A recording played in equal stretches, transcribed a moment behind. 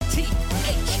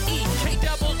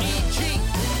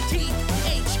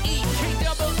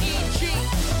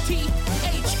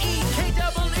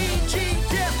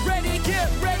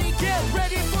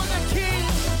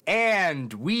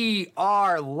And we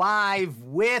are live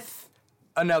with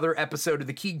another episode of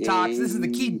the Keeg Talks. This is the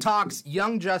Keeg Talks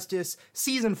Young Justice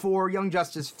Season 4, Young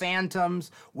Justice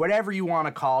Phantoms, whatever you want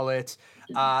to call it.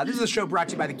 This is a show brought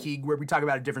to you by the Keeg, where we talk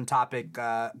about a different topic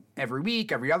every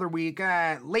week, every other week.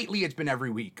 Lately, it's been every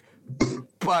week,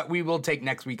 but we will take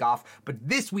next week off. But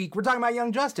this week, we're talking about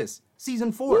Young Justice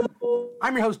Season 4.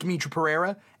 I'm your host, Dimithri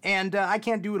Perera, and I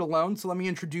can't do it alone, so let me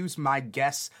introduce my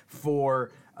guests for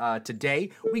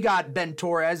today. We got Ben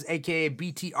Torres, aka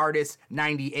BT Artist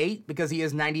 98, because he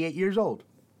is 98 years old.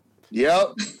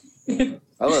 Yep.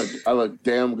 I look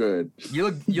damn good. You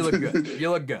look good.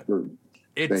 You look good.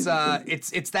 It's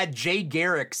that Jay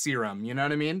Garrick serum, you know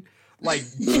what I mean? Like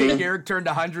Jay Garrick turned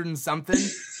 100 and something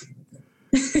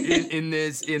in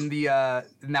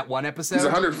that one episode. He's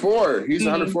 104. He's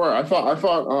 104. I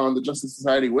fought on the Justice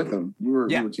Society with him. We were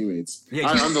teammates. Yeah,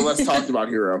 I'm the less talked about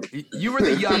hero. You were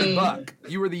the young buck.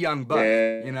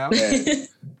 You know? Yeah.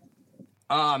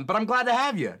 But I'm glad to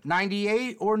have you.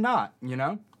 98 or not, you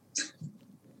know?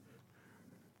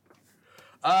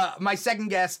 My second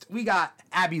guest, we got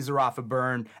Abby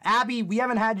Zerafa-Byrne. Abby, we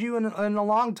haven't had you in a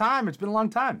long time. It's been a long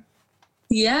time.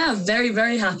 Yeah, very,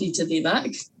 very happy to be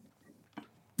back.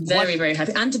 Very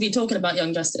happy. And to be talking about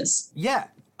Young Justice. Yeah.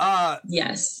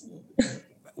 Yes.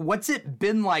 What's it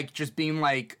been like just being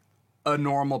like a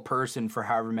normal person for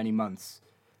however many months?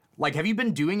 Like, have you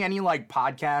been doing any like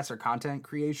podcasts or content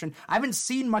creation? I haven't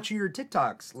seen much of your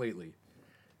TikToks lately.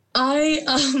 I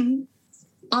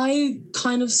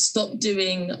kind of stopped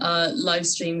doing live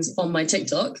streams on my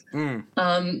TikTok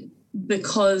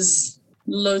because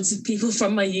loads of people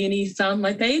from my uni found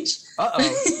my page.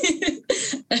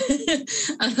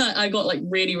 And I got like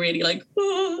really like,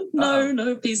 oh,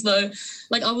 no, please no.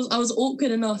 Like I was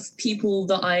awkward enough people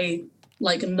that I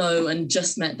like know and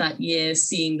just met that year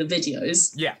seeing the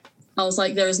videos. Yeah. I was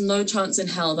like, there is no chance in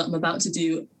hell that I'm about to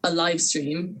do a live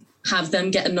stream, have them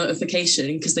get a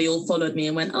notification because they all followed me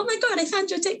and went, oh my God, I found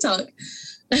your TikTok.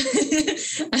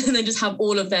 And then just have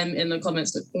all of them in the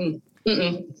comments like,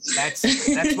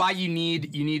 That's why you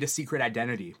need a secret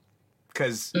identity.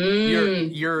 Because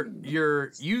your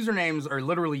usernames are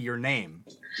literally your name.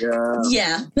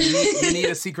 Yeah. You need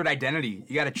a secret identity.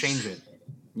 You got to change it.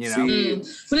 You know.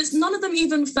 But it's none of them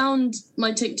even found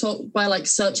my TikTok by like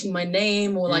searching my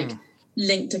name or like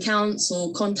linked accounts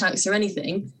or contacts or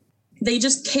anything. They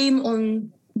just came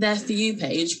on their For You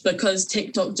page because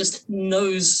TikTok just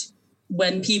knows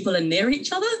when people are near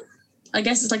each other. I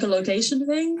guess it's like a location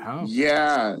thing. Oh.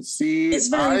 Yeah. See, it's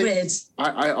very weird.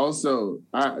 I also,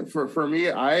 for me,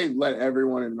 I let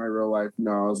everyone in my real life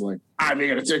know. I was like, I'm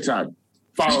making a TikTok.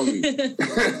 Follow me.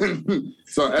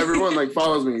 So everyone like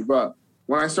follows me. But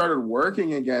when I started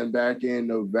working again back in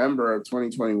November of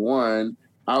 2021,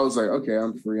 I was like, okay,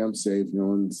 I'm free. I'm safe. No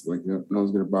one's going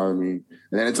to bother me. And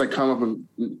then it's like come up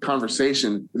in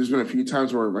conversation. There's been a few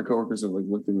times where my coworkers have like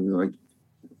looked at me and they're like,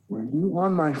 were you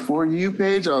on my For You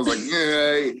page? I was like,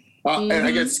 yeah. And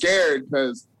I get scared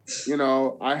because, you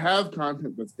know, I have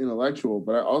content that's intellectual,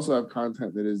 but I also have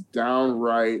content that is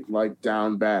downright, like,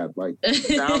 down bad. Like,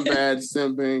 down bad,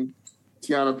 simping,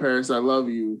 Tiana Paris, I love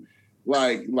you.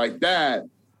 Like that.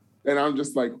 And I'm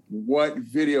just like, what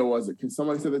video was it? Because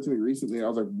somebody said that to me recently. And I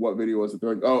was like, what video was it?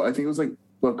 They're like, oh, I think it was like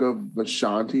Book of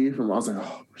Vashanti from, I was like,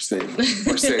 oh, we're safe.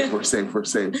 We're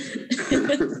safe.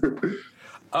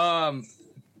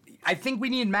 I think we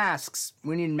need masks.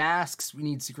 We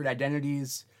need secret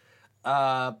identities.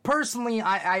 Personally,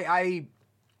 I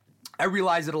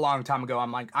realized it a long time ago.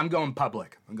 I'm like, I'm going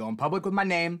public. I'm going public with my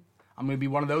name. I'm going to be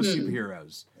one of those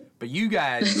superheroes. But you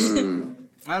guys,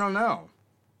 I don't know.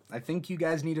 I think you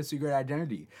guys need a secret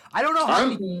identity. I don't know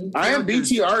how I am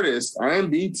BT Artist.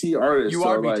 You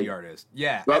are BT Artist.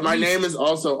 Yeah. But my name is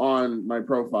also on my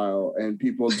profile, and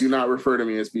people do not refer to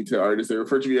me as BT Artist. They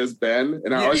refer to me as Ben.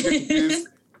 And I always get confused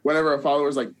whenever a follower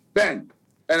is like, Ben.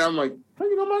 And I'm like, how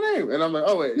do you know my name? And I'm like,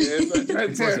 oh, wait. It's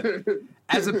right there.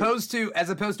 As opposed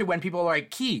to when people are like,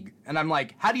 Keeg. And I'm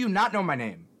like, how do you not know my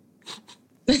name?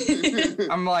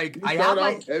 I'm like, I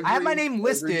have my name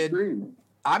listed.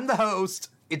 I'm the host.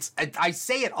 I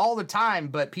say it all the time,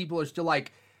 but people are still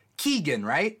like, Keegan,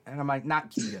 right? And I'm like,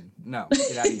 not Keegan. No,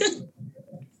 get out of here.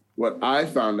 What I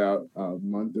found out a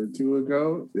month or two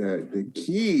ago, that the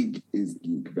Keeg is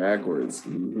geek backwards.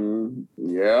 Mm-hmm.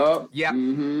 Yep.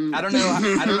 Mm-hmm. I don't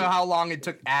know how long it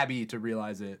took Abby to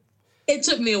realize it. It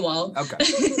took me a while. Okay.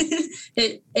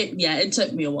 It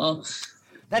took me a while.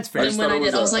 That's fair. And when I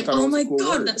did, I was like, oh my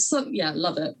God, that's so, yeah,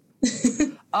 love it.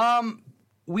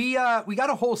 We got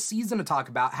a whole season to talk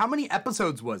about. How many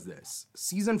episodes was this?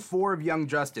 Season 4 of Young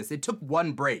Justice. It took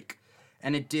one break,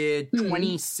 and it did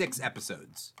 26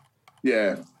 episodes.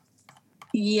 Yeah.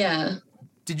 Yeah.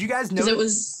 Did you guys know? Because it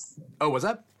was... Oh, what's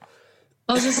up?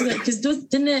 I was just because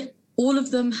didn't it... All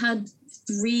of them had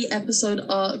 3 episode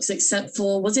arcs except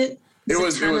for... Was it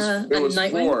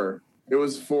Nightwing? 4. It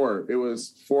was 4. It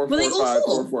was 4, Were 4, 5,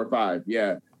 4, 4, 5.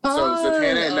 Yeah. So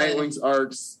Zatanna and Nightwing's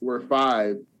arcs were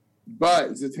 5.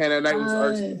 But Zatanna and Nightwing's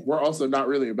arcs were also not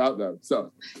really about them.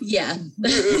 So yeah,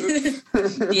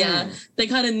 yeah, they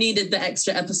kind of needed the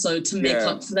extra episode to make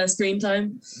up for their screen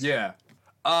time. Yeah,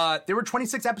 there were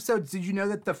 26 episodes. Did you know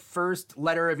that the first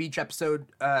letter of each episode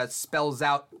spells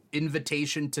out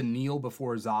invitation to kneel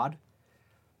before Zod?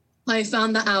 I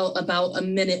found that out about a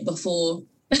minute before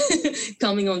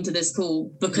coming onto this call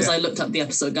because I looked up the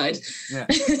episode guide. Yeah,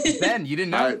 Ben, you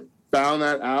didn't know? Found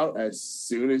that out as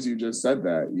soon as you just said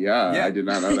that. Yeah, I did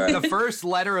not know that. The first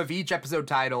letter of each episode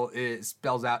title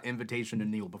spells out invitation to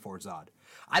kneel before Zod.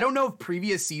 I don't know if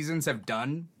previous seasons have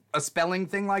done a spelling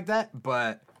thing like that,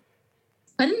 but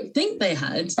I didn't think they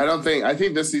had. I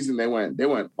think this season they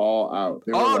went all out.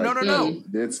 No.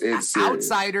 It's serious.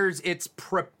 Outsiders, it's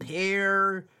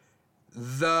prepare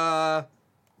the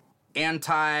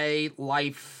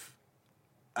anti-life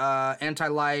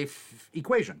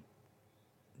equation.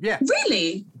 Yeah.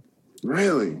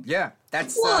 Really? Yeah.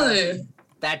 That's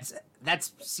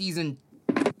that's season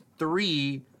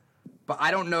 3, but I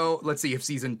don't know. Let's see if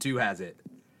season 2 has it.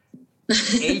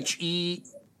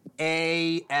 HEAS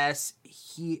Hesby.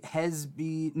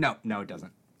 No, it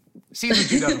doesn't. Season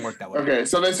 2 doesn't work that way. Okay,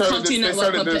 so they started Cartoon this.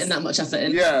 Network putting that much effort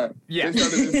in. Yeah. They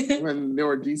started this when they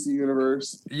were DC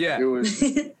Universe. Yeah. It was.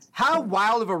 How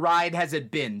wild of a ride has it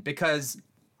been? Because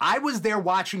I was there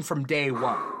watching from day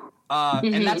 1.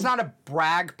 And that's not a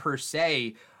brag per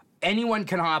se. Anyone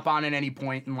can hop on at any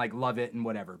point and like love it and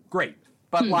whatever. Great.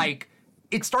 But like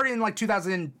it started in like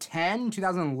 2010,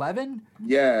 2011.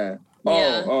 Yeah.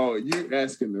 Oh, you're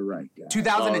asking the right guy.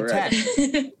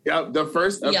 2010. Right. Yep. The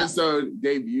first episode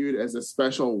debuted as a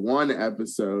special 1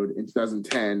 episode in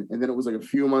 2010. And then it was like a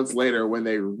few months later when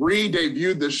they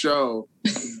re-debuted the show,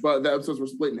 but the episodes were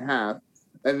split in half.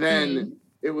 And then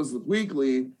it was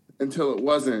weekly until it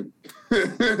wasn't.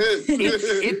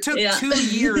 It took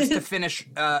 2 years to finish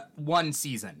 1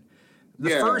 season.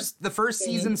 The first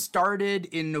season started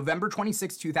in November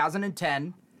 26,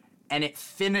 2010, and it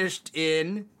finished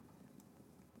in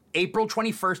April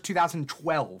 21st,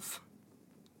 2012.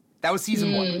 That was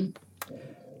season 1.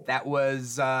 That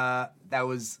was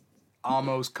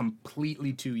almost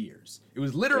completely 2 years. It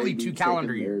was literally 2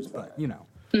 calendar years, but you know.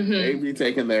 They be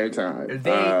taking their time.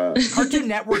 Cartoon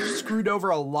Network screwed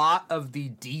over a lot of the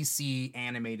DC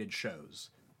animated shows.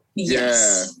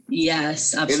 Yes,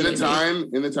 absolutely.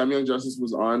 In the time Young Justice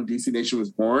was on, DC Nation was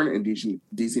born and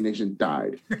DC Nation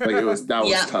died. Like that was tough.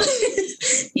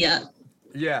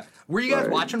 Yeah. Were you guys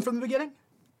watching from the beginning?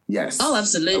 Yes. Oh,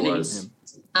 absolutely.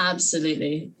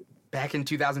 Absolutely. Back in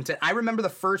 2010, I remember the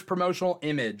first promotional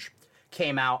image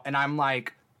came out, and I'm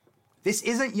like, "This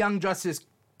isn't Young Justice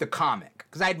the comic,"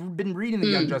 because I'd been reading the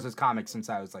Young Justice comic since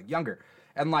I was like younger,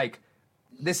 and like,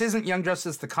 this isn't Young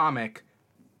Justice the comic.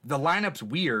 The lineup's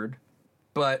weird,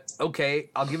 but okay,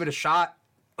 I'll give it a shot.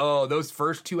 Oh, those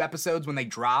first 2 episodes when they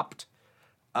dropped,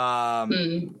 I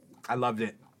loved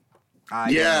it.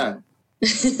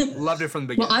 Loved it from the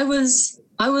beginning. Well,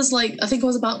 I was like, I think I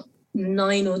was about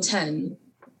 9 or 10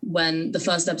 when the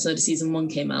first episode of season 1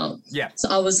 came out. Yeah. So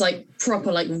I was like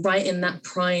proper, like right in that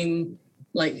prime,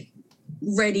 like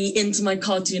ready into my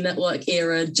Cartoon Network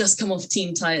era, just come off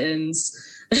Teen Titans,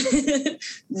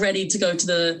 ready to go to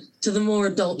the more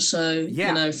adult show,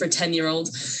 you know, for a 10-year-old.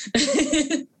 This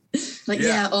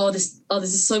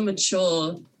is so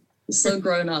mature, so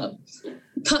grown up.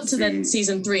 Cut to then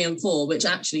season 3 and 4, which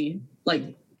actually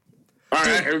like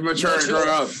mature and grown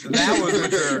up. That was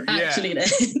mature. Actually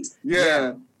did.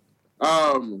 Yeah.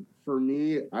 For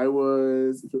me, it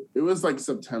was like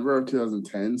September of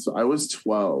 2010, so I was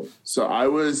 12. So I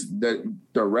was the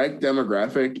direct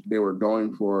demographic they were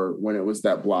going for when it was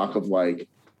that block of like,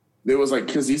 it was like,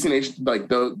 because DC Nation, like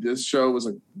this show was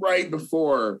like right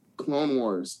before Clone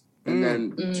Wars, and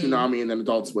then Toonami, and then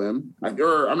Adult Swim. I'm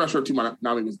not sure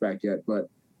Toonami was back yet, but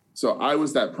so I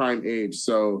was that prime age.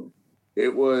 So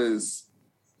it was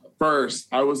first,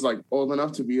 I was like old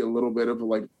enough to be a little bit of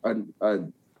like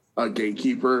a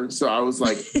gatekeeper. So I was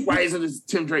like, why isn't this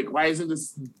Tim Drake? Why isn't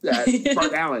this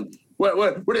Bart Allen? What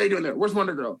are they doing there? Where's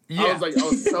Wonder Girl? Yeah. I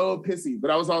was so pissy, but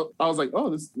I was like, oh,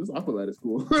 this Aqualad is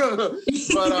cool. But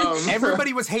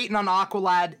everybody was hating on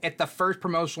Aqualad at the first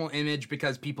promotional image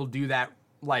because people do that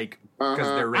like because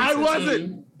they're racist. I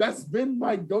wasn't. That's been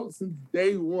my goat since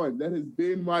day one. That has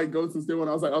been my goat since day one.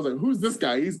 I was like, who's this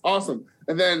guy? He's awesome.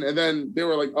 And then they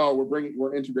were like, oh,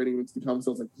 we're integrating him into the comics.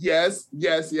 So I was like, yes.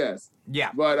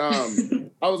 Yeah. But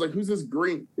I was like, who's this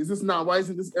green? Is this not? Why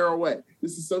isn't this arrow wet?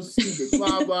 This is so stupid.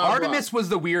 Blah blah. Artemis was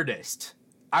the weirdest.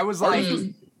 I was like,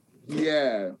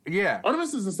 yeah.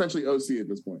 Artemis is essentially OC at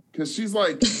this point because she's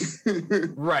like,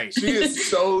 right. She is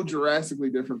so drastically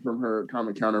different from her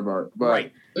comic counterpart. But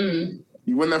right.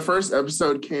 When the first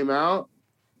episode came out,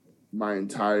 my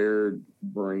entire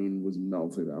brain was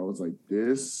melted. I was like,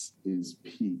 this is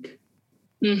peak.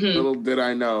 Little did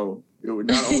I know it would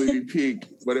not only be peak,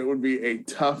 but it would be a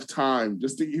tough time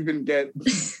just to even get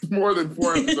more than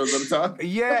 4 episodes at a time.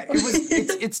 Yeah,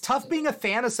 it's tough being a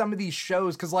fan of some of these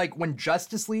shows because like when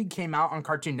Justice League came out on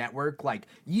Cartoon Network, like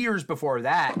years before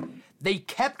that, they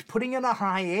kept putting in a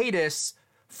hiatus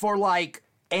for like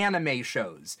anime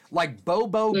shows like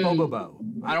Bobo Bobobo.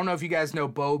 I don't know if you guys know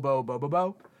Bobo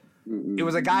Bobobo. It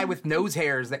was a guy with nose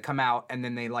hairs that come out and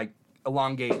then they like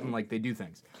elongate and like they do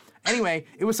things. Anyway,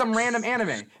 it was some random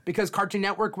anime because Cartoon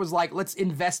Network was like, let's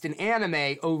invest in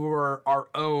anime over our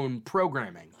own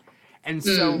programming. And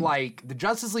so like the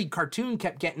Justice League cartoon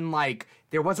kept getting like,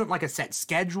 there wasn't like a set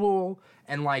schedule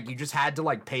and like you just had to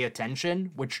like pay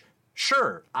attention, which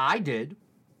sure, I did,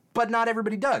 but not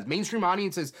everybody does. Mainstream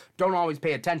audiences don't always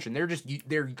pay attention.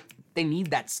 They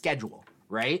need that schedule,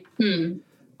 right?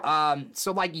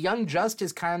 So like Young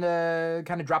Justice kind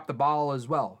of dropped the ball as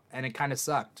well, and it kind of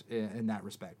sucked in that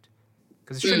respect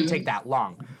because it shouldn't take that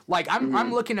long. Like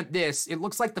I'm looking at this, it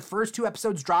looks like the first 2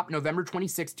 episodes dropped November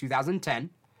 26, 2010.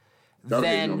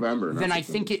 Then I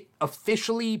think it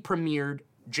officially premiered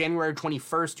January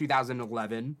 21st,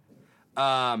 2011.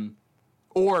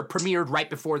 Or premiered right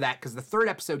before that because the 3rd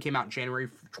episode came out January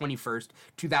 21st,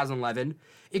 2011.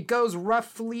 It goes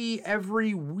roughly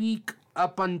every week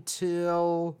up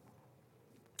until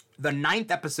the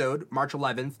 9th episode, March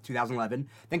 11th, 2011.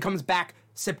 Then comes back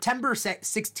September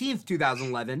 16th,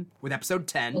 2011 with episode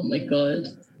 10. Oh my God.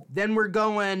 Then we're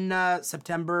going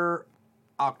September,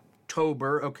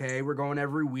 October. Okay, we're going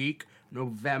every week.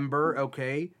 November.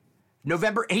 Okay.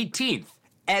 November 18th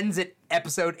ends at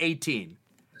episode 18.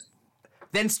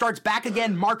 Then starts back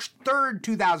again March 3rd,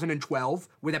 2012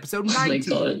 with episode 19.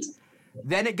 Oh my God.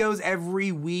 Then it goes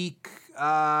every week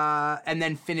and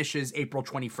then finishes April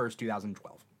 21st,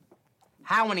 2012.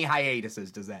 How many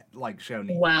hiatuses does that show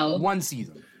need? Wow. 1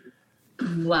 season.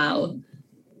 Wow.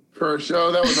 For a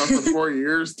show that was on for 4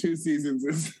 years, 2 seasons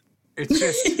is... It's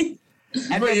just...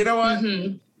 But you know what?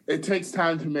 It takes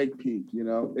time to make peak, you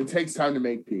know? It takes time to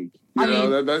make peak. You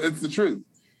know, it's the truth.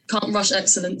 Can't rush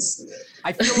excellence.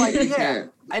 I feel like, yeah.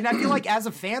 And I feel like as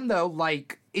a fan, though,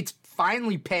 like, it's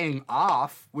finally paying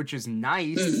off, which is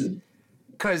nice.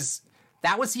 Because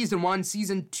that was season 1.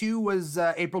 Season 2 was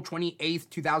April 28th,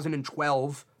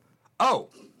 2012. Oh,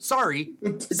 sorry.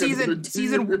 Season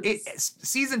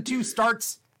 2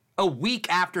 starts a week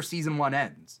after season 1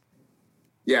 ends.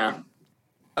 Yeah.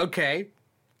 Okay.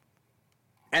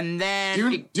 And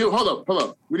then... Dude, hold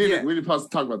up. We need to pause to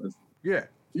talk about this. Yeah.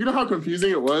 You know how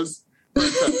confusing it was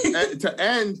to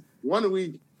end 1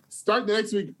 week, start the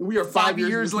next week, and we are 5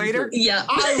 years later? Yeah.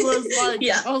 I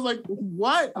was like,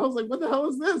 what? I was like, what the hell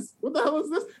is this? And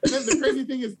then the crazy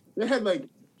thing is they had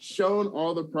shown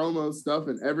all the promo stuff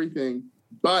and everything,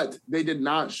 but they did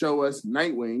not show us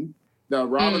Nightwing. The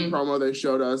Robin promo they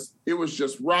showed us, it was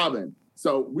just Robin.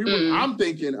 So I'm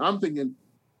thinking,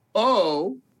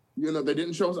 oh, you know, they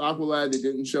didn't show us Aqualad. They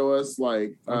didn't show us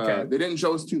they didn't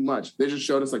show us too much. They just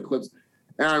showed us clips.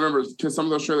 And I remember because some of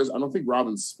those trailers, I don't think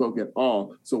Robin spoke at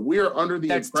all. So we're under the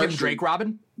impression. That's Tim Drake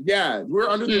Robin? Yeah. We're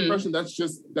under the impression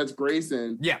that's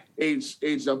Grayson. Yeah.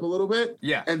 Aged up a little bit.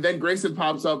 Yeah. And then Grayson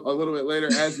pops up a little bit later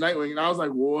as Nightwing. And I was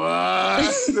like, what?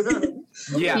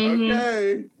 Yeah.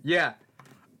 Okay. Yeah.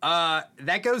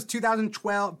 That goes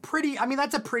 2012.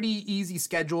 That's a pretty easy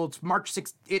schedule. It's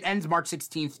it ends March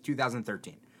 16th,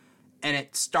 2013. And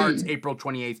it starts April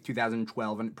 28th,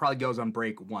 2012, and it probably goes on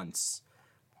break once.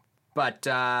 But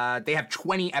they have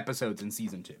 20 episodes in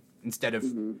season 2 instead of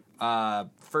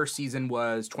first season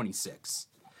was 26.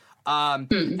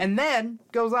 And then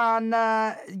goes on,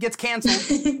 gets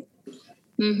canceled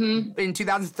in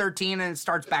 2013, and it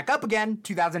starts back up again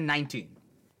 2019.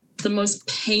 The most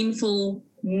painful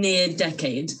near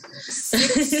decade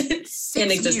Six in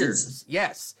existence. Years.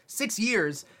 Yes, 6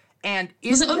 years. And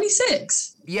was it only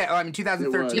 6? Yeah,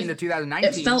 2013 to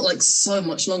 2019. It felt like so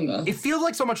much longer. It feels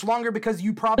like so much longer because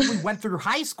you probably went through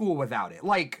high school without it.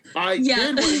 I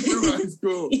did went through high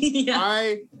school.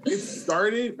 Yeah. It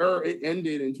started or it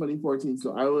ended in 2014,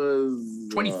 so I was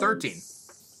 2013.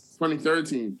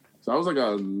 2013. So I was like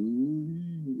I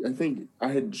think I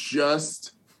had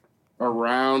just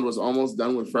was almost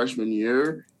done with freshman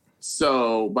year.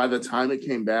 So by the time it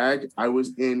came back, I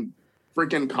was in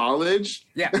freaking college.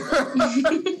 Yeah.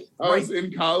 I was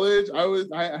in college.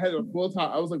 I had a full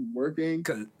time. I was like working.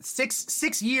 'Cause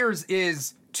 6 years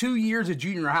is 2 years of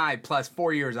junior high plus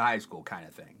 4 years of high school kind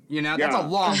of thing. You know, that's a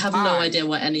long time. I have no idea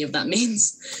what any of that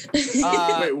means.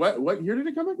 Wait, what year did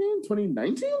it come again?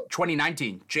 2019?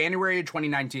 2019. January of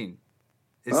 2019.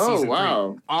 Is Oh, season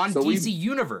wow. 3. On So DC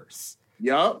Universe.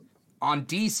 Yup. On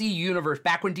DC Universe,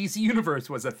 back when DC Universe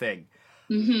was a thing.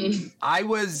 Mm-hmm. I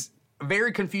was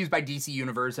very confused by DC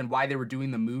Universe and why they were doing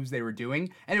the moves they were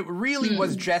doing. And it really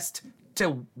was just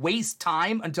to waste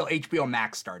time until HBO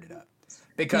Max started up.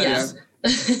 Because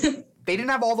they didn't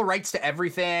have all the rights to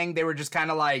everything. They were just kind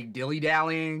of like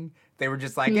dilly-dallying. They were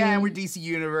just like, yeah, we're DC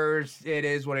Universe. It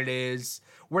is what it is.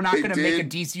 We're not going to make a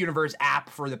DC Universe app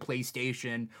for the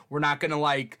PlayStation. We're not going to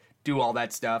like do all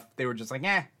that stuff. They were just like,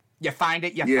 you find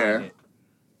it, find it.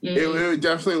 It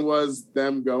definitely was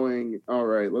them going, all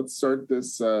right, let's start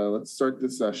this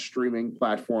streaming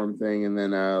platform thing, and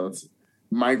then let's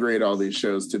migrate all these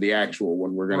shows to the actual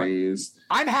one we're going to use.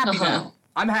 I'm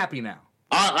happy now.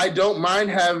 I don't mind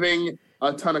having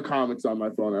a ton of comics on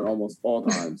my phone at almost all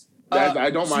times. I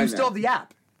don't mind. You still have the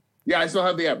app? Yeah, I still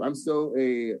have the app. I'm still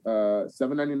a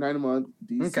 $7.99 a month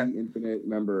DC Infinite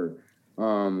member.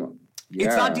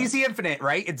 It's not DC Infinite,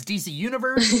 right? It's DC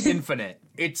Universe Infinite.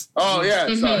 It's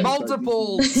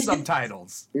multiple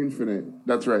subtitles. Infinite.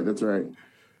 That's right. Infinite.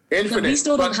 No, we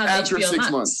still don't have after HBO 6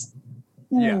 Max. months.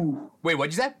 Yeah. Wait,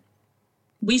 what'd you say?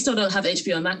 We still don't have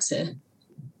HBO Max here.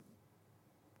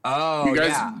 Oh, you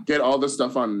guys get all this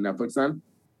stuff on Netflix then?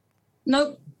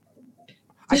 Nope.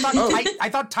 I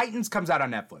thought Titans comes out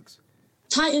on Netflix.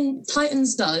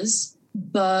 Titans does,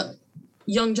 but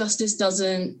Young Justice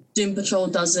doesn't. Doom Patrol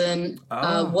doesn't.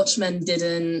 Watchmen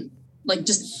didn't. Like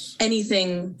just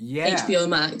anything HBO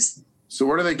Max. So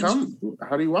where do they come?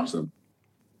 How do you watch them?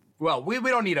 Well, we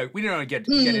don't need to get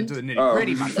into the nitty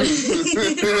gritty, my friend.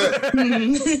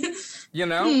 You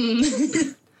know.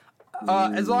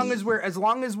 As long as we're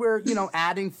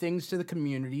adding things to the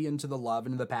community and to the love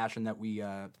and to the passion that we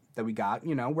got,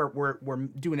 we're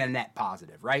doing a net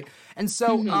positive, right? And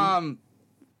so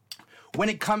when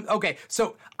it comes,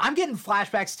 so I'm getting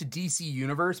flashbacks to DC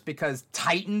Universe because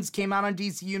Titans came out on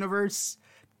DC Universe.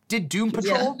 Did Doom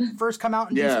Patrol first come out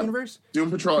in DC Universe?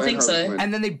 Doom Patrol, I think so. Quinn.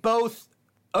 And then they both,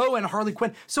 and Harley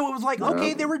Quinn. So it was like,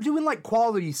 they were doing like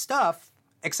quality stuff.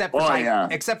 Except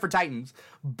for Titans,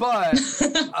 but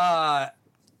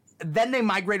then they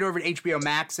migrated over to HBO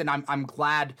Max, and I'm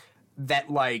glad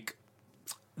that like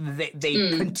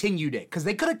they continued it because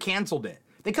they could have canceled it.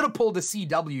 They could have pulled a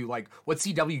CW like what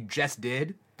CW just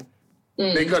did.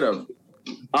 They could have.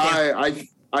 I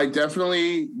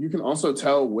definitely. You can also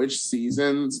tell which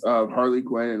seasons of Harley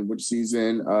Quinn and which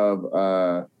season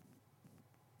of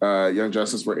Young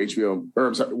Justice were HBO,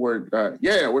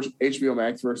 which HBO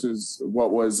Max versus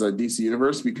what was DC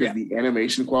Universe because the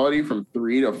animation quality from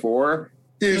 3 to 4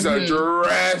 is a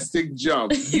drastic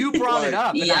jump. You brought it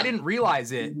up, and I didn't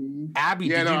realize it. Abby,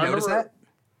 did you notice that?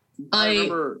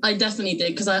 I definitely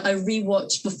did because I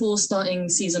rewatched before starting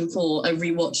season 4. I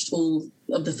rewatched all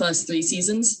of the first 3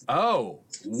 seasons. Oh,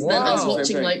 wow. Then I was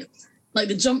watching like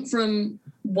the jump from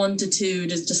 1 to 2,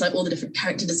 just like all the different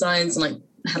character designs and like.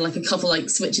 I had like a couple like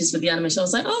switches with the animation. I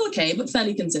was like, oh, okay, but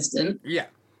fairly consistent. Yeah.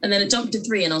 And then it jumped to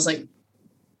 3 and I was like,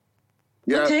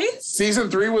 yeah. Okay. Season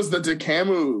 3 was the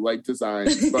Dekamu like design,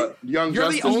 but Young You're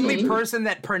Justice. You're the only person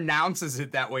that pronounces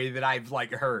it that way that I've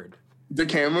like heard.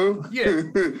 Dekamu? Yeah.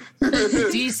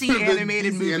 DC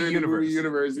animated movie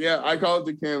universe. Yeah, I call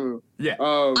it Dekamu. Yeah.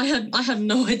 I had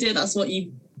no idea that's what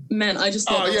you meant. I just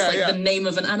thought that was the name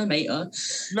of an animator.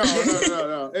 No.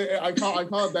 I call it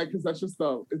that because that's just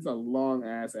it's a long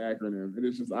ass acronym. It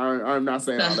is just I'm not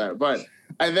saying all that, but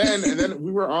and then we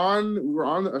were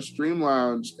on a stream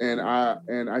lounge and I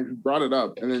brought it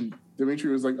up and then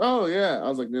Dimithri was like, oh yeah. I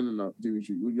was like, no, Dimithri,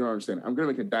 you don't understand. I'm gonna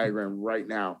make a diagram right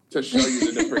now to show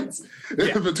you the difference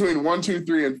between 1, 2,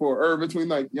 3, and 4, or between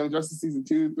like Young Justice season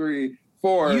 2, 3,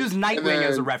 4. Use Nightwing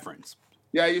as a reference.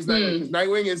 Yeah, I use Nightwing.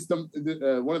 Nightwing is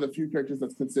the one of the few characters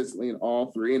that's consistently in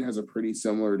all 3 and has a pretty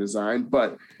similar design.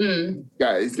 But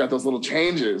he's got those little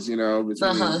changes,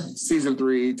 between season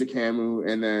 3 to Camu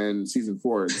and then season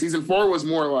 4. Season 4 was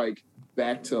more like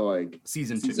back to like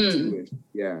season 2. 2.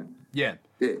 Yeah.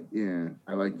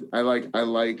 I like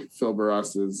Phil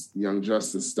Barrasa's Young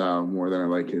Justice style more than I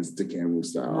like his Dekamu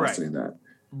style. I'll say that.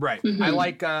 Right. I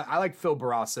like Phil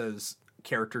Barrasa's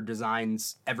character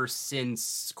designs ever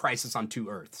since Crisis on 2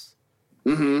 Earths.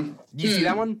 Mm-hmm. You see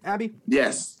that one, Abby?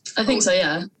 Yes. I think so,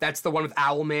 yeah. That's the one with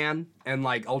Owlman and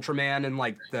like Ultraman and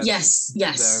like the Yes.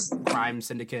 the crime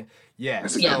syndicate. Yeah.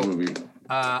 That's a good movie.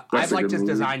 I've liked his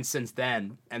design since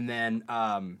then, and then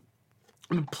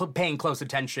paying close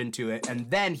attention to it, and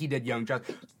then he did Young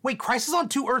Justice. Wait, Crisis on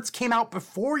Two Earths came out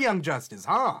before Young Justice,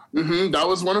 huh? Mm-hmm. That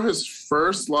was one of his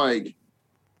first like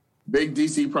big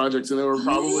DC projects, and they were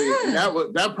probably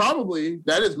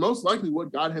that is most likely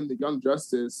what got him the Young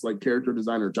Justice like character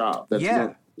designer job. That's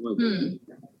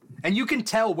And you can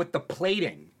tell with the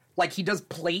plating, like he does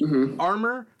plate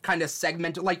armor, kind of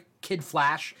segmented, like Kid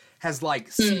Flash has like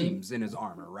seams in his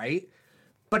armor, right?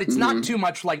 But it's not too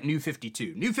much like New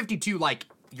 52. New 52, like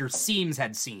your seams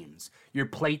had seams, your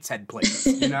plates had plates,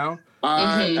 you know?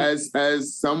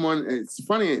 As someone, it's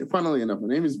funnily enough, my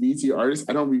name is BT Artist.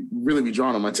 I don't really be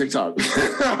drawn on my TikTok.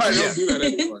 I don't do that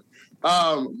anymore.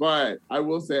 But I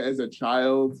will say, as a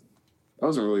child, I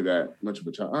wasn't really that much of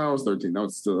a child. I was 13.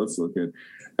 That's still a kid.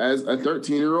 As a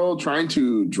 13-year-old, trying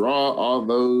to draw all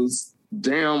those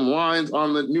damn lines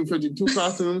on the New 52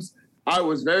 costumes, I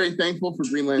was very thankful for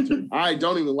Green Lantern. I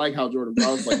don't even like how Jordan draws.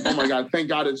 I was like, oh my God, thank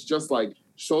God it's just like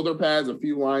shoulder pads, a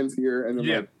few lines here, and then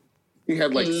like he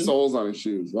had like soles on his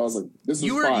shoes. I was like, this is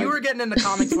fine. You were getting into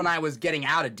comics when I was getting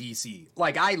out of DC.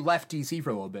 Like I left DC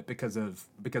for a little bit because of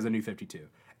New 52.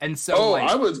 And so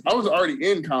I was already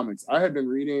in comics. I had been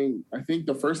reading, I think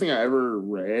the first thing I ever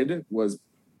read was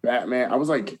Batman. I was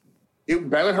like,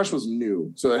 Batman Hush was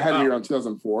new, so it had to be around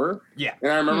 2004. Yeah.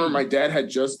 And I remember my dad had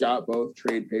just got both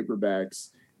trade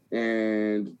paperbacks,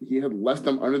 and he had left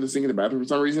them under the sink in the bathroom for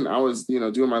some reason. I was,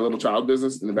 doing my little child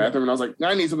business in the bathroom, and I was like,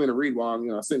 I need something to read while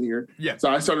I'm, sitting here. Yeah. So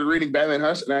I started reading Batman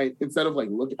Hush, and I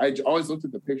always looked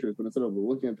at the pictures, but instead of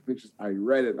looking at the pictures, I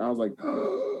read it, and I was like, I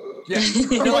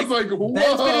was like, whoa.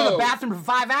 Ben's been in the bathroom for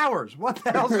 5 hours. What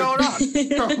the hell's going on?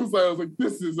 I was like,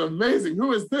 this is amazing.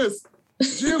 Who is this?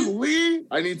 Jim Lee?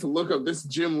 I need to look up this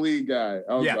Jim Lee guy.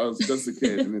 I was just a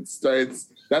kid, and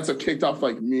that's what kicked off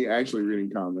like me actually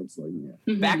reading comics. Like,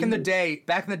 Back in the day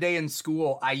in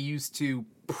school, I used to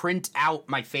print out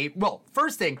my favorite. Well,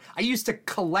 first thing, I used to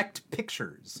collect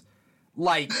pictures,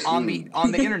 like on the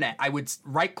internet. I would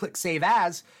right click save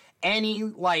as any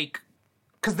like.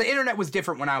 Because the internet was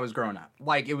different when I was growing up.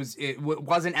 Like it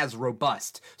wasn't as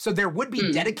robust, so there would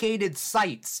be dedicated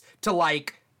sites to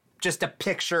like just a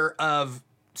picture of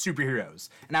superheroes.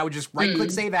 And I would just right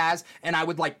click save as, and I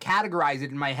would like categorize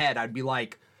it in my head. I'd be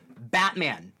like,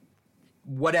 Batman,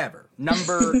 whatever,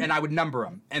 number, and I would number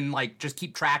them and like just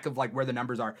keep track of like where the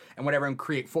numbers are and whatever, and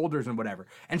create folders and whatever.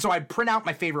 And so I'd print out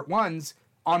my favorite ones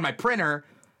on my printer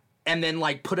and then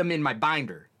like put them in my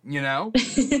binder,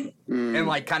 and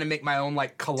like kind of make my own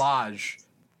like collage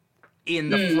in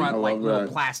the front, like little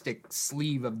plastic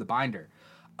sleeve of the binder.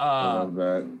 I love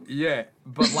that. Yeah,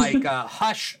 but like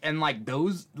Hush and like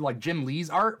those like Jim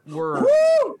Lee's art were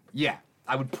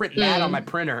I would print that on my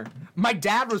printer. My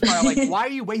dad was probably like, why are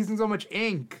you wasting so much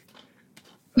ink?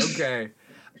 Okay.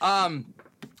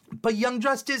 But Young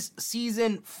Justice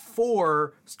season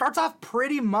 4 starts off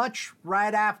pretty much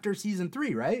right after season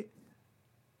 3, right?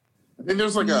 I think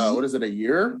there's like a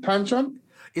year time jump?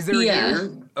 Is there a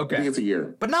year? Okay. I think it's a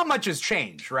year. But not much has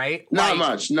changed, right? Not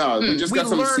much, no. We just got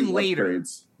some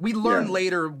upgrades. We learn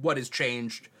later what has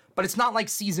changed, but it's not like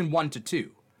season 1 to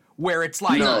 2, where it's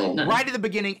like right at the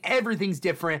beginning, everything's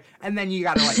different, and then you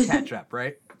gotta like catch up,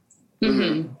 right?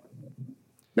 Hey,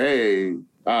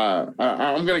 I'm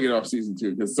gonna get off season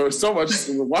 2 because there's so much.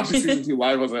 Watching season 2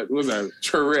 live was a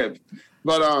trip,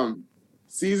 but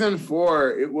season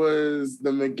 4, it was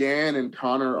the McGann and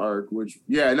Connor arc, which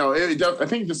I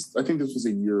think this was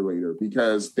a year later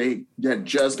because they had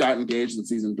just got engaged in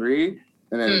season 3,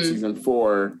 and then in season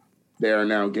 4 they are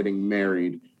now getting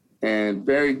married, and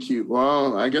very cute.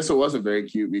 Well, I guess it wasn't very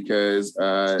cute because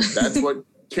that's what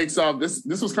kicks off. This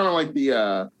was kind of like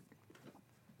the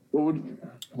hold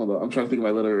on, I'm trying to think of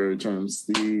my literary terms.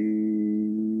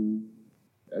 The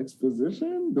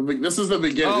exposition? This is the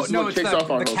beginning. Oh, this is no, what it's kicks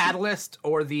off our the catalyst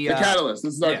or the catalyst.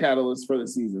 This is our catalyst for the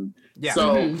season. Yeah.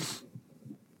 So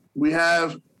we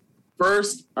have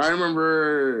first, I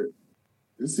remember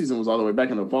this season was all the way back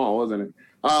in the fall, wasn't it?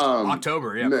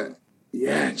 October, yeah.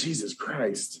 Yeah, Jesus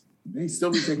Christ. They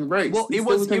still be taking breaks. Well, it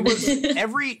was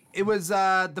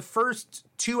the first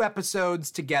 2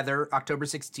 episodes together, October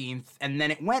 16th, and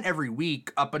then it went every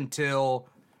week up until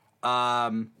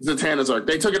Zatanna's arc.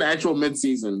 They took an actual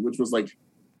mid-season, which was like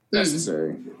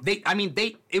necessary.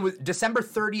 It was December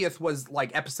 30th was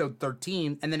like episode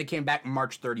 13, and then it came back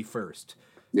March 31st.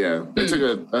 Yeah, they took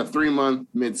a 3-month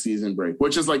mid-season break,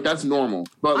 which is like that's normal.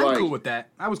 But I'm like cool with that.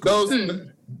 I was cool with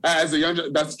that. As a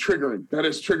young, that's triggering. That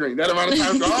is triggering. That amount of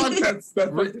time gone. That's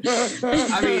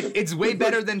I mean, it's way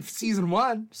better than season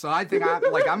 1, so I think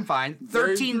I'm fine.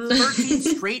 13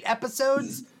 straight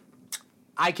episodes.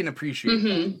 I can appreciate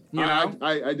that. You know?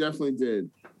 I definitely did.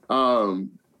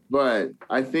 But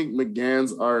I think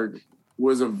McGann's arc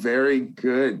was a very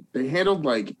good. They handled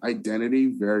like identity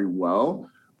very well.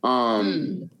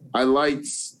 I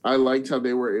liked how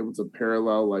they were able to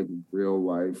parallel like real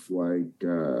life like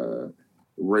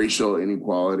racial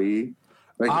inequality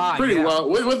like pretty well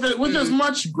with as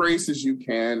much grace as you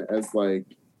can as like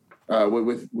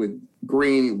with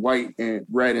green, white, and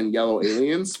red and yellow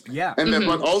aliens. Yeah. And then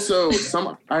but also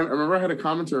I remember I had a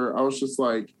commenter, I was just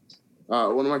like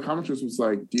one of my commenters was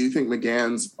like, do you think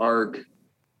McGann's arc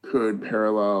could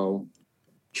parallel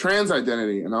trans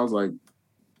identity? And I was like,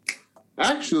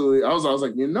 actually, I was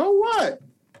like, you know what?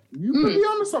 You could be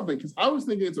onto something, because I was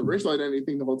thinking it's a racial identity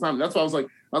thing the whole time. That's why I was like,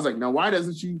 now why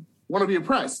doesn't she want to be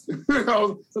oppressed? I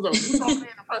was like, what's wrong with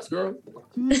being oppressed, girl?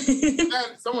 And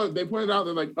then they pointed out,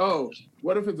 they're like, oh,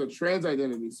 what if it's a trans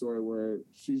identity story where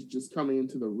she's just coming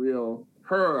into the real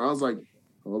her? I was like,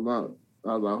 hold up.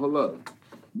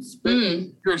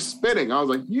 You're spitting. I was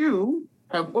like, you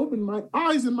have opened my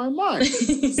eyes and my mind.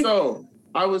 So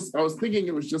I was thinking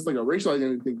it was just like a racial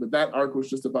identity thing, but that arc was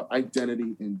just about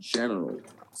identity in general.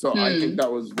 So I think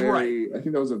that was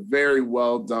a very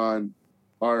well done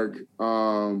arc.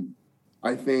 I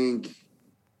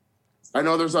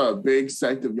know there's a big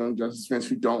sect of Young Justice fans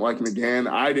who don't like McGann.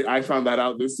 I found that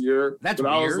out this year. That's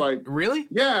weird. I was like, really?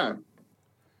 Yeah.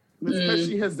 Because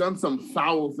she has done some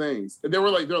foul things. And they're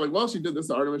like, well, she did this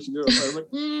to Artemis, she did it. I was like,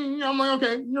 I'm like,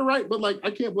 okay, you're right, but like, I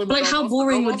can't blame. Like, how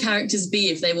boring would characters be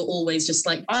if they were always just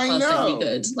like perfectly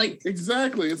good? Like,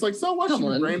 exactly. It's like, so what? She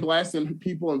was brain blasting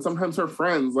people and sometimes her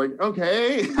friends. Like,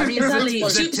 okay. I mean, exactly.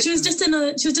 She was just in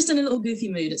a little goofy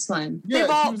mood. It's fine.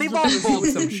 Yeah, they've all pulled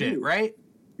some shit, right?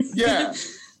 Yeah.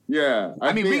 Yeah,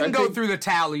 I mean, we can go through the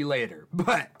tally later,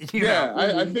 but you know.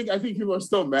 I think people are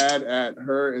still mad at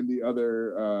her and the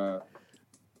other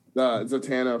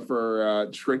Zatanna for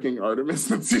tricking Artemis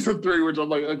in season 3, which I'm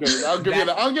like, okay, I'll give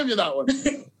you that one.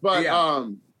 But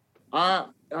I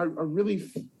really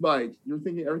like, you're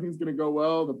thinking everything's gonna go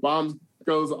well. The bomb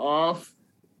goes off,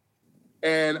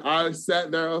 and I sat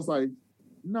there. I was like,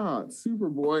 nah,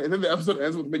 Superboy. And then the episode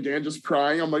ends with McGann just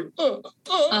crying. I'm like,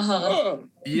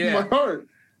 yeah, my heart.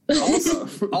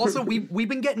 Also, we've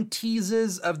been getting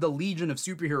teases of the Legion of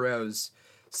Superheroes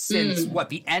since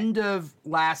the end of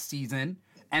last season,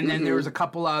 and then there was a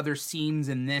couple other scenes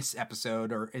in this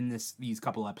episode or in these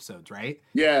couple episodes, right?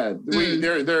 Yeah,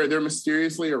 they're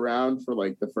mysteriously around for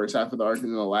like the first half of the arc, and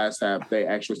then the last half they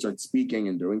actually start speaking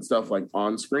and doing stuff like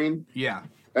on screen. Yeah.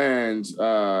 And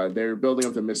they're building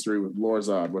up the mystery with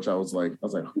Lorzod, which I was like,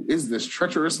 who is this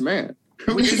treacherous man?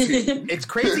 It's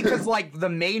crazy because like the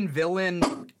main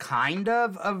villain kind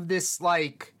of this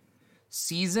like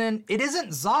season, it isn't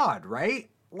Zod, right?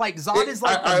 Like Zod is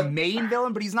like the main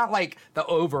villain, but he's not like the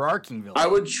overarching villain. I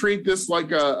would treat this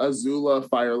like a Azula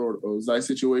Firelord Ozai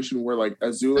situation where like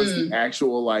Azula's the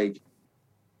actual like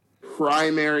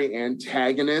primary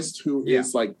antagonist who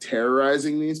is like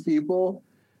terrorizing these people,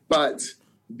 but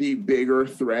the bigger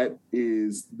threat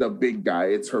is the big guy.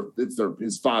 It's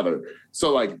his father.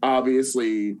 So like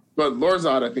obviously, but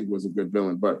Lorzod I think was a good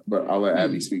villain. But I'll let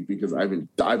Abby speak because I've been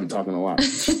talking a lot.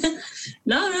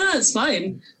 No, it's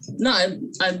fine. No,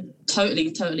 I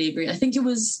totally agree. I think it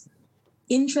was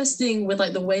interesting with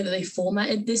like the way that they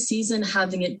formatted this season,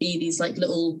 having it be these like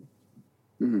little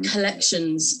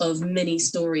collections of mini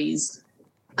stories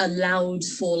allowed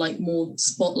for like more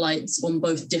spotlights on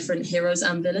both different heroes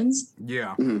and villains.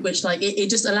 Yeah. Which like it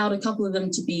just allowed a couple of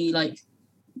them to be like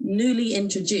newly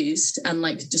introduced and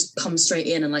like just come straight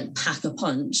in and like pack a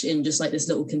punch in just like this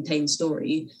little contained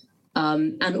story.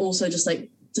 And also just like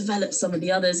develop some of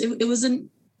the others. It was an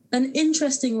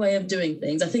interesting way of doing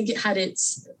things. I think it had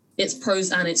its pros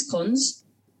and its cons.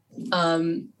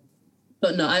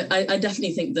 But no, I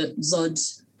definitely think that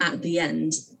Zod at the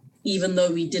end, even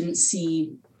though we didn't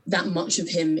see that much of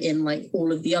him in like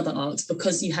all of the other arcs,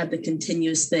 because you had the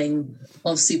continuous thing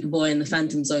of Superboy and the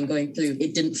Phantom Zone going through,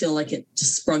 it didn't feel like it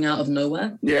just sprung out of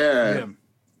nowhere. Yeah.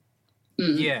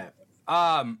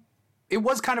 It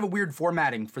was kind of a weird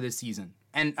formatting for this season,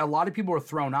 and a lot of people were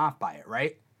thrown off by it,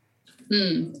 right?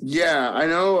 Yeah, I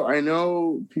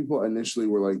know people initially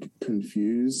were like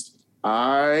confused.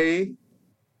 I,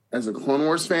 as a Clone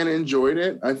Wars fan, enjoyed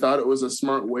it. I thought it was a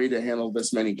smart way to handle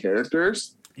this many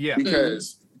characters. Yeah.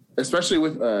 Because especially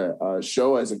with a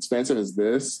show as expansive as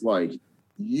this, like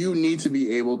you need to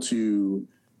be able to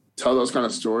tell those kind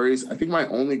of stories. I think my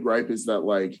only gripe is that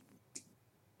like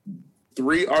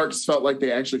 3 arcs felt like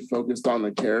they actually focused on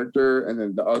the character, and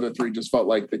then the other 3 just felt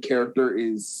like the character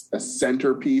is a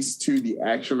centerpiece to the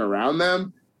action around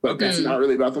them, but that's not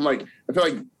really about them. Like, I feel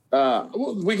like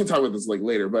well, we can talk about this like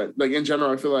later, but like in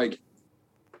general, I feel like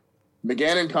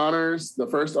McGann and Connors, the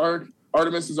first arc,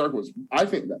 Artemis's arc was, I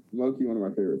think, that low-key one of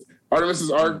my favorites.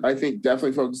 Artemis's arc, I think,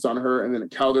 definitely focused on her, and then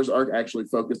Calder's arc actually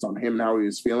focused on him and how he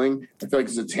was feeling. I feel like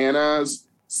Zatanna's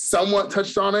somewhat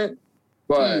touched on it,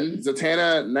 but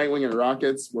Zatanna, Nightwing, and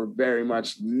Rockets were very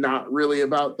much not really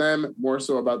about them, more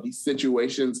so about the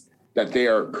situations that they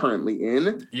are currently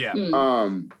in. Yeah.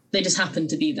 They just happen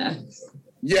to be there.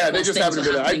 Yeah, they just happened to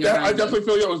be there. I definitely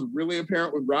feel like it was really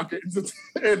apparent with Rocket and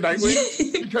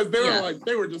Nightwing because they were like,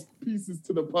 they were just pieces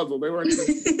to the puzzle. They weren't even,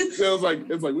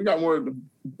 it's like we got more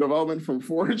development from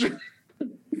Forge.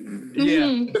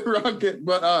 Rocket.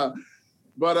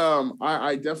 But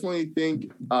I definitely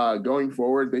think going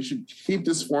forward, they should keep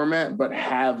this format, but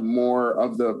have more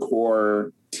of the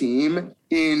core team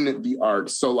in the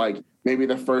arcs. So like maybe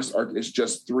the first arc is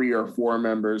just 3 or 4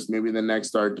 members. Maybe the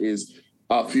next arc is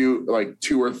a few, like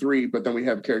 2 or 3, but then we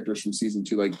have characters from season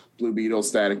 2, like Blue Beetle,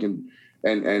 Static, and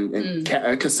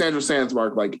Cassandra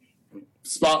Sandsmark, like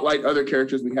spotlight other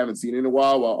characters we haven't seen in a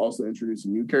while also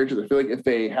introducing new characters. I feel like if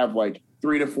they have like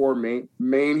 3 to 4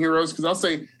 main heroes, because I'll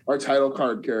say our title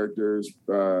card characters,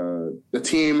 the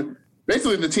team,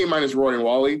 basically the team minus Roy and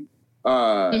Wally,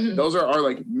 those are our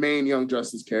like main Young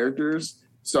Justice characters.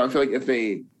 So I feel like if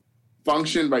they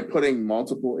function by putting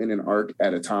multiple in an arc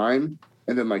at a time,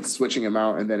 and then like switching them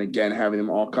out and then again having them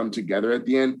all come together at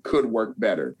the end could work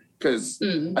better. Because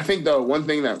I think the one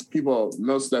thing that people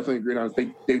most definitely agree on is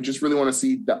they just really want to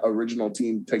see the original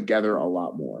team together a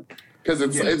lot more. Because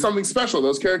it's something special.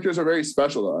 Those characters are very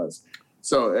special to us.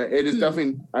 So it is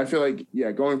definitely, I feel like,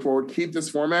 going forward, keep this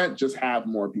format, just have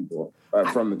more people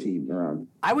from the team around.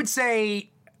 I would say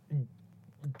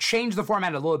change the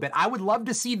format a little bit. I would love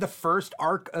to see the first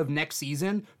arc of next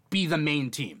season be the main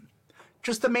team.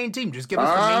 Just the main team. Just give us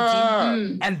the main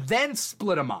team and then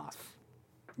split them off.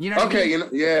 You know what I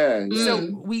mean? So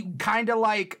we kind of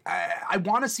like, I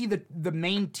want to see the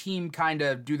main team kind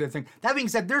of do their thing. That being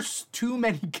said, there's too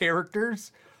many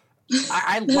characters.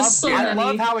 I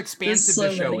love how expansive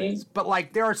the show is, but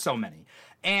like there are so many.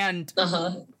 And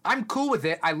I'm cool with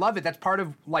it. I love it. That's part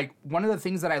of like one of the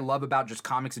things that I love about just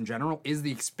comics in general is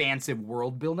the expansive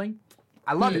world building.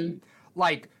 I love it.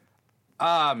 Like,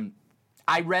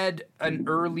 I read an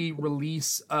early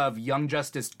release of Young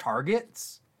Justice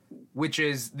Targets, which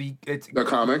is the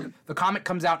comic. The comic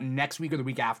comes out next week or the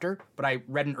week after, but I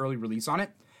read an early release on it.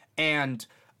 And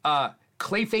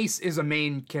Clayface is a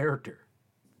main character.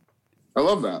 I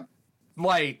love that.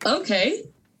 Like, okay.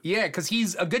 Yeah, because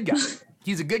he's a good guy.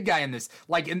 He's a good guy in this.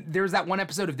 Like, there's that one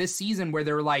episode of this season where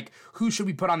they were like, who should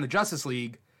we put on the Justice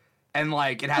League? And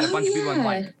like, it had a bunch of people and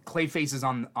like, Clayface is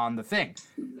on the thing.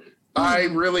 I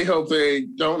really hope they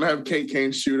don't have Kate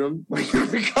Kane shoot him. Like in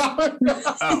the comic.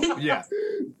 Oh, yeah.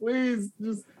 Please,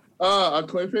 just a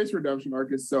Clayface redemption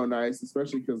arc is so nice,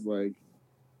 especially because like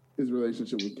his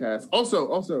relationship with Cass.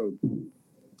 Also,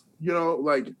 you know,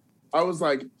 like I was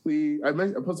like, please. I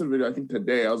posted a video I think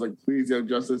today. I was like, please, Young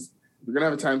Justice, we're gonna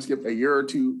have a time skip 1 year or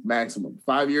 2 maximum.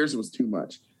 5 years was too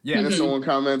much. Yeah. And then someone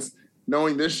comments,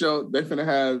 knowing this show, they're gonna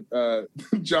have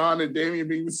John and Damian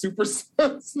being the Super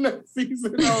Sons next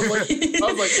season. I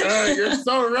was like, you're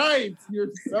so right.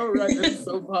 You're so right. It's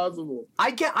so possible.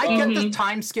 I get the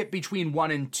time skip between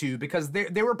 1 and 2 because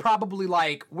they were probably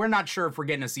like, we're not sure if we're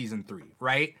getting a season 3,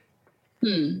 right?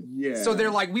 Yeah. So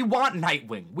they're like, we want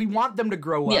Nightwing. We want them to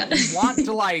grow up. Yeah. We want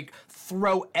to like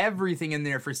throw everything in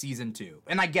there for season 2.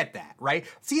 And I get that, right?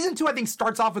 Season 2, I think,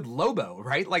 starts off with Lobo,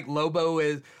 right? Like Lobo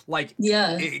is like,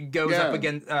 it goes up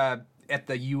against at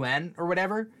the UN or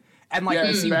whatever. And like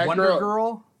you see Wonder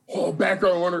Girl. Oh,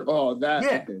 Batgirl and Wonder. Oh,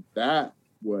 that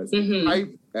was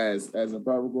hype as a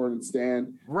Barbara Gordon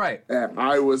stan. Right. And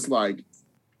I was like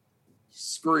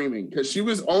screaming because she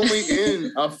was only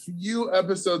in a few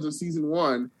episodes of season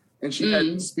 1 and she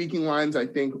had speaking lines I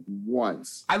think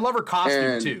once. I love her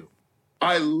costume too.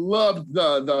 I loved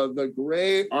the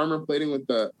gray armor plating with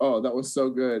that was so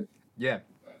good. Yeah.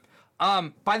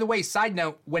 By the way, side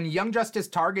note, when Young Justice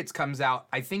Targets comes out,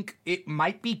 I think it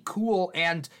might be cool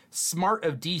and smart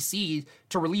of DC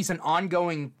to release an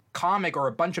ongoing comic or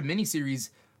a bunch of miniseries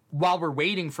while we're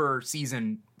waiting for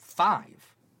season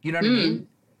 5. You know what I mean?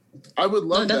 I would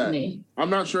love that. Definitely. I'm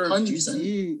not sure if 100%.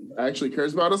 DC actually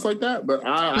cares about us like that, but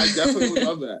I definitely would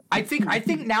love that. I think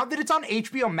now that it's on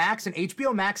HBO Max, and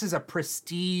HBO Max is a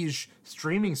prestige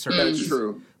streaming service. That's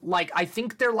true. Like, I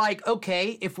think they're like,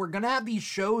 okay, if we're gonna have these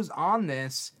shows on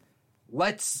this,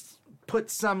 let's put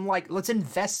some, like, let's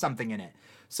invest something in it.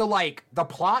 So, like, the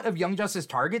plot of Young Justice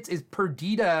Targets is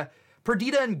Perdita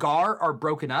and Gar are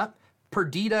broken up.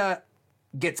 Perdita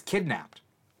gets kidnapped.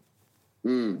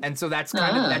 And so that's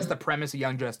that's the premise of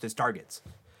Young Justice Targets.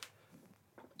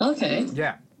 Okay.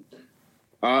 Yeah.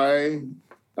 I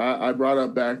brought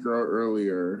up Batgirl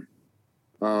earlier.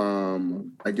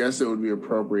 I guess it would be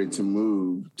appropriate to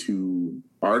move to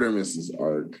Artemis's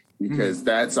arc because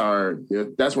that's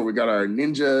where we got our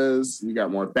ninjas. We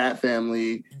got more Bat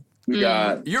Family. We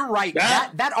got. You're right.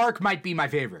 That arc might be my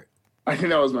favorite. I think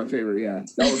that was my favorite. Yeah,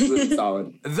 that was really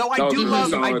solid. Though I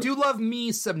do love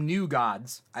me some New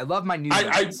Gods. I love my New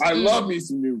Gods. I love me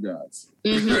some New Gods.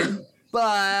 But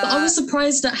I was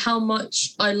surprised at how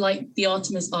much I liked the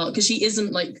Artemis arc because she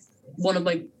isn't like one of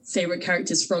my favorite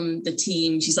characters from the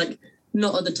team. She's like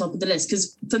not at the top of the list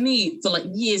because for me, for like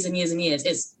years and years and years,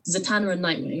 it's Zatanna and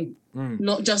Nightwing.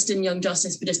 Not just in Young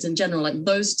Justice, but just in general. Like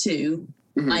those two,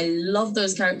 I love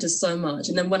those characters so much.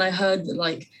 And then when I heard that,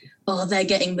 like, oh, they're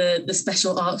getting the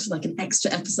special arcs for like an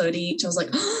extra episode each, I was like,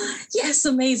 oh, yes,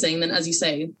 amazing. And then, as you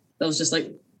say, that was just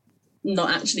like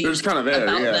not actually They're just kind of there,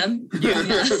 about them. Yeah.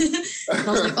 And I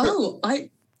was like, oh,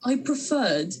 I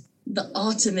preferred the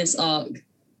Artemis arc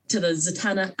to the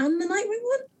Zatanna and the Nightwing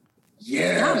one.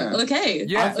 Yeah. Okay.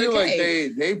 Yeah. I feel like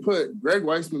they put Greg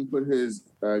Weisman put his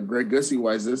Greg Gussie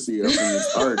Wysissi up in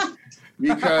this arc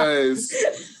because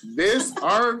this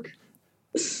arc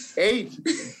ate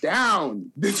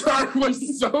down. This arc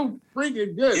was so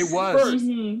freaking good. It was. First,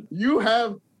 you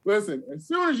have listen. As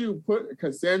soon as you put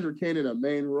Cassandra Cain in a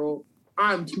main role,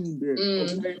 I'm tuned in.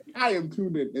 Okay? I am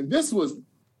tuned in, and this was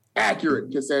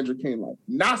accurate. Cassandra Cain, like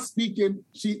not speaking.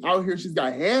 She out here. She's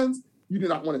got hands. You do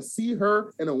not want to see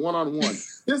her in a one-on-one.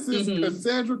 This is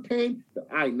Cassandra Cain that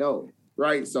I know,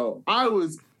 right? So I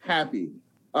was happy.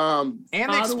 And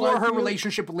they explore her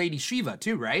relationship with Lady Shiva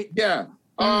too, right? Yeah.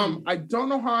 I don't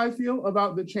know how I feel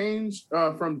about the change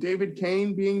from David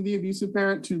Kane being the abusive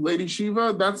parent to Lady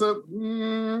Shiva. That's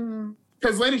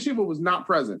because Lady Shiva was not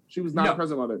present. She was not a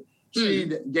present mother. She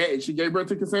gave birth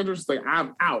to Cassandra. She's like,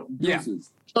 I'm out.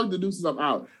 Deuces. Chug the deuces, I'm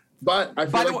out. But I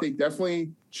feel like they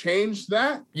definitely changed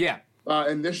that. Yeah.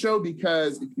 In this show,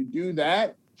 because if you do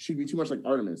that, she'd be too much like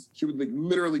Artemis. She would like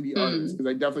literally be Artemis, because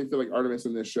I definitely feel like Artemis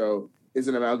in this show is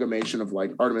an amalgamation of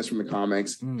like Artemis from the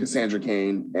comics, Cassandra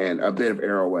Cain, and a bit of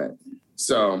Arrowhead.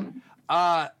 So,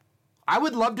 I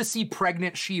would love to see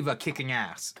pregnant Shiva kicking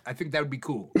ass. I think that would be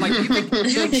cool. Like, you think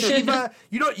Shiva?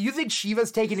 You think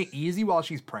Shiva's taking it easy while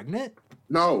she's pregnant?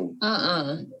 No.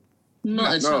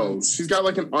 Not a chance. She's got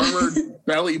like an armored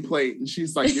belly plate, and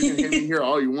she's like, "You can hit me here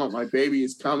all you want. My baby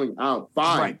is coming out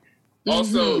fine." Right.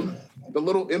 Also, the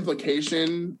little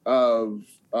implication of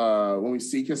when we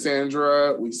see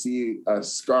Cassandra, we see a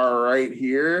scar right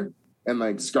here, and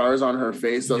like scars on her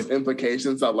face. Those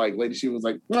implications that like Lady Shiva was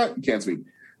like, "What? You can't speak."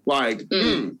 Like,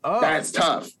 that's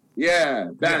tough. Yeah,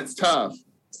 that's tough.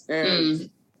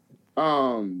 And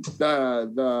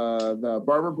the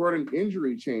Barbara Gordon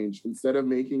injury change, instead of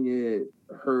making it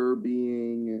her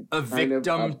being a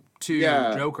victim to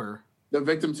Joker, the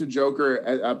victim to Joker,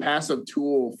 a passive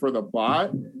tool for the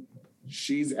bot,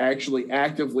 she's actually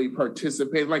actively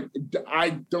participating. Like, I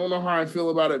don't know how I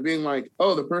feel about it being like,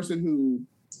 oh, the person who,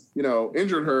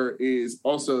 injured her is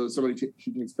also somebody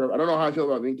she takes care of. I don't know how I feel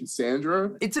about being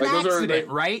Cassandra. It's an accident,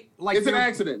 right? Like, it's an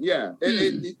accident, yeah.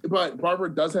 But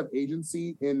Barbara does have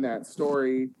agency in that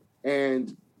story,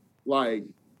 and like,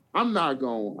 I'm not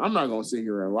gonna sit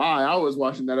here and lie. I was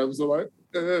watching that episode like,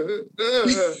 I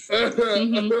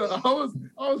was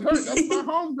hurt. That's my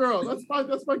homegirl.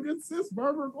 That's my good sis,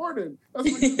 Barbara Gordon.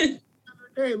 That's my good sis.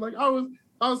 Hey, like I was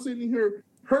sitting here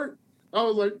hurt. I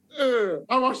was like,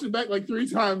 I watched it back like 3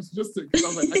 times just because I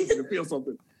was like, I just need to feel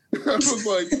something. I was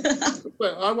like,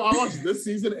 I watched this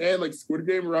season and like Squid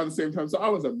Game around the same time, so I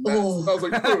was a mess. I was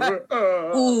like,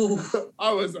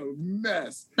 I was a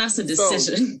mess. That's a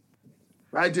decision.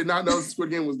 So, I did not know Squid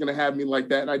Game was gonna have me like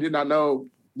that, and I did not know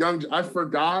I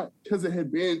forgot because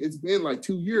it's been like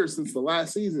 2 years since the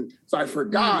last season, so I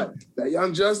forgot that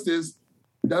Young Justice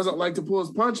doesn't like to pull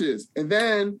his punches, and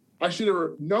then I should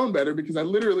have known better because I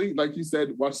literally, like you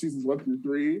said, watched seasons 1 through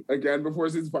 3 again before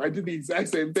season 4. I did the exact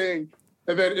same thing.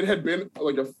 And then it had been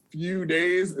like a few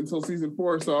days until season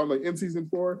 4. So I'm like in season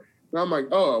 4 and I'm like,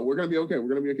 oh, we're going to be okay. We're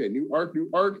going to be okay. New arc.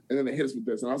 And then they hit us with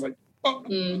this. And I was like,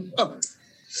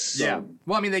 So, yeah.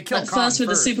 Well, I mean, they killed at Khan first with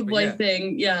the Superboy yeah.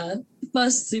 thing. Yeah,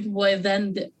 first Superboy,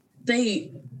 then they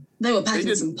were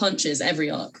packing some punches every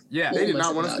arc. Yeah, they did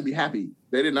not want us to be happy.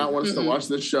 They did not want us to watch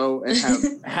this show and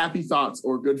have happy thoughts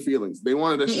or good feelings. They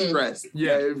wanted us stressed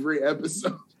every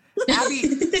episode.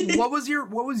 Abby, what was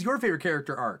your favorite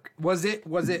character arc? Was it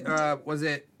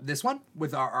this one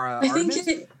with our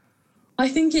I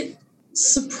think it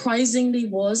surprisingly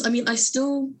was. I mean, I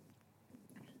still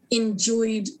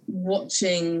enjoyed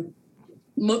watching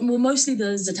mostly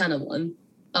the Zatanna one.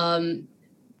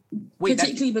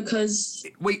 Particularly because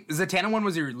Zatanna one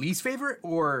was your least favorite,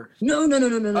 or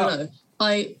no.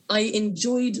 I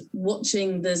enjoyed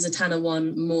watching the Zatanna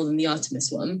one more than the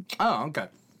Artemis one. Oh, okay.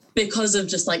 Because of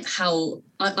just like how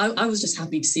I was just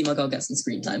happy to see my girl get some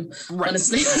screen time. Right.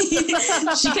 Honestly,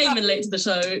 she came in late to the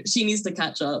show. She needs to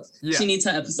catch up. Yeah. She needs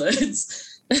her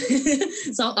episodes.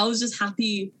 So I was just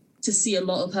happy to see a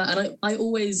lot of her, and I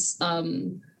always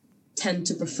tend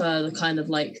to prefer the kind of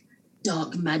like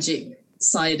dark magic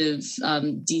side of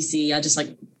DC. I just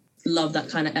like love that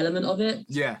kind of element of it.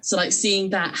 Yeah. So like seeing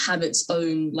that have its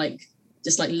own like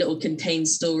just like little contained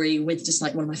story with just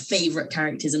like one of my favorite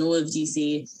characters in all of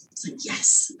DC. It's like,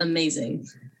 yes, amazing.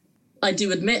 I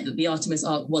do admit that the Artemis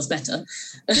arc was better.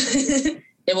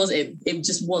 It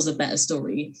just was a better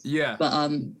story. Yeah. But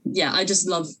I just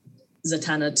love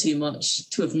Zatanna too much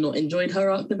to have not enjoyed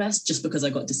her arc the best just because I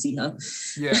got to see her.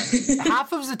 Yeah.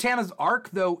 Half of Zatanna's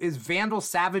arc though is Vandal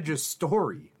Savage's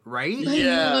story, right?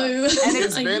 Yeah. And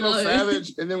it's Vandal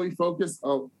Savage, and then we focus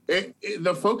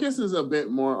the focus is a bit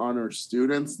more on her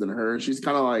students than her. She's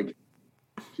kind of like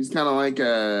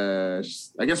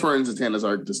I guess we're in Zatanna's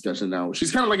arc discussion now.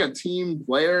 She's kind of like a team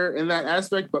player in that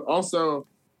aspect, but also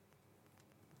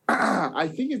I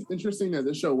think it's interesting that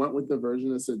this show went with the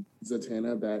version of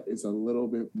Zatanna that is a little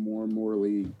bit more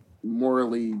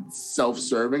morally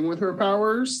self-serving with her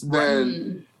powers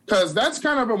than, because that's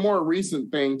kind of a more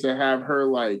recent thing to have her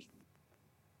like,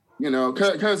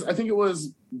 because I think it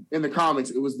was in the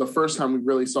comics, it was the first time we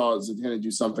really saw Zatanna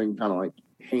do something kind of like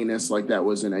heinous like that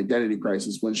was in Identity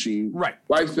Crisis when she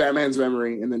wipes Batman's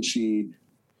memory and then she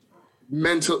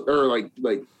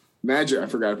magic. I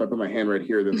forgot if I put my hand right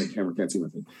here, then the camera can't see my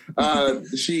thing.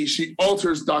 She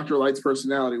alters Dr. Light's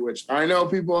personality, which I know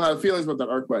people have feelings about that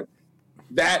arc, but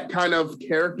that kind of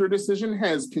character decision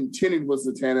has continued with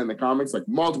Zatanna in the comics, like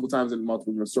multiple times in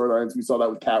multiple storylines. We saw that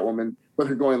with Catwoman, with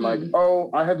her going like, "Oh,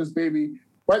 I had this baby.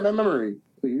 Wipe my memory,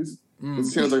 please."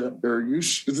 Zatanna's like, "Are you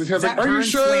sure?"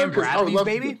 Slam Bradley's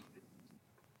baby?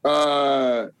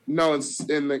 No, it's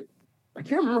in the. I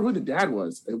can't remember who the dad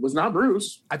was. It was not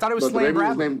Bruce. I thought it was Slam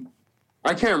Bradley.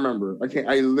 I can't remember.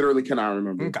 I literally cannot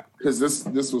remember. Because this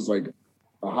was like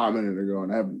a hot minute ago,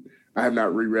 and I have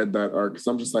not reread that arc. Because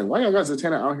I'm just like, why y'all got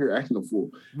Zatanna out here acting a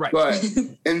fool? Right. But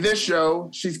in this show,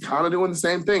 she's kind of doing the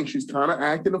same thing. She's kind of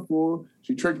acting a fool.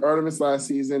 She tricked Artemis last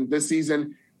season. This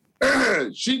season,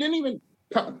 she didn't even.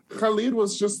 Khalid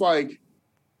was just like,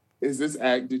 "Is this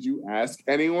act? Did you ask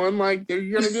anyone? Like, are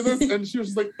you gonna do this?" And she was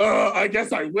just like, I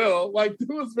guess I will." Like, it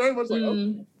was very much like, I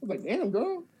was like, "Damn,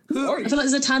 girl." I feel like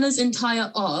Zatanna's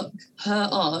entire arc, her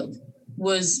arc,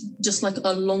 was just like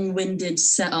a long-winded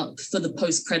setup for the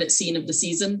post-credit scene of the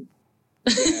season.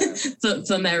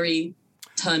 for Mary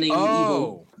turning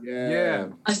evil. Yeah.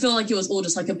 I feel like it was all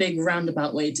just like a big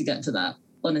roundabout way to get to that,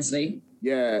 honestly.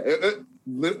 Yeah.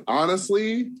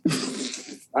 Honestly,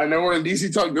 I know we're in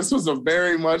DC Talk. This was a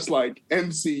very much like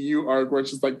MCU arc where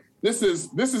it's just like, this is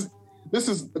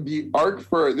the arc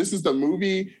for, this is the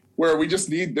movie where we just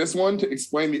need this one to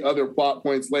explain the other plot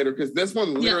points later, because this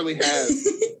one literally has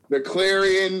the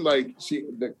Clarion,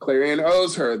 the Clarion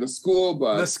owes her, the school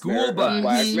bus.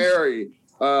 Black Mary.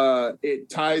 It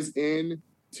ties in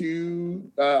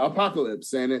to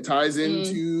Apocalypse, and it ties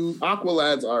into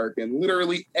Aqualad's arc, and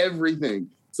literally everything.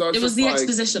 So it was the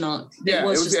exposition arc. Yeah, it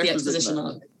was just the exposition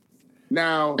arc.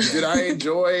 Now, did I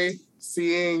enjoy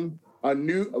seeing a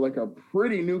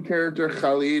pretty new character,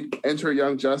 Khalid, enter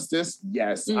Young Justice?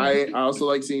 Yes. I also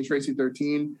like seeing Tracy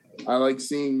 13. I like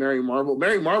seeing Mary Marvel.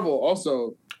 Mary Marvel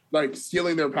also like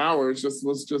stealing their powers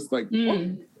was just like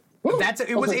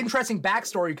it was interesting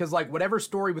backstory, because like whatever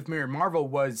story with Mary Marvel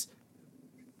was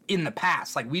in the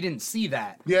past, like we didn't see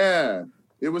that. Yeah,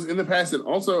 it was in the past, and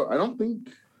also I don't think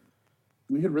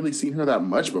we had really seen her that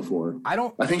much before. I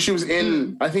think she was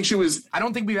in. I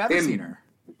don't think we've ever seen her.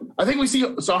 I think we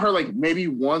saw her like maybe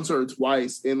once or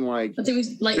twice in like, I think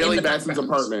we, like Billy Batson's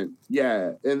apartment.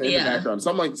 Yeah, in the background,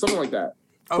 something like that.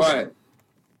 Okay. But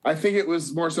I think it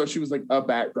was more so she was like a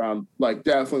background, like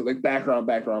definitely like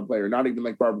background player. Not even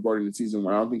like Barbara Gordon in season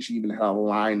 1. I don't think she even had a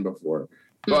line before.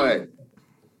 But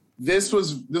this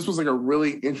was like a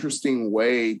really interesting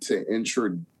way to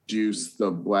introduce the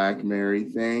Black Mary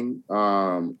thing,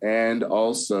 and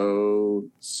also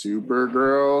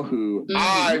Supergirl, who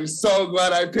I'm so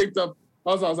glad I picked up.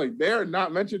 I was like, they're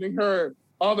not mentioning her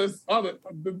this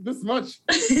much,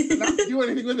 not do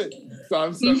anything with it. So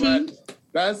I'm so glad.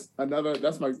 That's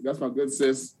my good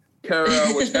sis Kara,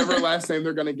 whichever last name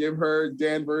they're gonna give her,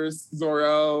 Danvers,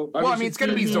 Zor-El. It's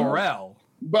gonna be Zor-El.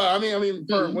 But I mean,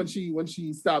 when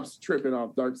she stops tripping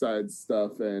off Darkseid's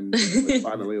stuff and like,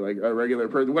 finally like a regular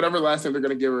person, whatever last name they're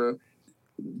gonna give her,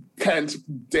 Kent,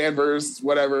 Danvers,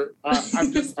 whatever.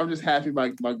 I'm just happy my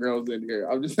girl's in here.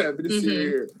 I'm just happy to see her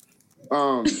here.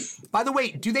 By the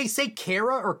way, do they say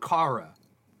Kara or Kara?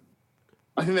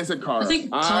 I think they said Kara. I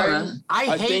think Kara.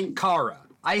 I hate Kara.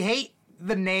 I hate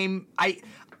the name.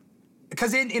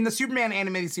 Because in the Superman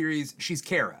animated series, she's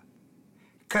Kara.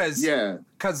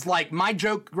 Because like my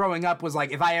joke growing up was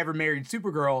like, if I ever married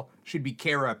Supergirl, she'd be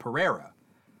Kara Perera,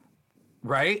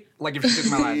 right? Like if she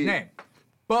took my last name.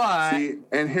 But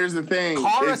and here's the thing,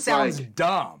 Kara sounds like,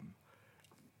 dumb.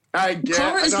 I get.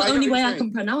 Kara is the only way I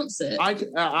can pronounce it. I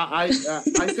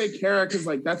say Kara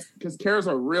because Kara's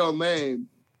a real name,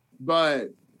 but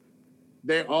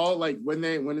they all like when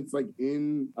it's like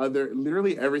in other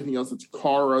literally everything else, it's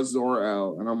Kara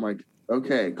Zor-El, and I'm like,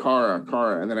 okay, Kara,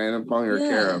 and then I end up calling her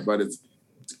Kara, but it's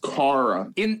Kara.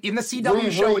 In the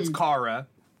CW show, it's Kara.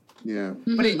 Yeah,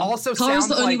 but it also Kara's sounds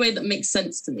the only like, way that makes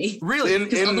sense to me. Really?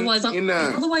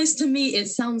 Otherwise, to me, it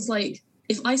sounds like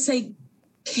if I say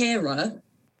Kara.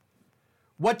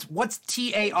 What's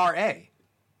T-A-R-A?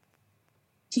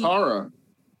 Tara.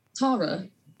 Tara.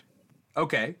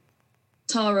 Okay.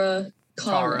 Tara.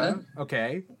 Kara.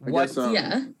 Okay.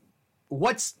 Yeah.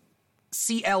 What's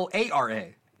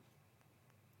C-L-A-R-A?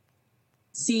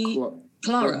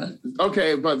 Clara.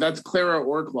 Okay, but that's Clara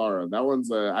or Clara. That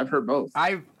one's I've heard both.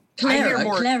 Clara's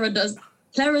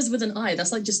with an I.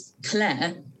 That's like just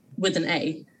Claire with an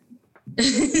A.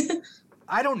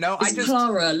 I don't know. It's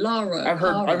Clara, Lara. I've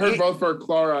heard both for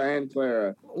Clara and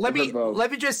Clara. Let me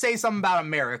just say something about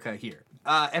America here.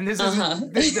 And this is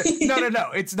no.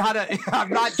 It's not I'm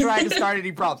not trying to start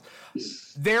any problems.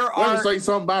 Let me say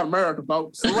something about America,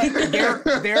 folks.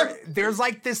 There's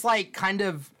like this like kind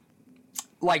of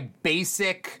like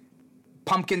basic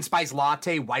pumpkin spice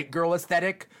latte white girl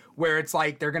aesthetic where it's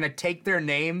like they're gonna take their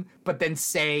name but then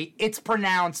say it's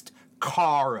pronounced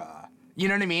Kara. You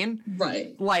know what I mean?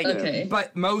 Right. Like, okay.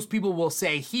 But most people will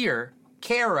say here,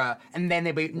 Kara, and then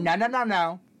they be,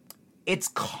 no. It's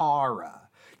Kara.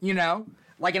 You know?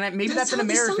 Like, and maybe that's an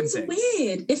American thing.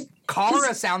 Weird.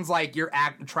 Kara sounds like you're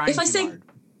trying too hard. If I say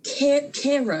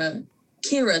Kira,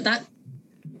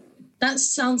 that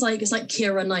sounds like it's like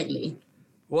Keira Knightley.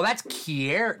 Well, that's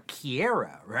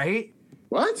Kiera, right?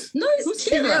 What? No, it's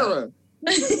Keira.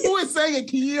 Who is saying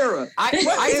Kiera? I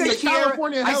say Kiera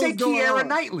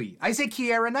Knightley. I say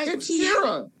Kiera Knightley. It's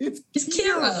Kiera. It's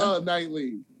Kiera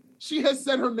Knightley. She has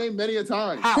said her name many a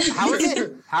time. How is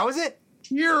it? How is it?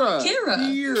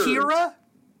 Kiera.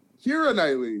 Kiera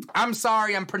Knightley. I'm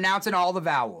sorry. I'm pronouncing all the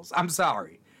vowels. I'm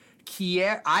sorry.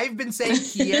 Kiera. I've been saying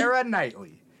Kiera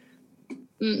Knightley.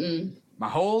 My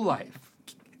whole life.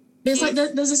 There's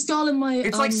this girl in my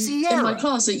like Sierra in my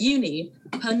class at uni.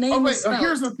 Her name is spelled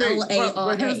here's the thing.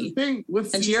 L-A-R-A. Here's the thing with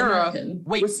Sierra.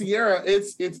 With Sierra,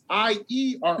 it's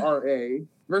I-E-R-R-A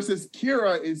versus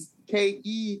Kira is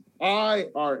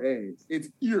K-E-I-R-A. It's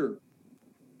ear.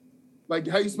 Like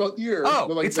how you spell ear. Oh,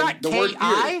 like it's not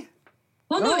K-I?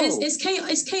 Oh no, it's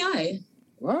K-I.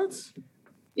 What?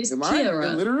 It's Am Kira.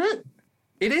 I illiterate?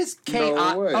 It is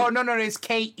K-I. No no, it's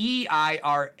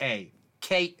K-E-I-R-A.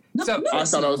 No, I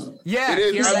thought I was. Yeah,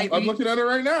 it is. I'm looking at it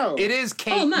right now. It is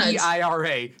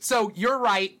K-E-I-R-A. So you're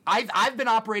right. I've been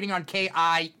operating on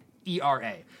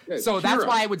K-I-E-R-A. Yeah, so Kira. That's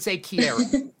why I would say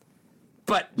Kiera.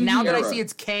 But now that I see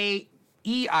it's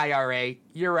K-E-I-R-A,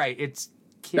 you're right. It's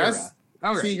Kira.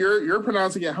 Okay. See, you're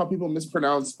pronouncing it how people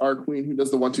mispronounce our queen who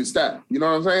does the 1-2 step. You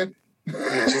know what I'm saying?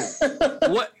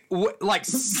 What like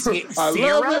Sarah? I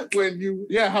love it when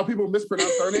how people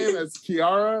mispronounce her name as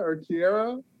Kiara or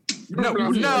Kiera.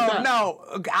 No.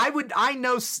 I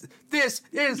know this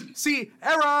is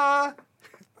Sierra.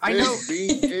 I know she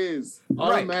is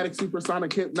automatic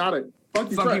supersonic hypnotic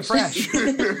funky fresh.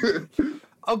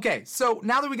 Okay, so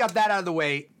now that we got that out of the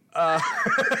way,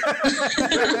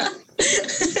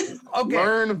 okay.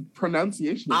 Learn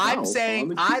pronunciation. I'm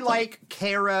saying I like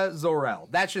Kara Zor-El.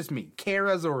 That's just me.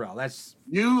 Kara Zor-El. That's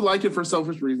you like it for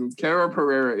selfish reasons. Kara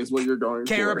Perera is what you're going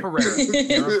for. Kara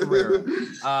Perera.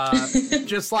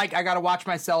 Just like I gotta watch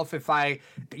myself if I,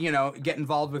 get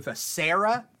involved with a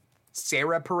Sarah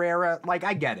Perera. Like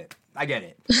I get it. I get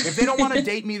it. If they don't want to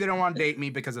date me, they don't want to date me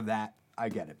because of that. I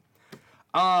get it.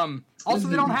 Also,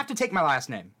 they don't have to take my last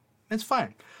name. It's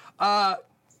fine.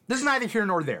 This is neither here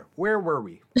nor there. Where were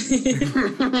we? We're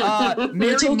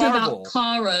talking about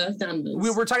Kara Danvers. We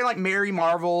were talking like Mary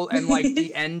Marvel and like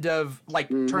the end of like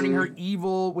turning her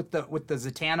evil with the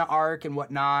Zatanna arc and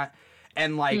whatnot,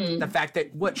 and like the fact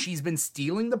that she's been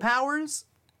stealing the powers.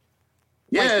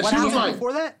 Yeah, like, what she was like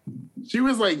before that. She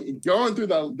was like going through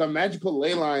the magical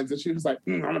ley lines, and she was like,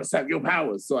 "I'm gonna sap your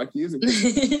powers so I can use it."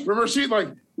 Remember, she like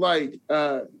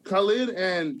Khalid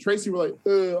and Tracy were like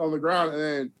on the ground, and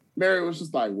then Mary was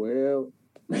just like, "Well,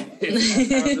 it's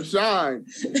time to shine,"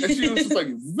 and she was just like,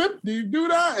 "Zip, do you do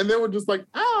that?" And they were just like,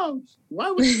 "Ouch,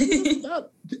 why would you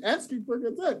stop asking for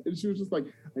consent?" And she was just like,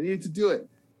 "I needed to do it."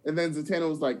 And then Zatanna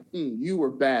was like, "You were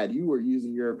bad. You were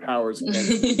using your powers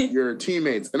against your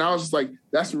teammates." And I was just like,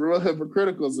 "That's real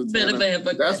hypocritical,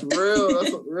 Zatanna. That's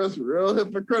real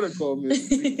hypocritical, Miss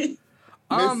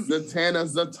Zatanna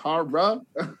Zatara.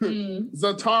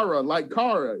 Zatara, like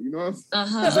Kara, you know?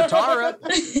 Zatara.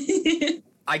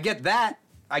 I get that.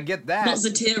 Not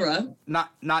Zatira.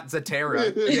 Not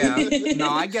Zatara. Yeah. No,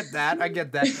 I get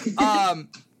that.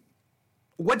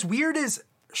 What's weird is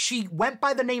she went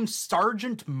by the name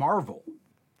Sergeant Marvel.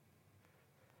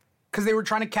 Because they were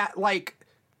trying to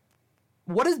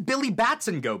what does Billy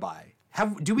Batson go by?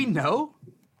 Do we know?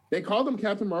 They called him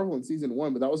Captain Marvel in season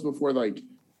 1, but that was before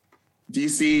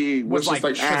DC was just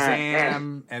like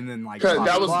Shazam, and then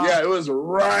that was it was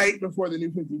right before the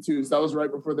New 52. So that was right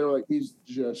before they were like, he's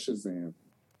just Shazam.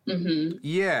 Mm-hmm.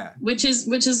 Yeah, which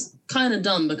is kind of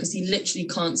dumb because he literally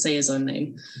can't say his own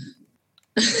name.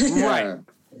 Right.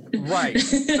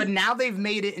 But now they've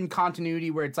made it in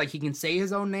continuity where it's like he can say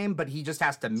his own name, but he just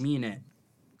has to mean it.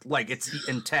 Like it's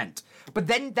the intent. But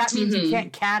then that means you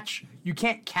can't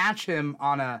catch him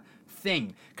on a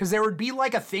thing. Because there would be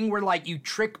like a thing where like you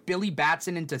trick Billy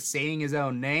Batson into saying his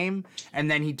own name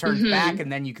and then he turns back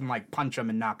and then you can like punch him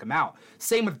and knock him out.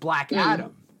 Same with Black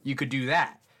Adam. You could do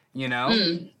that. You know?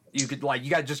 You could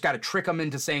just gotta trick him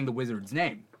into saying the wizard's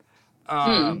name.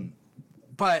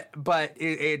 But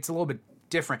it's a little bit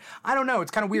different. I don't know.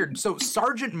 It's kind of weird. So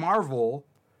Sergeant Marvel,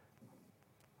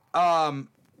 and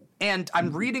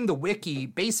I'm reading the wiki.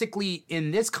 Basically,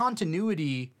 in this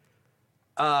continuity,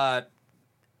 her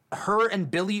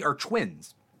and Billy are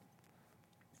twins.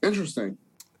 Interesting.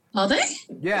 Are they?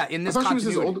 Yeah, in this She continuity.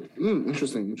 was his older.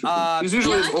 Interesting. She's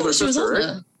usually his older sister,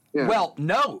 right? Yeah. Well,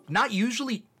 no, not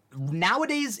usually.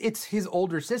 Nowadays, it's his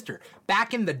older sister.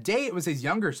 Back in the day, it was his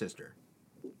younger sister.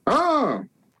 Oh.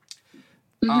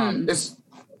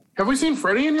 Have we seen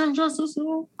Freddy in Young Justice at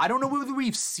all? I don't know whether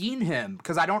we've seen him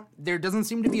because there doesn't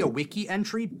seem to be a wiki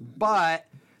entry, but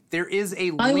there is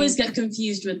a link. I always get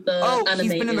confused with the animated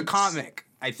he's been in the comic,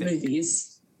 I think.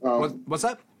 Movies. What's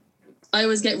up? I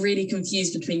always get really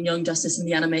confused between Young Justice and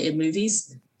the animated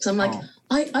movies. So I'm like,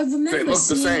 I remember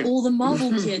seeing all the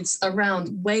Marvel kids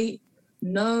around. Wait,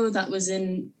 no, that was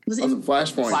in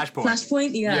Flashpoint.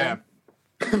 Flashpoint, yeah.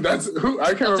 That's who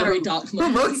I can't remember. Very dark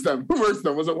who works them? Was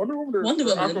it Wonder Woman or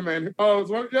Aquaman? Oh, it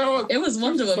was it was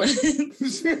Wonder Woman.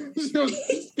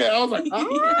 I was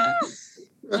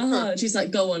like, She's like,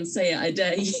 go on, say it, I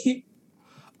dare you.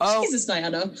 Jesus,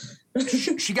 Diana.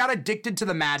 She got addicted to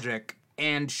the magic,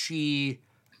 and she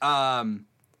would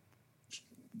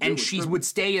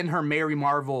stay in her Mary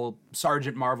Marvel,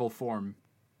 Sergeant Marvel form,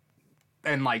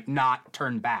 and like not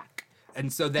turn back.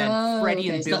 And so then Freddy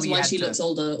and Billy. That's why she looks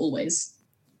older always.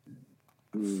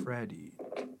 Freddy.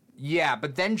 Yeah,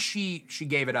 but then she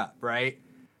gave it up, right?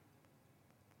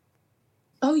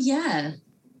 Oh yeah.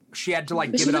 She had to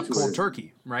give it up cold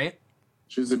turkey, right?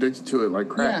 She was addicted to it like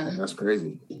crack. Yeah. That's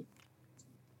crazy.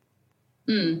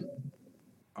 And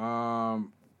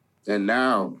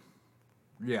now.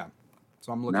 Yeah.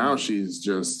 So I'm looking. Now she's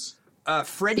just.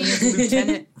 Freddy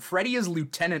is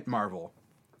Lieutenant Marvel.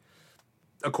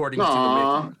 According to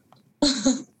the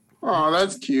wiki. Oh,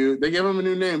 that's cute. They gave him a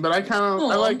new name, but I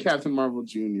like Captain Marvel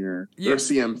Jr. Or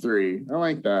CM3. I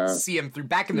like that. CM3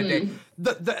 back in the day.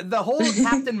 The whole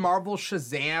Captain Marvel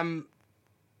Shazam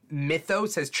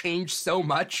mythos has changed so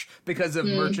much because of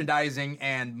merchandising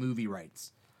and movie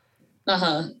rights.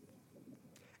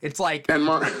 It's like and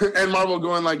Marvel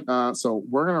going like, so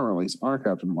we're gonna release our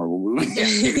Captain Marvel movie.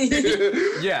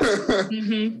 Yeah.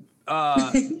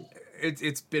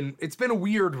 It's been a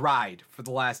weird ride for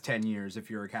the last 10 years if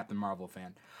you're a Captain Marvel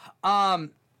fan.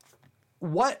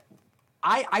 What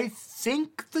I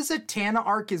think the Zatanna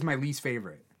arc is my least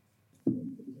favorite.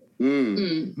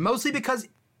 Mostly because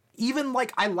even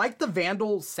I like the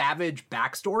Vandal Savage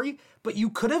backstory, but you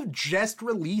could have just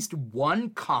released one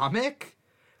comic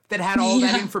that had all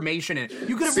that information in it.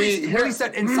 You could have released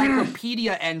an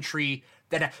encyclopedia entry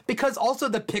because also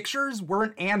the pictures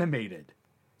weren't animated.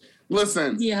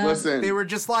 Listen. They were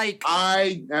just like,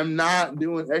 I am not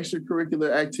doing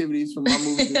extracurricular activities for my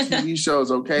movies and TV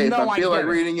shows, okay? No, if I feel like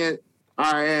reading it,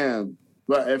 I am.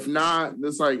 But if not,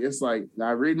 it's like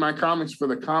I read my comics for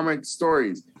the comic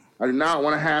stories. I do not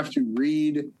want to have to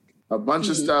read a bunch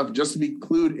of stuff just to be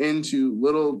clued into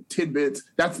little tidbits.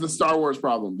 That's the Star Wars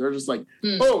problem. They're just like,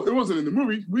 oh, it wasn't in the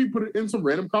movie. We put it in some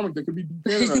random comic that could be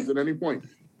canonized at any point.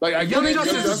 Like, Young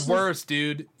Justice is worse,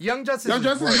 dude. Young Justice.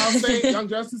 I'll say Young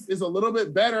Justice is a little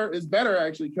bit better. Is better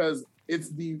actually because it's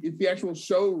the actual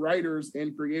show writers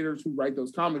and creators who write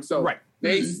those comics. So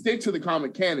they stick to the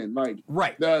comic canon. Like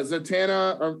the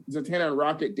Zatanna and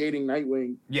Rocket dating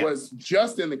Nightwing was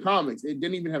just in the comics. It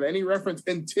didn't even have any reference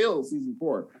until season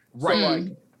 4. Right. So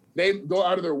like they go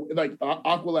out of their like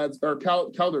Aqualad's or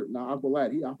Calder, not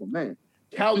Aqualad, he Aquaman.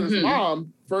 Calder's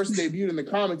mom first debuted in the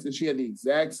comics and she had the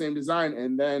exact same design,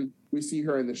 and then we see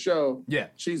her in the show. Yeah.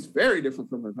 She's very different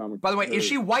from her comic. By the way, is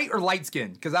she white or light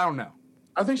skinned? Because I don't know.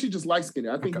 I think she's just light skinned.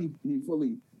 I think he's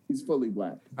fully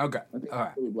black. Okay. I think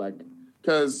he's fully black.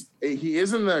 Because he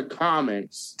is in the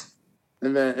comics,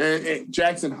 and then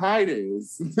Jackson Hyde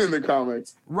is in the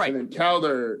comics. Right. And then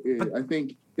Calder is, I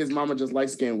think his mama just light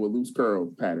skinned with loose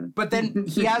curl pattern. But then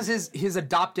he has his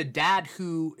adopted dad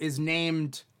who is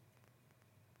named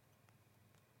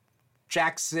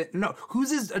Jackson. No,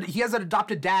 he has an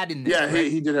adopted dad in this. Yeah, right?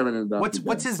 he did have an adopted dad.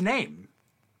 What's his name?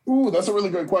 Ooh, that's a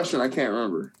really good question. I can't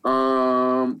remember.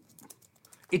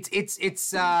 It's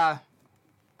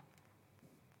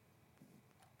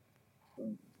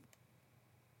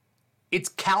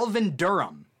Calvin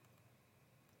Durham.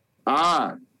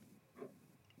 Cal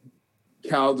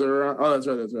Durham. Oh, that's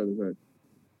right.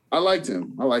 I liked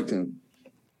him.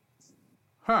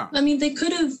 Huh. I mean, they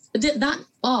could have that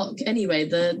arc anyway.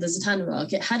 The Zatanna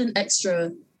arc. It had an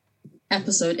extra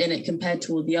episode in it compared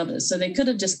to all the others, so they could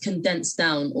have just condensed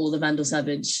down all the Vandal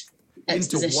Savage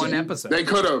exposition into one episode. They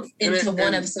could have into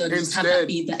one episode and just have that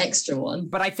be the extra one.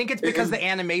 But I think it's because the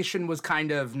animation was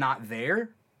kind of not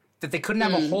there that they couldn't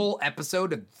have a whole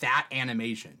episode of that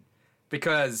animation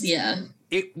because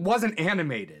it wasn't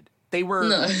animated. They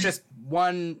were just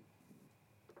one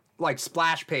like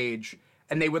splash page,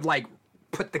 and they would like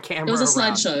put the camera. It was a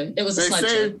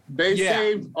slideshow. They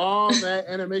saved all that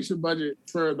animation budget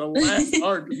for the last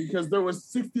arc because there was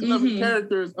 67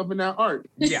 characters up in that arc.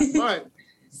 Yeah. But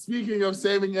speaking of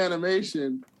saving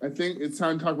animation, I think it's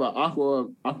time to talk about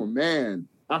Aquaman.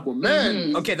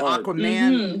 Okay, the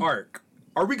Aquaman arc.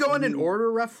 Are we going in order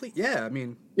roughly? Yeah, I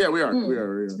mean. Yeah, we are. We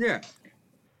are. Yeah.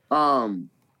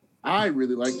 I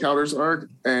really like Calder's arc,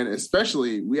 and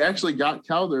especially we actually got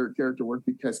Calder character work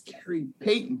because Carrie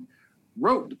Payton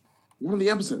wrote one of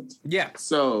the episodes. Yeah.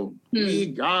 So we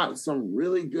got some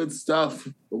really good stuff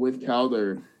with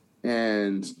Calder,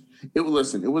 and it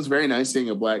was very nice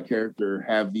seeing a black character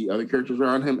have the other characters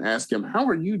around him ask him, "How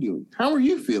are you doing? How are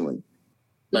you feeling?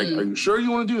 Like, are you sure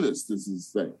you want to do this? This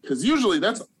is like because usually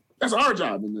that's our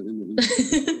job in the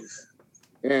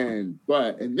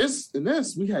but in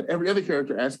this we had every other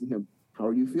character asking him, "How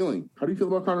are you feeling? How do you feel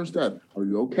about Connor's death? Are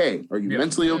you okay? Are you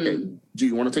mentally okay? Do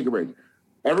you want to take a break?"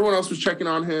 Everyone else was checking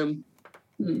on him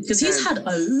because he's had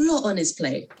a lot on his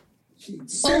plate.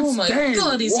 Oh my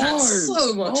god, he's had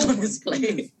so much on his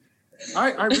plate.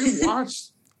 I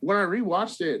rewatched when I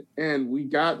rewatched it, and we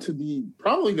got to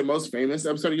probably the most famous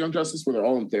episode of Young Justice where they're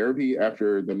all in therapy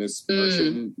after the Miss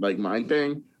Martian like mind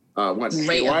thing. Went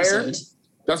haywire.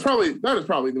 That is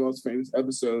probably the most famous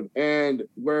episode, and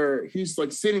where he's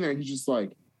like sitting there and he's just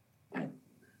like, "I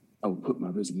would put my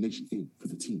resignation in for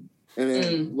the team." And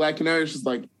then Black Canary's just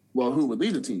like, "Well, who would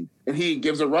lead the team?" And he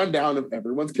gives a rundown of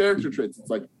everyone's character traits. It's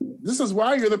like, this is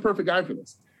why you're the perfect guy for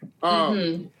this.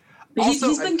 But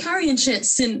he's been carrying shit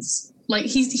since, like,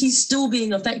 he's still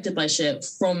being affected by shit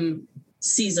from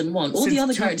season 1. All the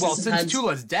other characters since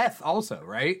Tula's death also,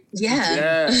 right?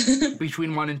 Yeah.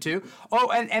 Between 1 and 2.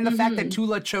 Oh, and the fact that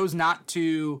Tula chose not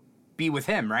to be with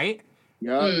him, right?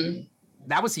 Yeah.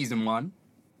 That was season 1.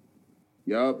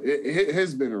 Yup, it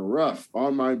has been rough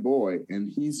on my boy,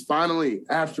 and he's finally,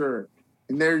 after,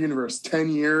 in their universe, 10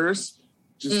 years,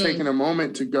 just taking a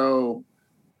moment to go,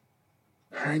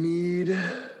 I need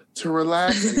to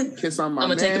relax and kiss on my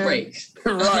man. I'm going to take a break.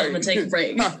 Right. I'm going to take a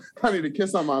break. I need to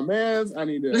kiss on my mans. I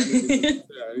need to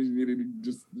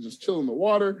just chill in the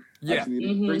water. Yeah. I just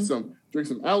need to drink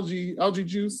some algae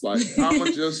juice. Like, I'm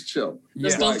going to just chill.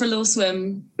 Just go for a little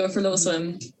swim. Take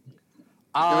some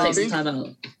time out.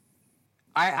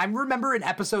 I remember in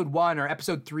episode 1 or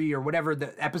episode 3 or whatever,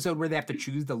 the episode where they have to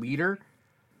choose the leader,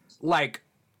 like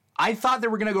I thought they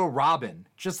were gonna go Robin,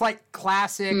 just like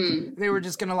classic. They were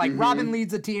just gonna like Robin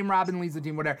leads the team,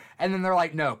 whatever. And then they're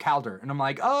like, no, Calder, and I'm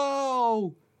like,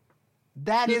 oh,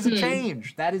 that is a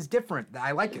change. That is different.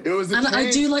 I like it. It was, and I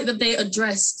do like that they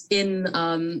addressed in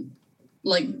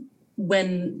like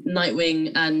when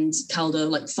Nightwing and Calder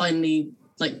like finally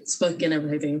like spoke and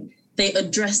everything. They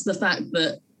addressed the fact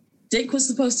that Dick was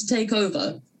supposed to take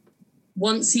over.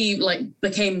 Once he like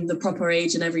became the proper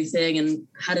age and everything and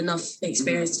had enough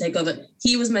experience to take over,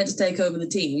 he was meant to take over the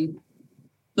team,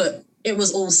 but it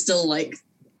was all still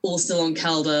on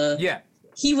Calder. Yeah.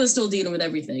 He was still dealing with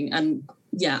everything. And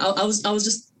yeah, I was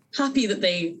just happy that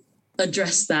they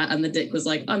addressed that and the Dick was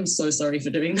like, I'm so sorry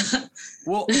for doing that.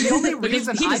 Well, the only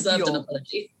reason he I deserved feel... an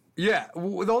apology. Yeah,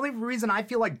 the only reason I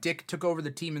feel like Dick took over the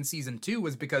team in season 2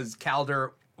 was because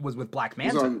Calder was with Black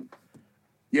Manta.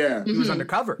 Yeah. He was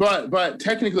undercover. But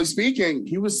technically speaking,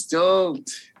 he was still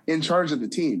in charge of the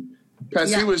team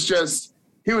because he was just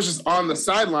on the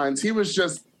sidelines. It was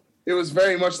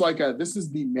very much like this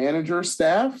is the manager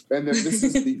staff, and then this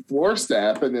is the floor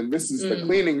staff, and then this is the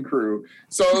cleaning crew.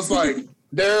 So it's like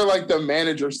they're like the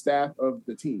manager staff of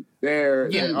the team. They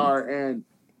are, and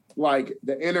like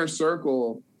the inner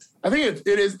circle. I think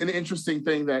it is an interesting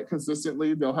thing that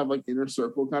consistently they'll have like inner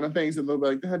circle kind of things, and they'll be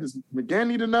like, does McGann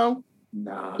need to know?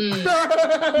 Nah. Since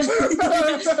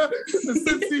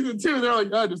season 2, they're like,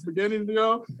 does McGann need to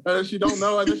know? And then she don't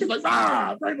know, and then she's like,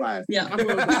 break glass. Yeah.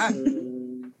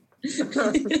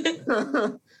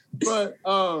 But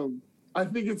I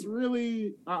think it's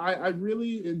really, I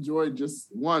really enjoyed just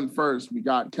first, we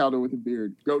got Calder with a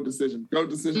beard. Goat decision.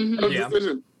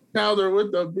 Decision. Calder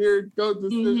with the beard, goat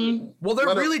decision. Well,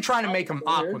 they're really trying to make him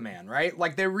Aquaman, right?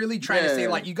 Like they're really trying to say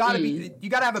like you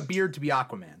gotta have a beard to be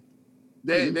Aquaman.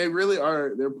 They really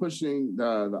are. They're pushing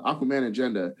the Aquaman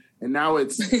agenda, and now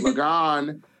it's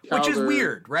Lagan, which is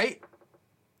weird, right?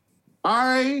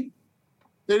 It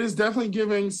is definitely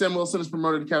giving Sam Wilson is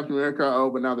promoted to Captain America. Oh,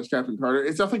 but now there's Captain Carter.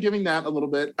 It's definitely giving that a little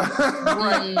bit.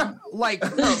 Right. Like,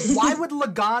 why would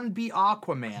Lagan be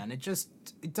Aquaman? It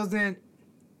doesn't.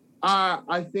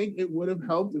 I think it would have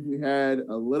helped if we had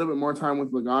a little bit more time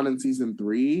with Lagan in season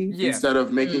 3 instead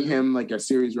of making him like a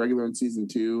series regular in season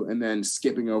 2 and then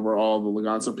skipping over all the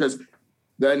Lagan stuff. Because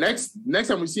the next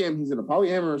time we see him, he's in a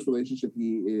polyamorous relationship.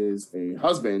 He is a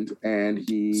husband and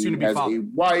he has a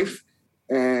wife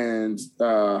and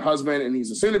husband, and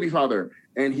he's a soon-to-be father.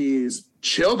 And he's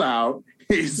chilled out.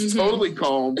 He's totally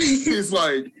calm. He's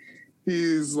not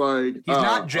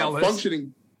jealous.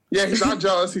 Functioning. Yeah, he's not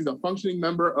jealous. He's a functioning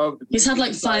member of... He's had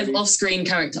like 5 off-screen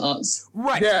character arcs.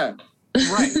 Right. Yeah.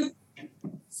 Right.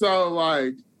 So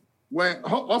like, when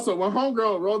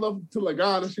Homegirl rolled up to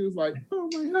Lagan and she was like, oh,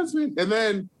 my husband. And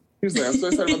then he was like, I'm so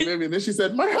excited about the baby. And then she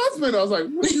said, my husband. I was like,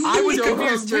 what do you mean, I was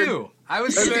confused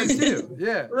too.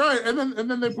 Yeah. Right. And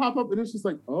then they pop up and it's just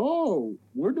like, oh,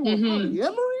 we're doing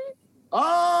polyamory?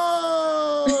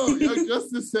 Oh, Young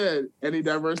Justice said any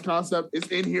diverse concept is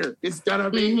in here. It's gonna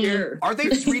be here. Are they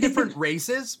 3 different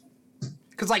races?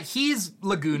 Because like he's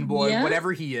Lagoon Boy,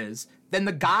 whatever he is. Then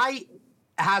the guy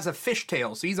has a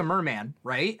fishtail, so he's a merman,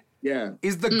 right? Yeah.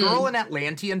 Is the girl an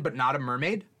Atlantean but not a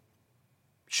mermaid?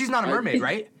 She's not a mermaid,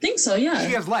 right? I think so, yeah.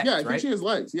 She has legs, Yeah, I right? think she has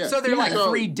legs, yeah. So they're like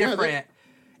 3 different.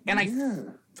 And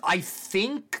I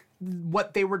think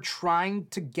what they were trying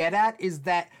to get at is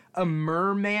that a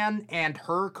merman and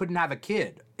her couldn't have a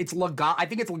kid. It's Lagan. I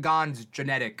think it's Lagan's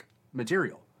genetic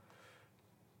material.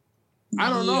 I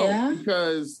don't know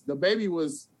because the baby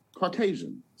was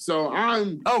Caucasian. So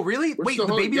I'm. Oh really? Wait, the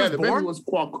baby was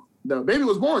born. The baby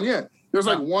was born. Yeah, there's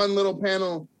like one little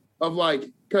panel of like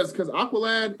because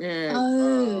Aqualad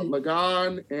and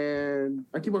Lagan and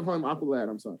I keep on calling him Aqualad.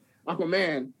 I'm sorry,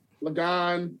 Aquaman,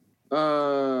 Lagan.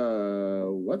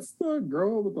 What's the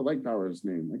girl with the light powers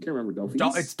name? I can't remember. Dolphin.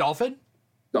 It's Dolphin.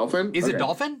 Dolphin. Is it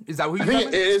Dolphin? Is that who? I think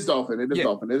it is Dolphin. It is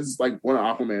Dolphin. It is like one of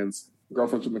Aquaman's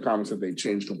girlfriends from the comics that they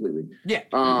changed completely. Yeah.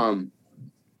 And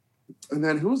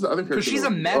then who's the other character? Because she's a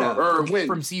meta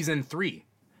from season 3.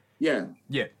 Yeah.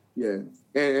 Yeah. Yeah.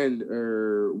 And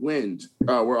Wind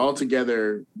were all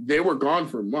together. They were gone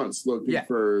for months looking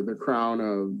for the crown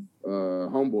of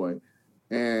Homeboy.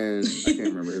 And I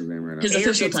can't remember his name right now. His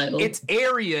official title. It's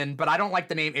Aryan, but I don't like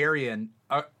the name Aryan.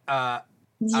 I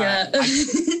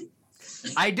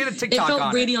did a TikTok on it. It felt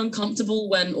on really uncomfortable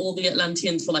when all the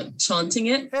Atlanteans were like chanting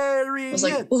it. Aryan. I was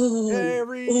like, ooh.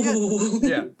 Aryan.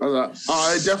 Yeah. I was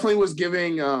like, it definitely was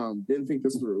giving, didn't think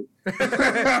this through. They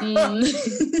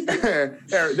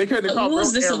couldn't call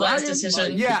was this a wise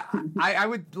decision? Yeah, I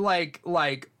would like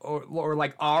or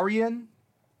like Aryan.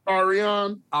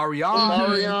 Ariana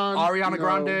Ariana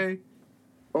Grande.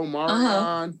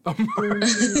 Omarion.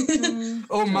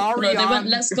 Omarion. No, they went,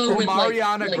 let's go with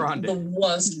Omariana Grande. the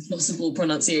worst possible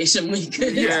pronunciation we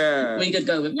could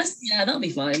go with. That'll be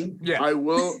fine. Yeah. I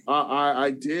will.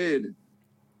 I did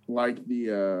like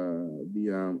the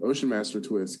Ocean Master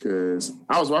twist because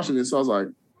I was watching this. So I was like,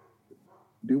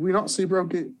 "Do we not see bro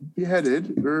get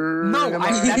beheaded?" No,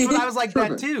 that's what I was like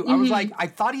that too. Mm-hmm. I was like, I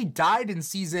thought he died in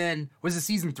season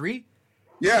 3?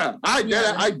 Yeah, I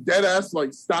dead ass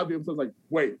like stopped the episode. I was like,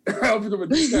 wait, I opened up a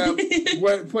tab.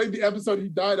 When played the episode, he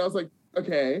died. I was like,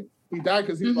 okay, he died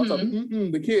because he was about to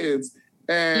the kids,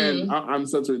 and I'm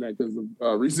censoring that because of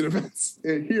recent events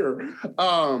here.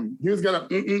 He was gonna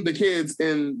the kids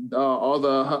and all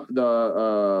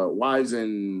the wives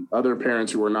and other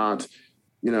parents who were not,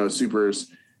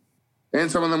 supers, and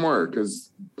some of them were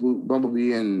because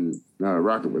Bumblebee and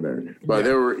Rocket were there, but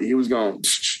he was going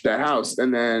that house,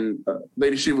 and then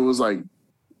Lady Shiva was like,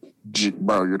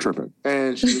 "Bro, you're tripping,"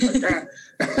 and she was like,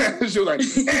 she was like,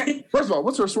 first of all,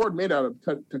 what's her sword made out of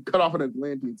to cut off an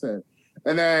Atlantean's head?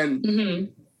 And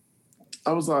then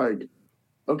I was like,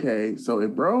 okay, so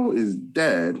if bro is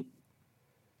dead,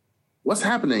 what's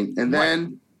happening? And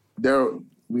then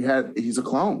he's a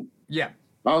clone. Yeah.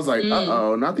 I was like,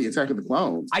 uh-oh, not the Attack of the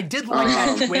Clones. I did like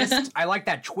that twist. I like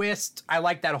that twist. I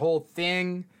like that whole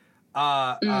thing.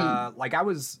 I liked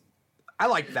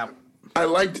that. I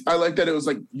liked that it was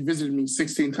like, you visited me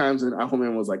 16 times and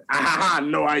Aquaman was like,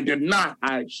 no, I did not.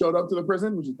 I showed up to the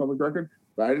prison, which is public record,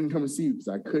 but I didn't come to see you because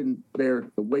I couldn't bear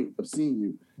the weight of seeing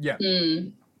you. Yeah.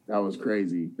 That was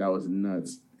crazy. That was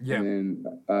nuts. Yeah. And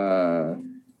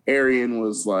Arian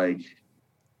was like,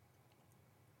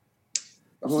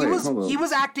 he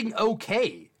was acting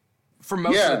okay for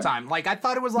most of the time. Like, I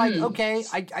thought it was like, okay,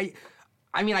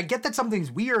 I mean, I get that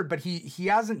something's weird, but he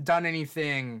hasn't done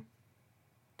anything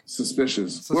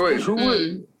suspicious. Wait, who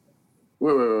would?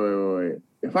 Wait.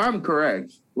 If I'm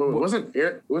correct, wasn't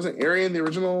Arian the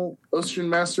original Ocean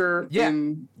Master? Yeah.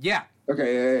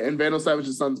 Okay, and Vandal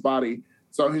Savage's son's body.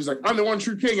 So he's like, I'm the one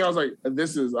true king. I was like,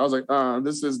 this is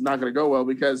not going to go well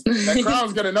because that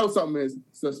crown's going to know something is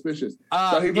suspicious.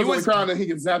 So he puts on the crown and he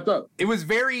gets zapped up. It was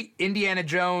very Indiana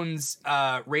Jones,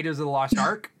 Raiders of the Lost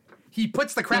Ark. He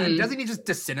puts the crown and doesn't he just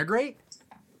disintegrate?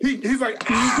 He's like,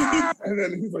 and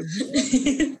then he's like,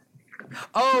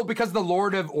 oh, because the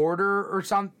Lord of Order or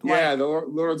something? Yeah, the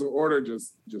Lords of Order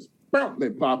just boom, they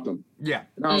popped him. Yeah.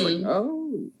 And I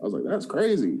was like, that's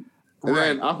crazy. And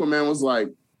then Aquaman was like,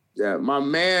 yeah, my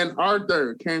man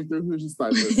Arthur came through. He was just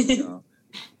like, listen, y'all,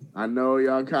 I know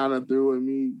y'all kind of threw with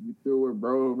me. You threw with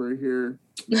bro over here.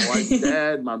 My wife's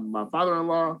dad, my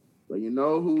father-in-law. But you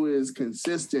know who is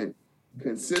consistent?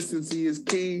 Consistency is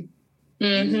key.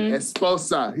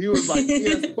 Esposa. He was like,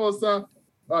 esposa,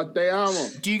 te amo.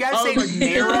 Do you guys say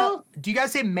Mira? Do you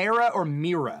guys say Mara or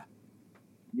Mira?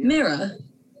 Mira.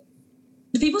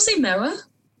 Do people say Mira?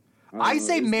 I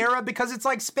say Mara because it's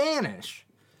like Spanish.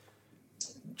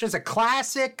 Just a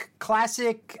classic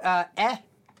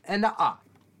and a ah.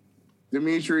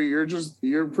 Dimithri,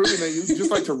 you're proving that you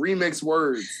just like to remix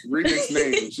words, remix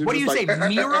names. What do you say,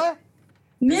 Mira?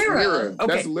 Mira. Okay.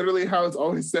 That's literally how it's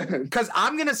always said. Because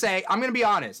I'm gonna be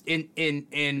honest. If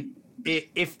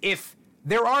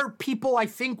there are people I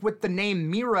think with the name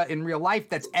Mira in real life,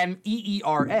 that's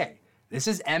Meera. This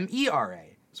is Mera.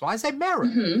 So I say Mira.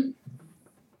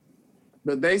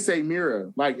 But they say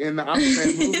Mira. Like in the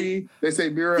Aquaman movie, they say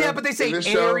Mira. Yeah, but they say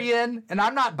Aryan, and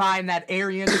I'm not buying that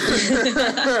Aryan.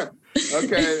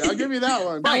 Okay, I'll give you that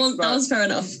one. That was fair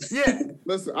enough. Yeah.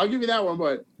 Listen, I'll give you that one,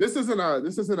 but this isn't a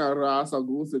Ras Al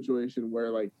Ghul situation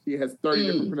where like he has 30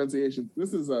 different pronunciations.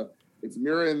 It's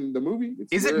Mira in the movie.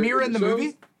 Is it Mira in the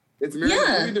movie? It's Mira in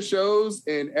the movie, the shows,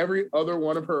 and every other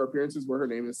one of her appearances where her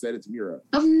name is said, it's Mira.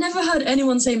 I've never heard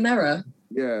anyone say Mira.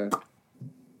 Yeah.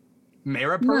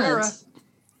 Mara Perera.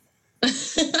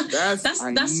 That's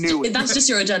just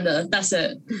your agenda. That's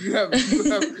it. You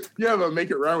have a make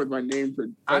it rhyme with my name for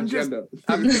agenda.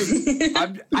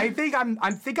 I think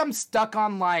I'm stuck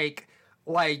on like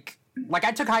I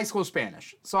took high school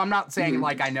Spanish, so I'm not saying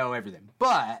like I know everything,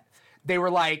 but they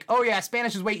were like, oh yeah,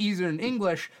 Spanish is way easier than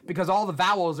English because all the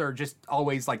vowels are just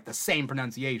always like the same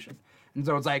pronunciation, and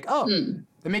so it's like, oh,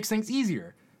 that makes things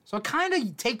easier. So I kind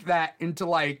of take that into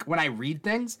like when I read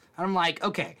things, and I'm like,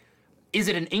 okay, is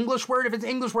it an English word? If it's an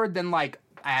English word, then like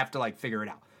I have to like figure it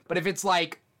out. But if it's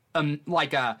like a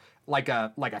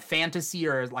fantasy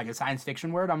or like a science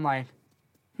fiction word, I'm like,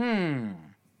 how am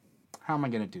I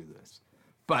gonna do this?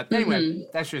 But anyway,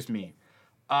 that's just me.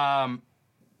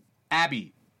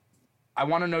 Abby, I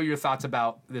want to know your thoughts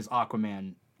about this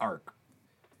Aquaman arc.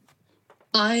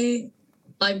 I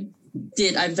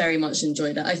very much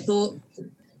enjoyed it. I thought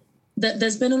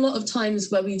there's been a lot of times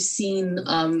where we've seen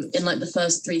in like the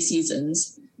first 3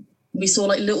 seasons, we saw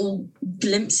like little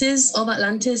glimpses of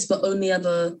Atlantis, but only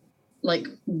ever like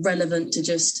relevant to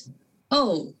just,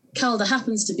 oh, Calder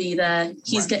happens to be there.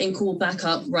 He's getting called back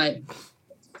up. Right.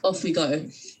 Off we go.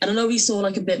 And I know we saw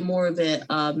like a bit more of it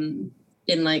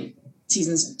in like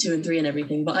seasons 2 and 3 and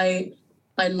everything, but I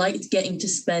liked getting to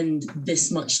spend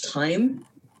this much time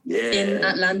in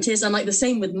Atlantis, and like the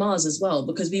same with Mars as well,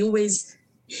 because we always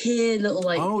hear little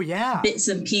like bits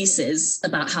and pieces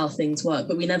about how things work,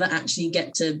 but we never actually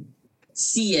get to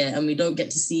see it, and we don't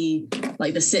get to see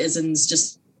like the citizens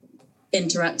just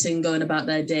interacting, going about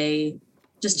their day,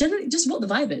 just generally just what the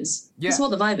vibe is. Just what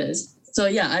the vibe is. So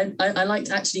yeah, I liked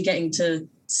actually getting to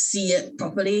see it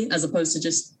properly as opposed to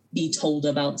just be told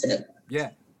about it.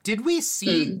 Yeah. Did we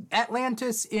see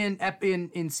Atlantis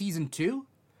in season 2?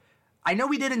 I know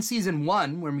we did in season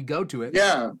 1 when we go to it.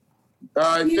 Yeah.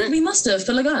 We must have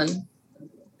for Lagan.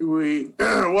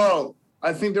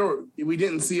 I think we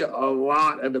didn't see a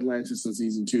lot of Atlantis in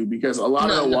season 2 because a lot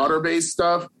of the water-based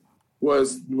stuff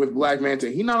was with Black Manta.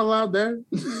 He's not allowed there.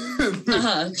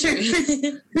 True.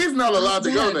 He's not allowed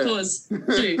to go there. Of course.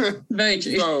 True. Very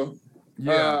true. So,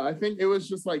 I think it was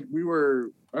just like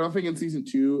I don't think in season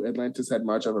 2 Atlantis had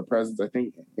much of a presence. I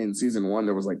think in season 1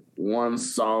 there was like one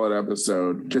solid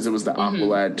episode because it was the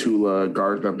Aqualad Tula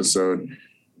Garth episode.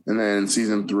 And then in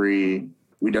season 3,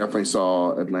 we definitely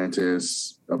saw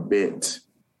Atlantis a bit.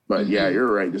 But yeah,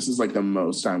 you're right. This is like the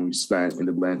most time we spent in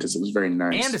Atlantis. It was very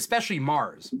nice. And especially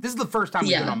Mars. This is the first time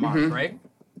we've been on Mars, right?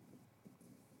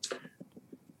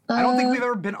 I don't think we've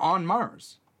ever been on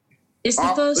Mars. It's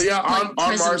the first on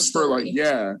Mars for like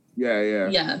yeah.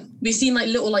 We've seen like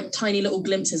little like tiny little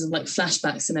glimpses of like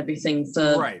flashbacks and everything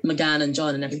for McGann and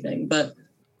John and everything. But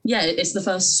yeah, it's the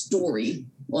first story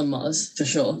on Mars for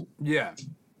sure. Yeah.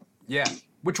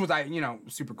 Which was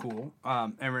super cool.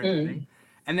 Everything.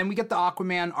 And then we get the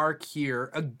Aquaman arc here.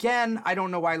 Again, I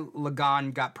don't know why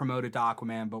Lagan got promoted to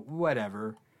Aquaman, but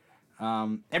whatever.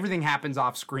 Everything happens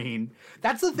off screen.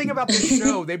 That's the thing about this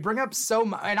show. They bring up so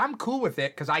much, and I'm cool with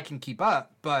it because I can keep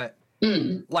up. But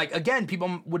like, again,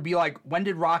 people would be like, when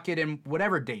did Rocket and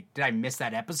whatever date? Did I miss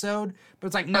that episode? But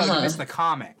it's like, no, you missed the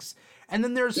comics. And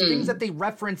then there's things that they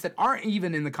reference that aren't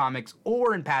even in the comics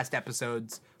or in past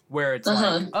episodes where it's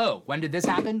like, oh, when did this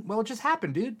happen? Well, it just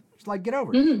happened, dude. Just like, get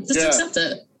over it. Just accept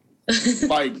it.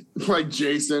 like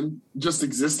Jason just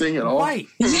existing at all. Right.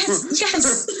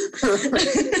 Yes.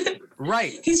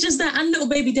 Right. He's just there, and little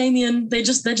baby Damien, they're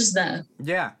just there.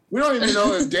 Yeah. We don't even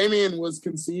know if Damien was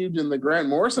conceived in the Grant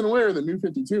Morrison way or the New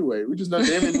 52 way. We just know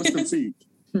Damien was conceived.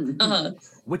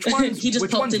 Which one? He just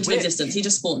popped into existence. He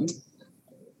just spawned.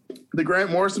 The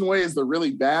Grant Morrison way is the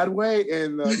really bad way,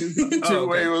 and the New 52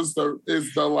 way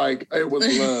is the like it was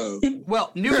love.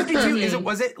 Well, New 52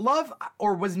 was it love,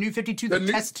 or was New 52 the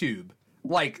test tube?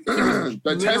 Like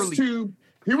the test tube.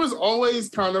 He was always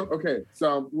kind of okay.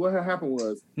 So what had happened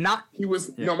was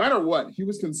no matter what, he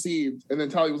was conceived, and then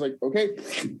Talia was like, okay,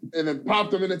 and then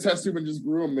popped him in a test tube and just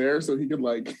grew him there so he could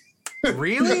like.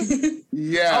 Really?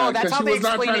 Yeah. Oh, that's how they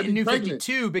explain it in New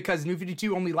 52 because New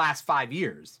 52 only lasts 5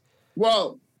 years.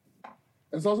 Well,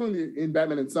 it's also in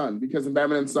Batman and Son because in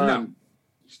Batman and Son,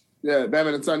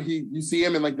 Batman and Son, you see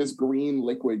him in like this green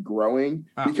liquid growing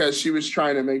because she was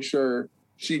trying to make sure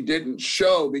she didn't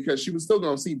show because she was still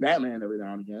going to see Batman every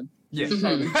now and again. Yeah.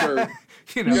 Trying to make sure,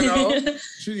 he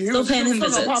was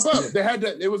going to pop up. They had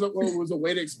to. It was a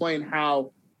way to explain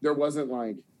how there wasn't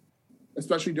like,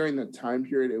 especially during the time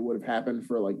period it would have happened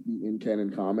for like the in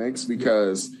canon comics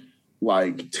because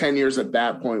like 10 years at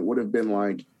that point would have been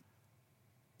like.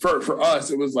 For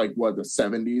us, it was like what the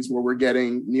 70s where we're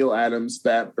getting Neil Adams,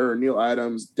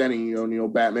 Denny O'Neil,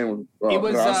 Batman. It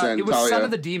was Son of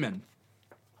the Demon.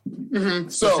 Mm-hmm.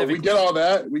 So we get all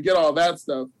that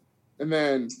stuff, and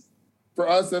then for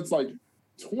us, that's like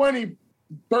 20,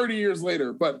 30 years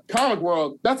later. But comic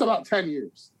world, that's about 10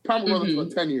 years. Comic world is about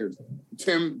 10 years.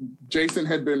 Jason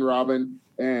had been Robin,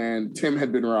 and Tim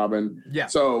had been Robin. Yeah.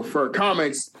 So for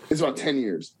comics, it's about 10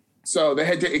 years. So they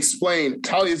had to explain.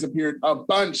 Talia's appeared a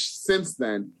bunch since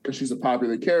then because she's a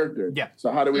popular character. Yeah.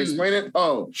 So how do we explain it?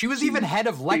 Oh, she was even head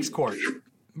of LexCorp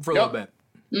for a little bit.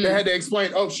 They had to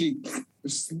explain. Oh, she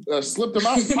slipped him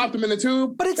out, popped him in the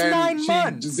tube. But it's 9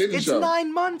 months. It's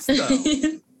 9 months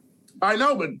though. I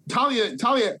know, but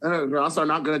Talia and Ross are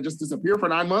not going to just disappear for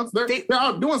 9 months. They're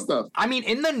out doing stuff. I mean,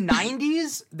 in the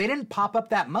 90s, they didn't pop up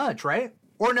that much, right?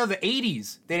 Or no, the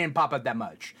 80s, they didn't pop up that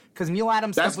much because Neil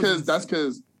Adams. That's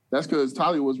because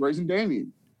Talia was raising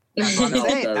Damien. That's what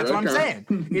I'm saying.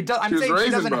 I'm saying she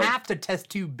doesn't have to test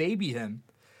tube baby him.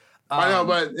 I know,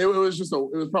 but it was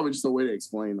probably just a way to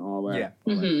explain all that. Yeah.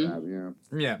 All that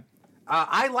crap, Yeah.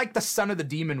 I like the son of the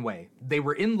demon way. They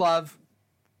were in love,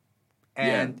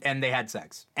 and they had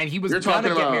sex, and he was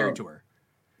gonna get married to her.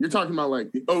 You're talking about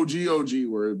like the OG,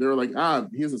 where they were like,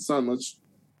 he has a son. Let's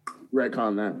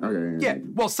retcon that. Okay. Yeah.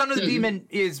 Well, son of the demon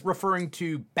is referring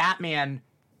to Batman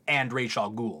and Ra's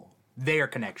al Ghul, their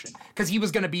connection, because he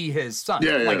was gonna be his son,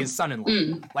 his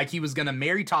son-in-law. Like he was gonna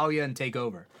marry Talia and take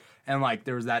over, and like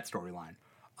there was that storyline.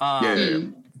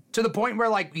 To the point where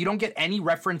like you don't get any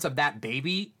reference of that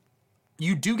baby.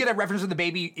 You do get a reference of the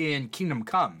baby in Kingdom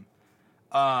Come.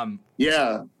 But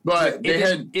they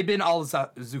had Ibn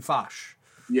al-Zufash.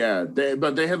 Yeah,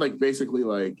 they had like basically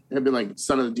like had been like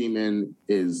son of the demon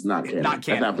is not canon at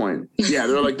that point. Yeah,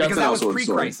 they were like that's because that was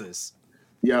pre-crisis.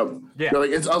 Yep. Yeah. They're like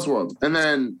it's Elseworld, and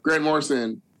then Grant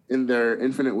Morrison in their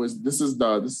Infinite was this is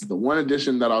the one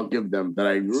addition that I'll give them that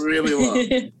I really love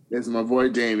is my boy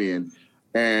Damien.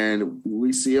 And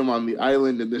we see him on the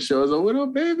island in the show as a little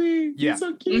baby. Yeah, he's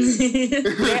so cute.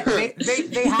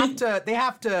 they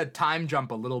have to time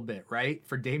jump a little bit, right,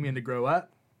 for Damien to grow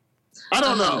up. I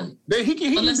don't know. He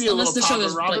can be a little the show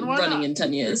is Robin, like running in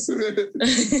 10 years.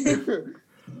 It's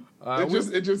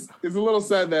a little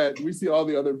sad that we see all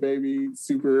the other baby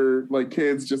super like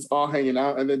kids just all hanging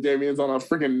out, and then Damien's on a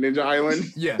freaking ninja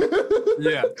island. Yeah,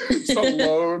 so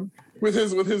alone with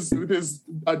his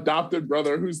adopted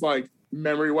brother who's like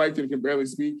memory wiped and can barely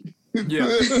speak. Yeah.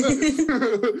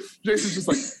 Jason's just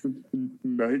like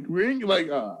Nightwing. Like,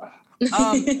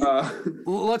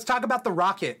 let's talk about the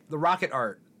Rocket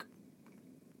arc.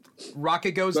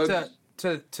 Rocket goes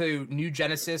to New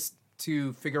Genesis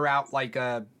to figure out like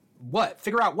what?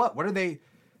 Figure out what? What are they?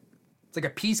 It's like a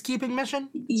peacekeeping mission?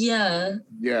 Yeah.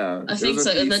 Yeah. I think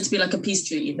so. It's meant to be like a peace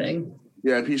treaty thing.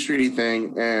 Yeah, a peace treaty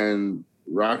thing, and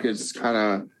Rocket's kind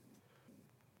of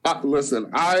listen,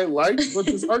 I liked what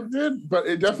this arc did, but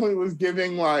it definitely was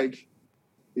giving like,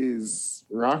 is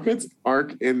Rocket's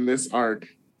arc in this arc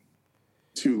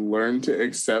to learn to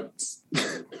accept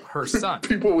her son,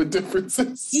 people with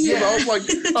differences? Yeah. And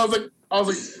I was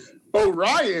like,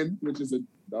 Orion, which is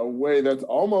a way that's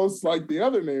almost like the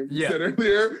other name you said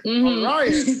earlier,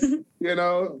 Orion.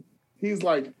 He's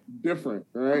like different,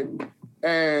 right?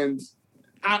 And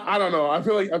I don't know. I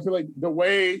feel like the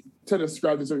way to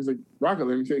describe this is like Rocket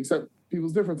learning to accept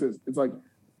people's differences. It's like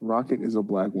Rocket is a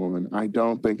black woman. I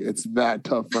don't think it's that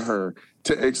tough for her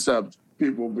to accept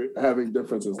people having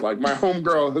differences. Like my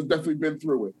homegirl has definitely been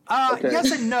through it. Okay?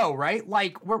 Yes and no, right?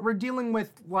 Like we're dealing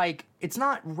with like it's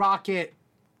not Rocket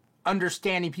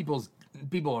understanding people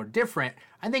are different.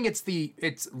 I think it's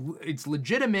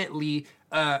legitimately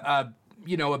a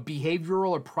behavioral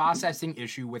or processing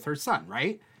issue with her son,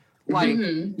 right? Like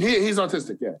he's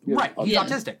autistic, right? He's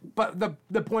autistic, but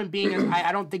the point being is,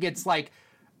 I don't think it's like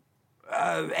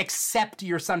accept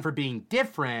your son for being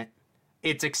different.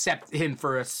 It's accept him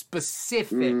for a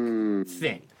specific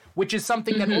thing, which is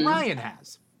something that Orion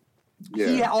has. Yeah.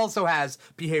 He also has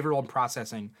behavioral and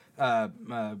processing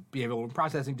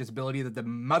disability that the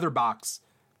mother box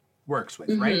works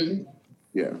with, right?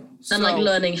 Yeah. And like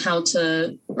learning how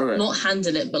to not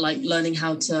handle it, but like learning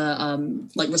how to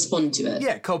like respond to it.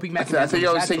 Yeah, coping mechanisms. I think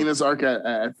I was taking this arc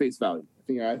at face value.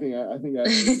 I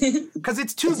think because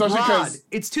it's too broad.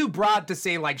 It's too broad to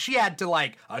say like she had to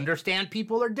like understand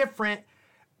people are different.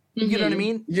 You know what I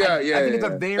mean? Yeah, I think it's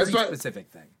a very specific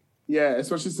thing. Yeah,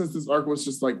 especially since this arc was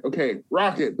just like, okay,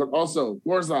 Rocket, but also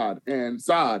Warzod and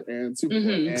Zod and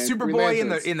Superboy and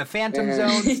Superboy in the Phantom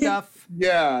Zone stuff.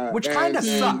 Yeah, which kind of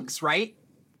sucks, right?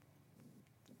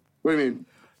 What do you mean?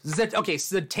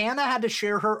 Zatanna had to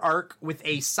share her arc with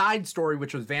a side story,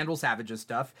 which was Vandal Savage's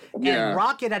stuff, and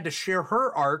Rocket had to share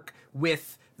her arc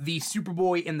with the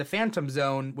Superboy in the Phantom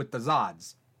Zone with the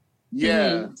Zods.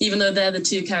 Yeah. Even though they're the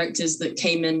two characters that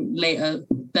came in later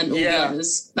than all the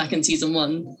others back in season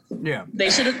 1. Yeah. They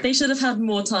should have had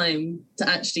more time to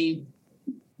actually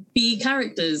be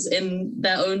characters in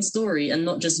their own story and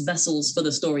not just vessels for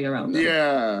the story around them.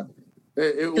 Yeah.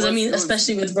 Because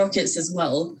especially with Rockets as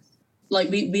well. Like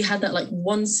we had that like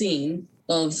one scene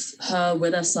of her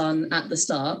with her son at the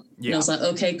start. Yeah. And I was like,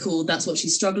 okay, cool. That's what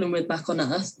she's struggling with back on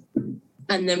Earth.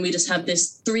 And then we just have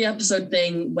this 3-episode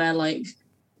thing where like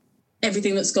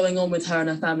everything that's going on with her and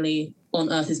her family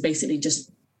on Earth is basically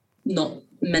just not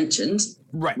mentioned.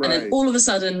 Right. And then all of a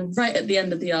sudden, right at the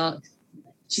end of the arc,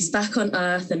 she's back on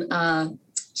Earth and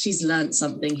she's learned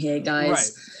something here,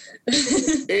 guys. Right.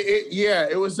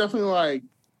 It was definitely like,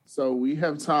 so we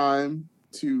have time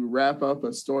to wrap up a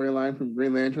storyline from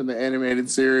Green Lantern, the animated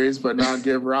series, but not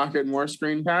give Rocket more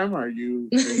screen time? Are you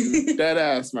dead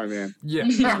ass, my man? Yeah.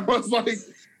 I was like,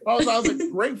 I was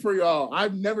like, great for y'all.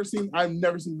 I've never seen Green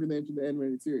Lantern the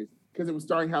animated series because it was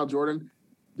starring Hal Jordan.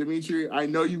 Dimithri, I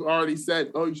know you've already said,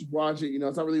 oh, you should watch it. You know,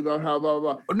 it's not really about how blah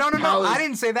blah blah. No. I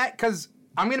didn't say that because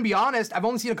I'm gonna be honest. I've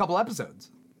only seen a couple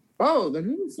episodes. Oh, then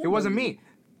who said it wasn't me.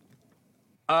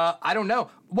 I don't know.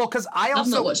 Well, because I've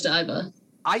not watched it either.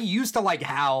 I used to like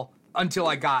Hal until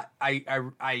I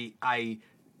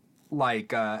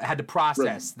had to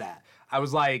process that. I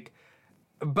was like,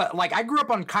 but like I grew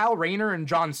up on Kyle Rayner and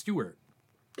Jon Stewart.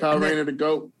 Kyle Rayner the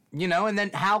GOAT. You know, and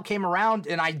then Hal came around,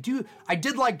 and I did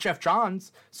like Jeff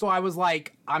Johns, so I was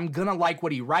like, I'm gonna like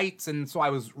what he writes, and so I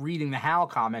was reading the Hal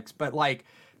comics. But like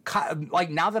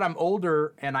now that I'm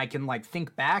older and I can like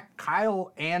think back,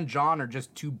 Kyle and John are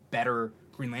just two better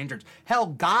Green Lanterns. Hell,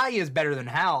 Guy is better than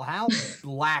Hal. Hal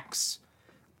lacks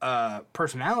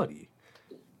personality.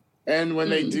 And when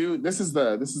they do, this is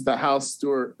the Hal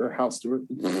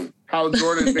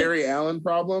Jordan Barry Allen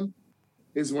problem.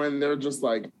 Is when they're just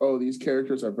like, oh, these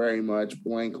characters are very much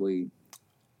blankly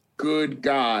good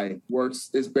guy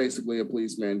is basically a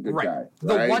policeman, good guy.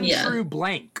 The right? one true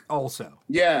blank also.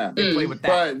 Yeah. They play with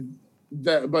that.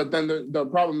 But then the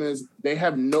problem is they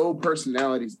have no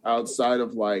personalities outside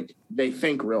of like they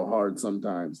think real hard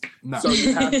sometimes. No. So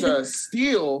you have to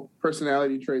steal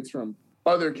personality traits from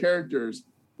other characters.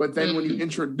 But then when you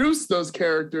introduce those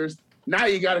characters, now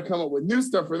you got to come up with new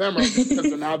stuff for them because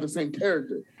they're now the same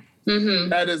character. Mm-hmm.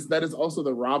 That is also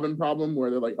the Robin problem where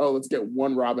they're like, oh, let's get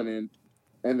one Robin in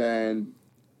and then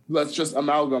let's just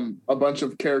amalgam a bunch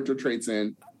of character traits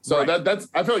in. So that's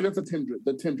I feel like that's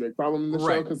the Tim Drake problem in the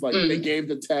show because like they gave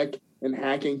the tech and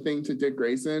hacking thing to Dick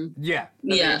Grayson. Yeah.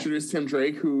 They introduced Tim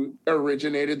Drake, who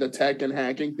originated the tech and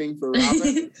hacking thing for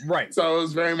Robin. Right. So it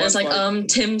was very much like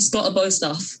Tim's got a bow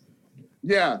staff.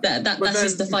 Yeah, that's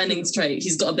his defining trait.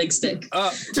 He's got a big stick.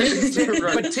 But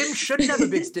Tim shouldn't have a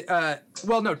big stick.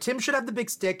 Tim should have the big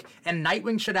stick, and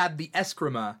Nightwing should have the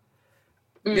Eskrima.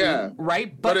 Yeah,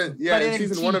 right. But in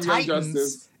season 1 of Young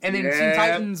Justice, and in Teen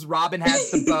Titans, Robin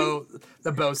has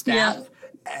the bow staff,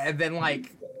 and then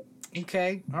like,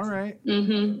 okay, all right.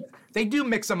 Mm-hmm. They do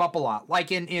mix them up a lot,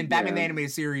 like in Batman the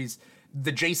Animated Series,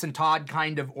 the Jason Todd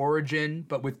kind of origin,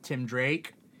 but with Tim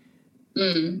Drake. He's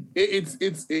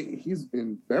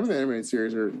in Batman the Animated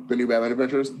Series or the New Batman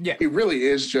Adventures. Yeah, he really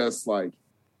is just like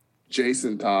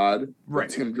Jason Todd,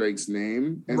 Tim Drake's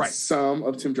name, and some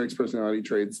of Tim Drake's personality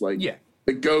traits, like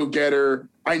the go-getter.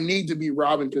 I need to be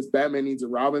Robin because Batman needs a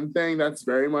Robin thing. That's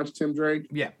very much Tim Drake.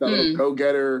 Yeah, that little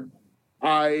go-getter.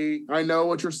 I know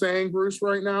what you're saying, Bruce,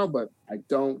 right now, but I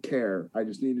don't care. I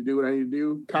just need to do what I need to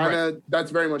do. Kind of.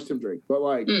 That's very much Tim Drake, but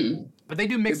like, but they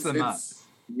do mix them up.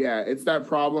 Yeah, it's that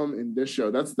problem in this show.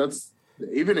 That's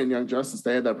even in Young Justice,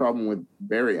 they had that problem with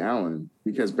Barry Allen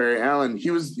because Barry Allen,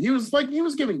 he was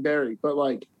giving Barry, but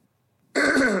like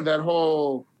that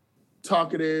whole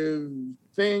talkative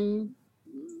thing.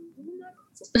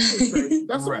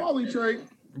 That's a Wally trait.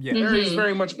 Yeah, Barry's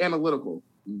very much analytical,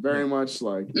 very much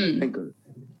like thinker.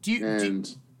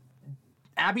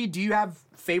 Abby, do you have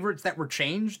favorites that were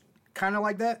changed, kind of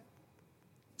like that?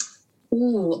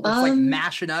 Ooh, like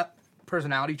mashing up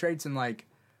personality traits and like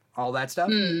all that stuff.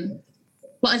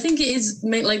 Well, I think it is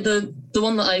like the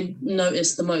one that I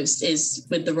noticed the most is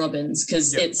with the Robins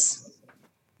because it's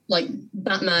like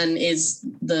Batman is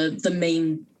the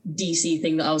main DC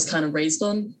thing that I was kind of raised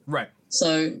on. Right.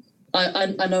 So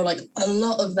I know like a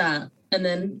lot of that, and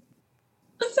then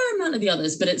a fair amount of the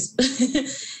others, but it's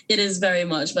it is very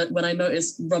much. But when I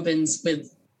notice Robins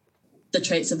with the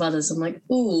traits of others, I'm like,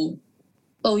 oh,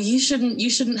 you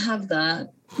shouldn't have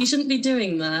that. You shouldn't be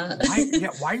doing that.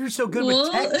 Why are you so good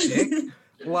with tech, chick?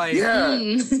 Like,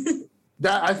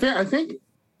 that I think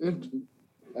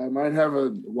I might have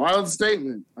a wild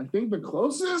statement. I think the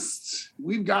closest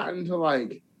we've gotten to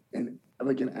like an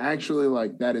actually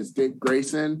like that is Dick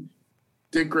Grayson.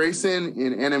 Dick Grayson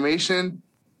in animation,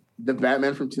 the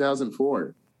Batman from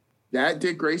 2004. That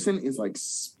Dick Grayson is like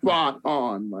spot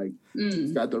on. Like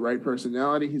he's got the right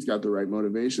personality, he's got the right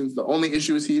motivations. The only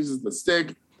issue is he uses the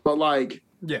stick, but like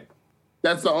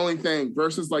that's the only thing.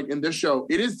 Versus like in this show,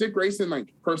 it is Dick Grayson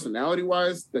like personality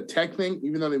wise, the tech thing,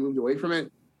 even though they moved away from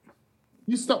it.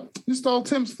 You stole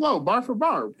Tim's flow, bar for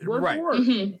bar, word for word.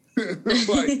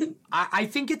 Mm-hmm. Like, I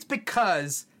think it's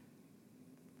because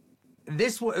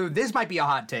this might be a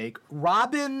hot take.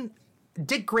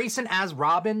 Dick Grayson as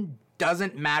Robin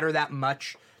doesn't matter that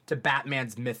much to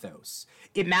Batman's mythos.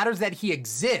 It matters that he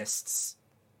exists.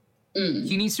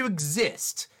 He needs to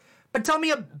exist. But tell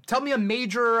me a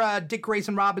major Dick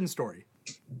Grayson Robin story.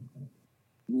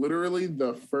 literally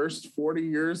the first 40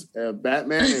 years of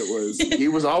Batman, he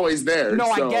was always there.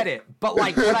 No, so. I get it. But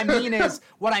like what I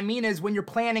mean is when you're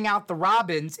planning out the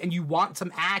Robins and you want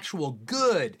some actual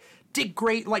good Dick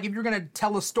Grayson, like if you're going to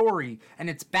tell a story and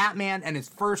it's Batman and his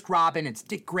first Robin, it's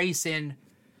Dick Grayson,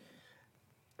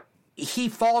 he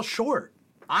falls short.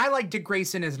 I like Dick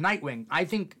Grayson as Nightwing. I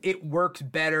think it works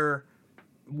better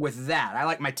with that. I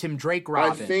like my Tim Drake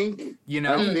Robin. I think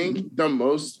the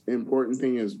most important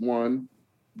thing is, one,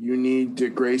 you need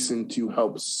Dick Grayson to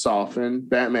help soften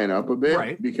Batman up a bit,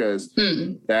 right? Because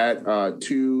that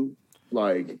two,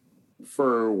 like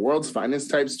for World's Finest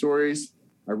type stories,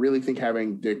 I really think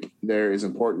having Dick there is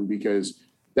important because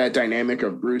that dynamic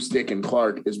of Bruce, Dick, and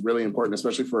Clark is really important,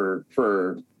 especially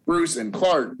for Bruce and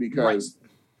Clark, because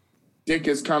Dick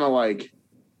is kind of like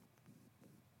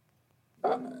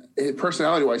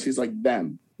personality-wise, he's like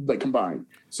them, like combined.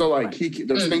 So like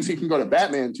there's things he can go to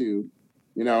Batman to,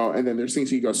 you know, and then there's things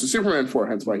he goes to Superman for,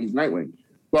 hence why he's Nightwing.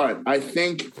 But I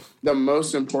think the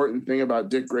most important thing about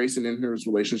Dick Grayson in his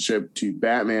relationship to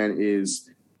Batman is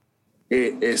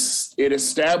it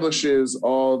establishes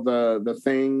all the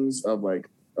things of like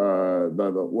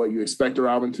the what you expect a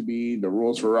Robin to be, the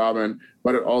rules for Robin,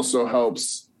 but it also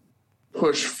helps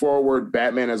push forward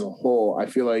Batman as a whole. I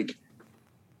feel like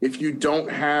if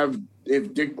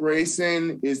Dick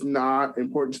Grayson is not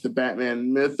important to the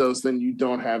Batman mythos, then you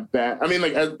don't have I mean,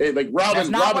 like Robin. That's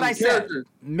not what I said.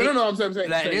 No, I'm saying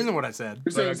that isn't what I said.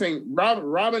 I'm saying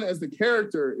Robin as the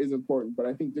character is important, but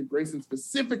I think Dick Grayson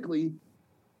specifically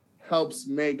helps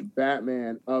make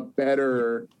Batman a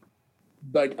better,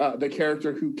 the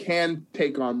character who can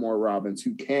take on more Robins,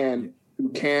 who can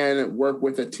work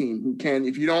with a team, who can,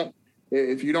 if you don't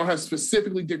have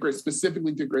specifically Dick Grayson,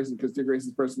 because Dick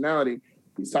Grayson's personality,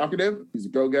 he's talkative, he's a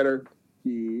go-getter,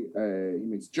 he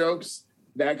makes jokes,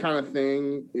 that kind of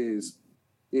thing is,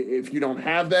 if you don't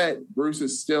have that, Bruce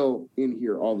is still in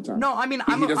here all the time. No, I mean,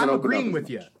 I'm agreeing with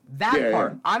you. That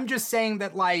part. Yeah. I'm just saying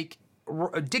that, like,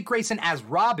 Dick Grayson as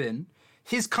Robin,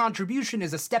 his contribution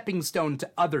is a stepping stone to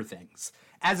other things,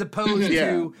 as opposed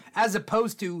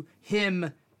to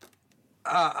him,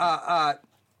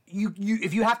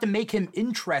 if you have to make him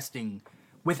interesting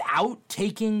without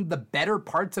taking the better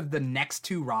parts of the next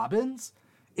two Robins,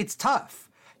 it's tough.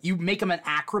 You make him an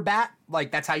acrobat,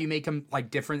 like that's how you make him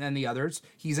like different than the others.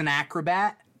 He's an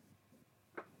acrobat.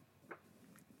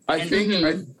 I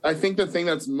think the thing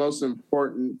that's most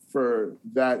important for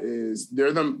that is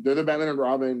they're the Batman and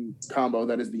Robin combo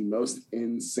that is the most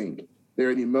in sync.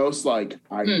 They're the most like,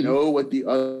 I know what the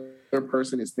other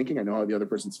person is thinking. I know how the other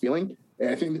person's feeling. And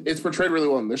I think it's portrayed really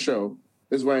well in this show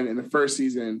is when in the first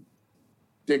season,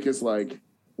 Dick is like,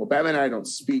 well, Batman and I don't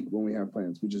speak when we have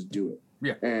plans. We just do it.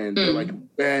 Yeah. And they're like,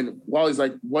 and Wally's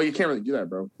like, well, you can't really do that,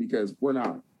 bro, because we're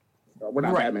not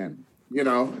Batman, you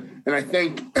know? And I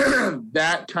think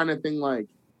that kind of thing, like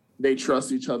they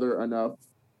trust each other enough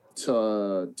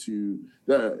to do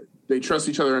that.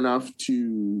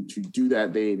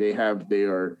 They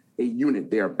are a unit.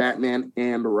 They are Batman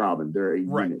and Robin. They're a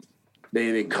unit.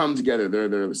 They come together.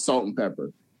 They're the salt and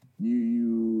pepper.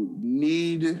 You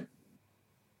need.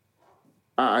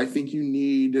 I think you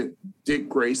need Dick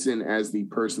Grayson as the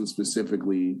person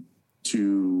specifically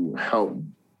to help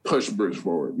push Bruce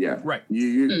forward. Yeah, right.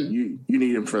 You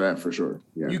need him for that for sure.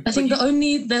 Yeah, I think the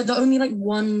only like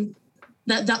one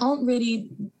that aren't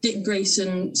really Dick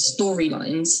Grayson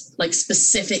storylines, like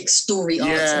specific story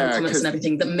arcs and comics and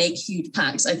everything that make huge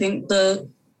packs. I think the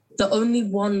only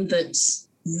one that's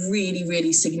really,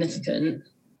 really significant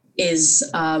is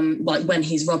like when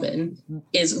he's Robin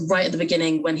is right at the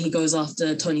beginning when he goes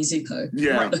after Tony Zuko.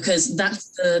 Yeah. Because that's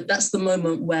the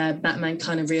moment where Batman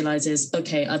kind of realizes,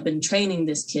 okay, I've been training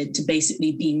this kid to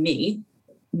basically be me.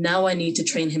 Now I need to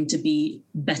train him to be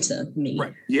better me.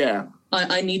 Right. Yeah.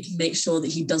 I need to make sure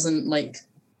that he doesn't like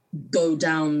go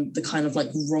down the kind of like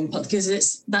wrong path, because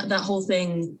it's that whole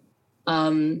thing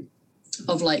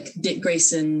of like Dick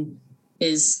Grayson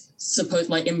is supposed,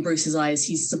 like in Bruce's eyes,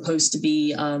 he's supposed to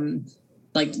be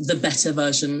like the better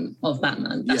version of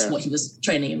Batman. That's what he was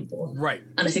training him for. Right.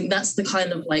 And I think that's the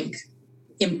kind of like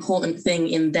important thing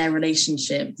in their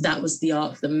relationship. That was the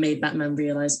arc that made Batman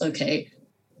realize, okay,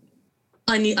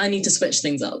 I need to switch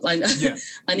things up. I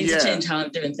need to change how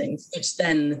I'm doing things, which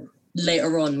then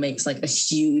later on makes like a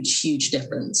huge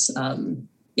difference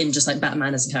in just like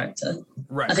Batman as a character.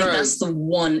 Right. I think that's the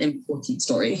one important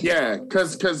story. Yeah,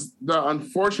 because the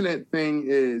unfortunate thing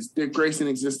is Dick Grayson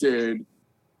existed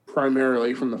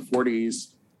primarily from the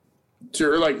 40s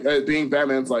to like being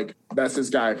Batman's like that's his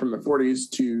guy from the 40s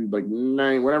to like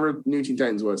whatever New Teen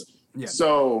Titans was. Yeah.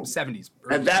 So 70s.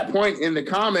 At that point in the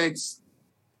comics,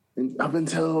 And up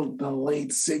until the late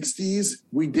 60s,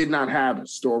 we did not have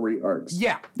story arcs.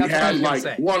 Yeah, we that's what I had was gonna like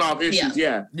say. one-off issues.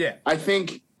 Yeah. Yeah. I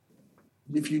think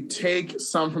if you take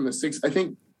some from the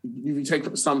if you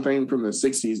take something from the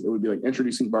 60s, it would be like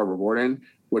introducing Barbara Gordon,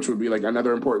 which would be like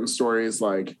another important story is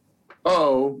like,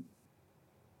 oh,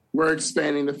 we're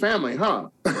expanding the family, huh?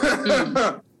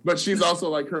 But she's also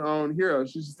like her own hero.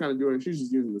 She's just kind of she's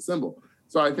just using the symbol.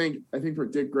 So I think for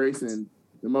Dick Grayson,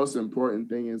 the most important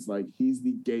thing is like he's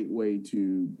the gateway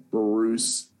to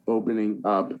Bruce opening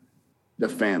up the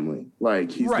family.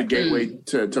 Like he's the gateway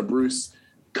to Bruce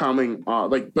coming on.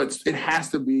 Like, but it has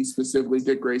to be specifically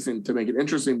Dick Grayson to make it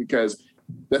interesting, because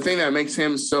the thing that makes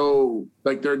him so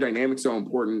like their dynamic so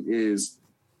important is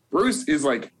Bruce is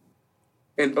like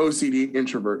an OCD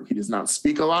introvert. He does not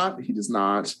speak a lot.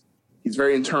 He's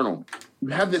very internal. You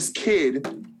have this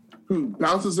kid who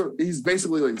bounces, he's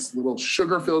basically like this little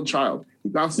sugar-filled child. He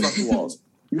bounces off the walls.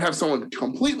 You have someone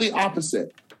completely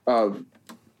opposite of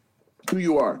who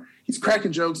you are. He's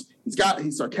cracking jokes. He's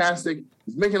sarcastic.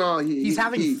 He's making he's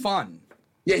having fun.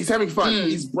 Yeah, he's having fun.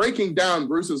 He's breaking down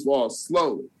Bruce's walls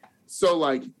slowly. So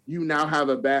like you now have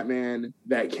a Batman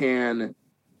that can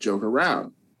joke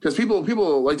around. Because people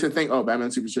like to think, oh,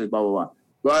 Batman's super serious, blah, blah, blah.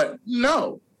 But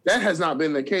no, that has not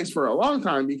been the case for a long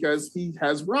time, because he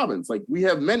has Robins. Like we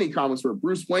have many comics where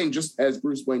Bruce Wayne, just as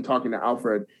Bruce Wayne talking to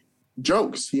Alfred,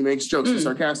 jokes. He makes jokes. He's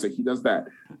sarcastic. He does that.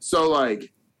 So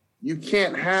like you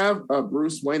can't have a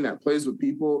Bruce Wayne that plays with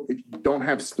people if you don't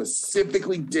have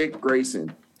specifically Dick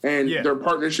Grayson. And their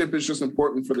partnership is just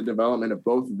important for the development of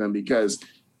both of them, because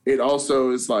it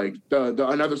also is like the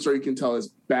another story you can tell is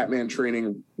Batman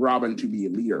training Robin to be a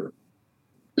leader.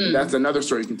 That's another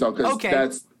story you can tell,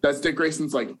 because that's Dick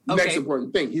Grayson's like next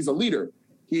important thing. He's a leader.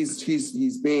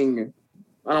 He's being,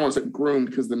 I don't want to say groomed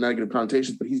because the negative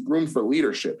connotations, but he's groomed for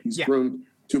leadership. He's groomed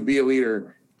to be a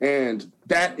leader. And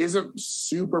that isn't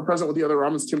super present with the other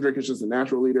Robins. Tim Drake is just a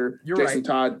natural leader. Jason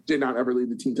Todd did not ever lead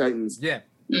the Teen Titans. Yeah.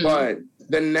 But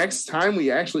the next time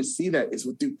we actually see that is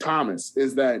with Duke Thomas,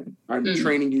 is that I'm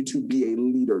training you to be a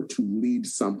leader, to lead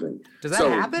something. Does that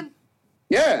happen?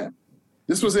 Yeah.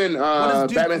 This was in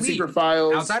Batman Secret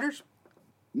Files. Outsiders?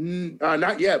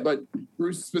 Not yet, but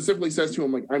Bruce specifically says to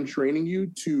him, like, I'm training you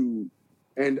to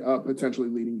end up potentially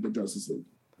leading the Justice League.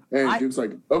 And Duke's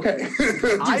like, okay.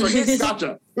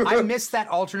 Gotcha. I miss that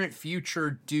alternate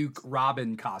future Duke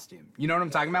Robin costume. You know what I'm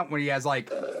talking about? When he has like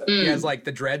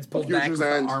the dreads pulled back with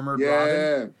the armored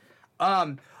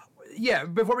Robin. Yeah,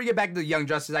 before we get back to the Young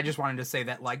Justice, I just wanted to say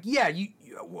that, like, you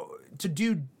to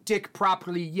do Dick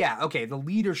properly, the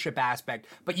leadership aspect,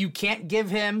 but you can't give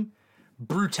him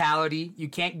brutality, you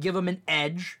can't give him an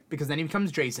edge, because then he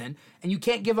becomes Jason, and you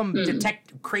can't give him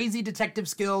crazy detective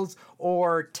skills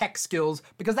or tech skills,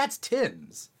 because that's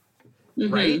Tim's,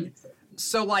 right?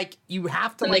 So, like, you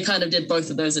have to... And they kind of did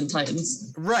both of those in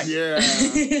Titans. Right. Yeah.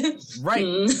 Right.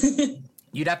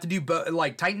 You'd have to do both.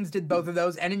 Like, Titans did both of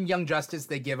those, and in Young Justice,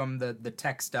 they give him the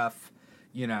tech stuff,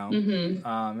 you know?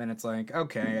 And it's like,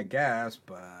 okay, I guess,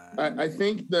 but... I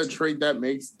think the trait that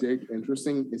makes Dick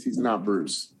interesting is he's not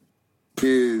Bruce.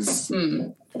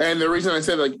 And the reason I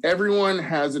say that, like, every Robin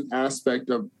has an aspect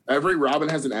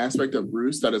of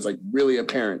Bruce that is like really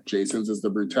apparent. Jason's is the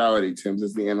brutality, Tim's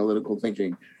is the analytical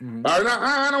thinking. I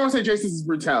don't want to say Jason's is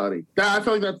brutality. I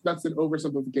feel like that's an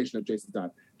oversimplification of Jason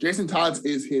Todd. Jason Todd's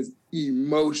is his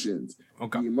emotions.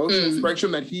 The emotional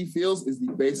spectrum that he feels is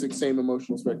the basic same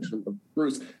emotional spectrum of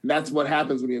Bruce. And that's what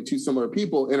happens when you have two similar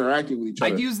people interacting with each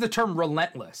other. I'd use the term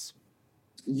relentless.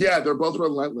 Yeah, they're both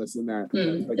relentless in that.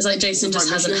 Like, it's like Jason just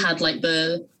hasn't had like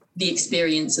the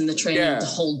experience and the training to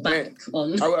hold back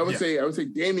on. I would say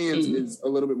Damien's is a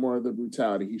little bit more of the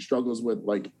brutality. He struggles with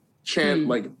like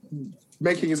like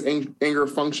making his anger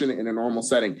function in a normal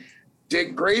setting.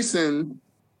 Dick Grayson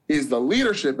is the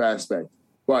leadership aspect,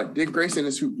 but Dick Grayson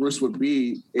is who Bruce would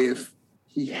be if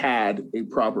he had a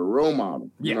proper role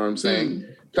model. You know what I'm saying?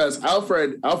 Because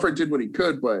Alfred did what he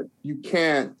could, but you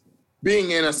can't.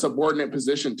 Being in a subordinate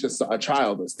position to a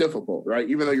child is difficult, right?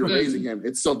 Even though you're raising him,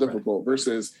 it's still difficult.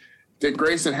 Versus Dick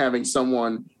Grayson having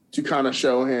someone to kind of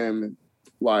show him,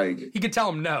 like... He could tell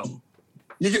him no.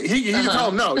 He can tell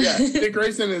him no, yeah. Dick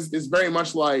Grayson is very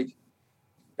much like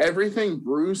everything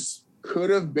Bruce could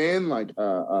have been, like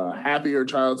a happier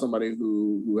child, somebody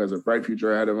who has a bright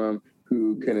future ahead of him,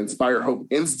 who can inspire hope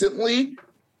instantly.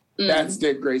 That's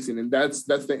Dick Grayson, and that's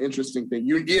the interesting thing.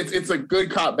 It's a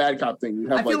good cop, bad cop thing. You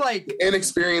have like the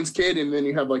inexperienced kid, and then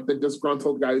you have like the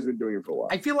disgruntled guy who's been doing it for a while.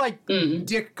 I feel like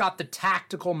Dick got the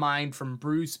tactical mind from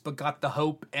Bruce, but got the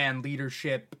hope and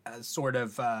leadership sort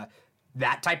of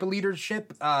that type of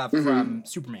leadership from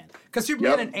Superman. Because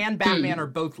Superman and Batman are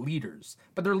both leaders,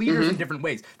 but they're leaders in different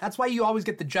ways. That's why you always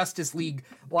get the Justice League,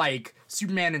 like,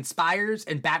 Superman inspires,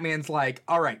 and Batman's like,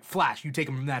 all right, Flash, you take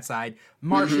him from that side.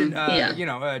 Martian,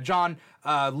 John,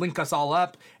 link us all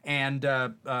up, and,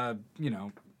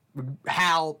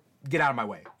 Hal, get out of my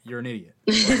way. You're an idiot.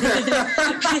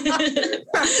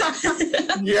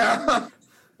 Yeah.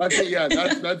 I think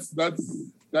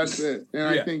that's it. And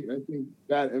I think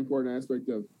that important aspect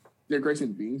of Dick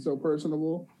Grayson being so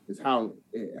personable is how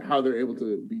they're able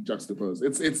to be juxtaposed.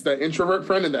 It's the introvert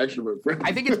friend and the extrovert friend.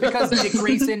 I think it's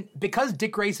because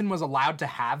Dick Grayson was allowed to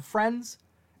have friends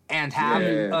and have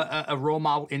a role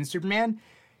model in Superman.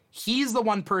 He's the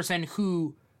one person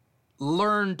who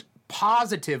learned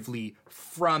positively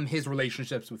from his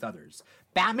relationships with others.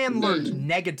 Batman learned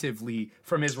negatively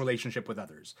from his relationship with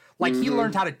others. Like, he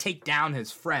learned how to take down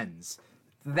his friends.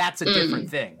 That's a different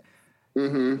thing.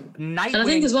 Nightwing, and I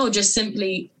think as well, just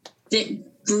simply, Dick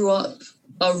grew up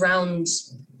around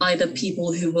either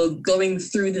people who were going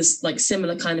through this, like,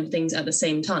 similar kind of things at the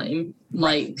same time,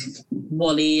 like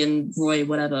Wally and Roy,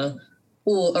 whatever,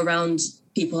 or around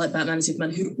people like Batman and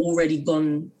Superman who'd already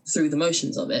gone through the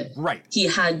motions of it. Right. He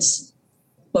had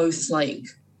both, like,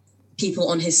 people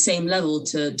on his same level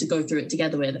to go through it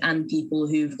together with, and people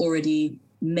who've already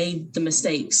made the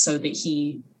mistakes so that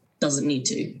he doesn't need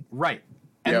to. Right.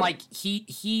 And like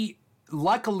he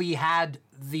luckily had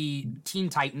the Teen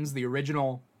Titans, the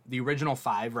original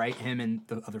 5, right? Him and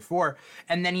the other 4.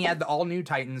 And then he had the all new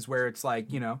Titans where it's like,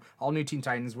 all new Teen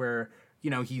Titans where,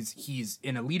 he's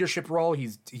in a leadership role,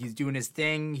 he's doing his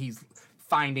thing, he's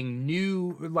finding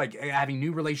new, like, having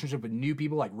new relationship with new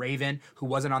people like Raven, who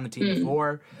wasn't on the team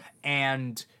before,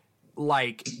 and,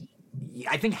 like,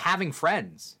 I think having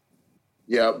friends.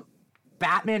 Yep.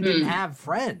 Batman didn't have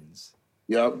friends.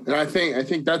 Yep. And I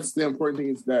think that's the important thing,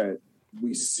 is that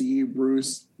we see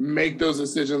Bruce make those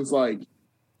decisions like,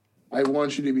 I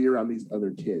want you to be around these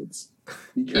other kids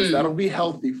because that'll be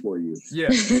healthy for you. Yeah.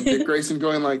 And Dick Grayson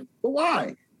going like, but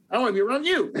why? I want to be around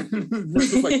you.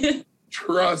 Bruce is like,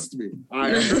 trust me.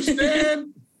 I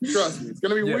understand. Trust me. It's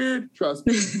going to be weird. Trust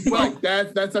me. Well,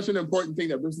 that's such an important thing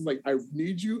that Bruce is like, I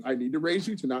need you. I need to raise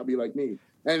you to not be like me.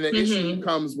 And the issue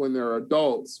comes when they're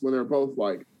adults, when they're both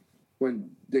like,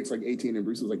 when Dick's like 18 and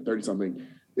Bruce is like 30 something,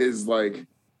 is like,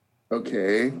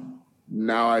 okay,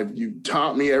 now you've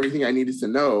taught me everything I needed to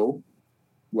know.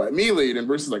 Let me lead. And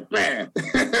Bruce is like, man.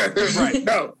 Right.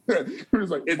 No. Bruce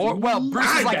is like,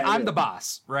 Bruce is like, I'm the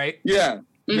boss, right? Yeah.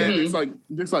 And it's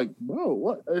like, whoa,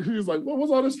 what? And he's like, what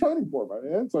was all this training for, my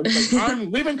man? So he's like,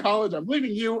 I'm leaving college. I'm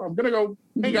leaving you. I'm going to go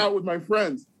hang out with my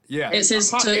friends. Yeah. It's his,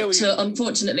 to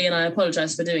unfortunately, and I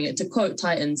apologize for doing it, to quote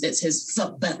Titans, it's his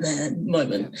fuck Batman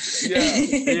moment.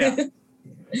 Yeah.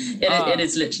 It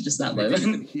is literally just that moment. They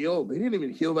didn't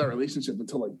even heal that relationship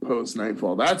until like post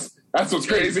Nightfall. That's what's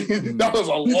crazy. That was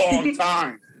a long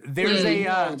time. There's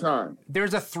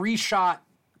a 3-shot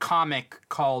comic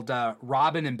called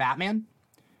Robin and Batman.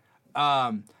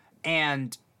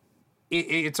 And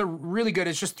it's a really good,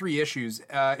 it's just 3 issues.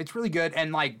 It's really good.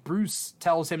 And like Bruce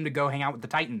tells him to go hang out with the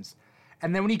Titans.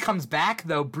 And then when he comes back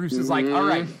though, Bruce is like, all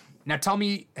right, now tell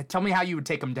me how you would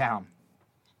take him down.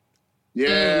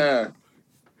 Yeah.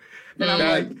 And I'm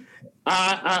like,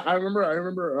 I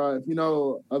remember if you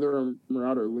know other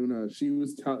Marauder Luna, she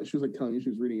was like telling me she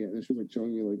was reading it and she was like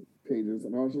showing me like pages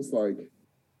and I was just like,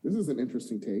 this is an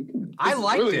interesting take. I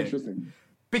liked really it interesting.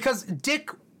 Because Dick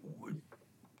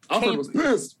Alfred was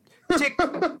pissed.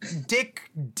 Dick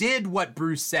did what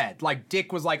Bruce said. Like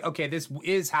Dick was like, okay, this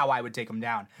is how I would take him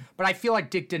down. But I feel like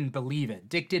Dick didn't believe it.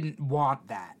 Dick didn't want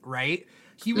that, right?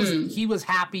 He was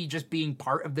happy just being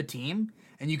part of the team,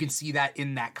 and you can see that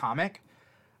in that comic.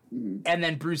 And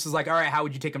then Bruce is like, all right, how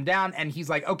would you take him down? And he's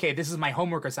like, okay, this is my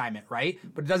homework assignment, right?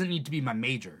 But it doesn't need to be my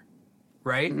major,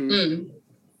 right? And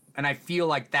I feel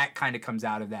like that kind of comes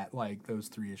out of that, like those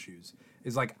 3 issues.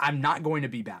 Is like, I'm not going to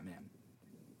be Batman,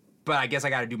 but I guess I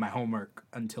got to do my homework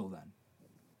until then.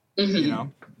 You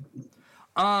know?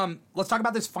 Let's talk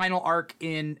about this final arc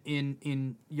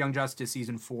in Young Justice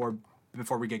season 4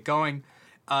 before we get going.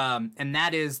 And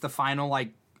that is the final,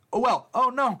 like,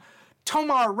 oh no,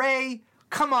 Tomar Ray,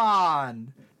 come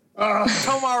on.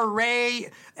 Tomar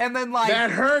Ray, and then like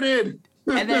that hurted.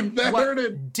 And then that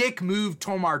hurted. Dick moved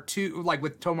Tomar 2, like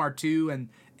with Tomar 2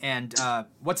 and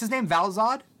what's his name?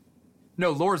 Valzad?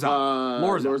 No, Lorzod.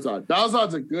 Lorzod.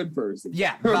 Valzad's a good person.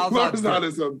 Yeah, Lorzod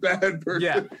is a bad person.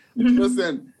 Yeah.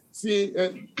 Listen, see,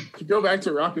 to go back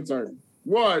to Rocket's art.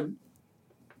 1,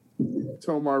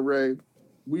 Tomar Ray,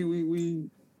 we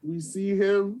see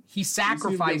him. He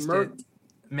sacrificed it.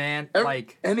 man.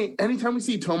 Anytime we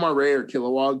see Tomar Ray or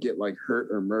Kilowog get like hurt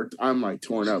or murked, I'm like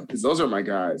torn up because those are my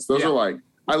guys. Those are like,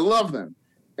 I love them.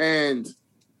 And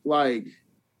like,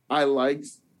 I liked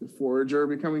the Forager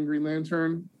becoming Green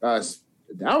Lantern.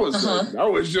 That was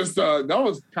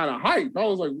kind of hype. I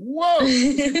was like, whoa!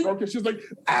 She broke it. She's like,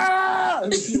 ah!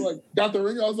 And she like got the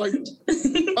ring. I was like,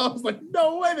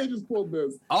 no way! They just pulled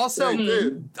this. Also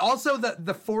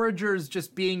the Foragers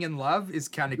just being in love is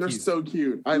kind of cute. They're so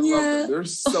cute. I love them. They're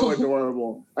so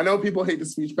adorable. I know people hate the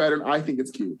speech pattern. I think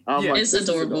it's cute. It's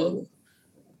adorable.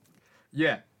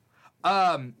 Yeah.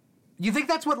 You think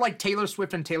that's what like Taylor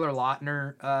Swift and Taylor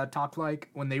Lautner talked like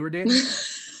when they were dating?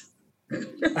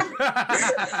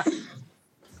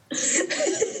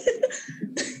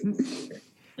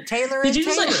 Taylor. Did you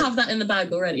just like have that in the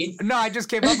bag already? No, I just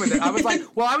came up with it. I was like,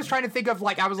 I was trying to think of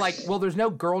like, well, there's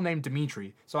no girl named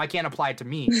Dimithri, so I can't apply it to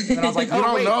me. And I was like, you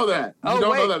don't know that. You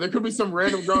don't know that. There could be some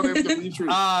random girl named Dimithri.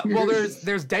 Well,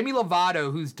 there's Demi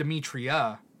Lovato, who's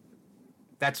Dimitria.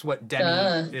 That's what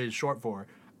Demi is short for.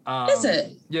 Is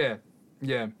it? Yeah.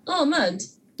 Yeah. Oh, man.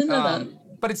 Didn't know that.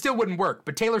 But it still wouldn't work.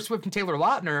 But Taylor Swift and Taylor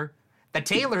Lautner, the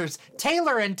Taylors,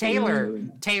 Taylor and Taylor.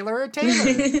 Taylor and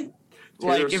Taylor.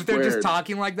 Like, if they're just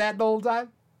talking like that the whole time?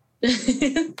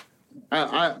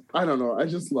 I don't know. I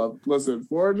just listen,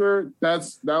 Forager, that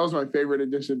was my favorite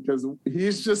addition because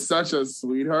he's just such a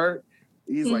sweetheart.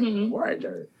 He's like,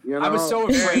 Forager. You know? I was so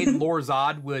afraid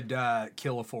Lorzod would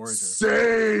kill a Forager.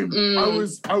 Same.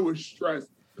 I was stressed.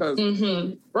 Because,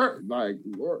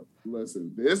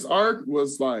 listen, this arc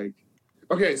was like,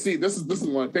 okay, see, this is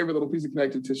my favorite little piece of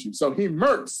connective tissue. So he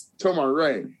murks Tomar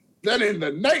Ray. Then in the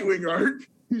Nightwing arc,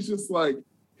 he's just like,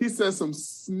 he says some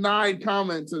snide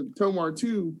comment to Tomar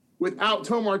 2 without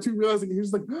Tomar 2 realizing he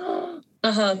was like, Like,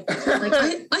 I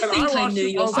think I knew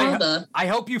your father. I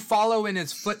hope you follow in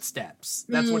his footsteps.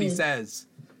 That's what he says.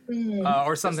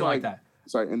 Or something like that.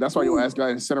 Sorry, and that's why your ass got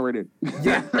incinerated.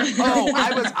 Yeah.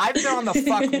 I've been on the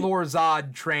fuck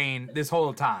Lorzod train this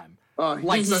whole time.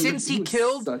 Since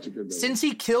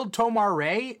he killed Tomar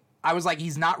Ray, I was like,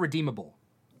 he's not redeemable.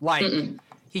 Like,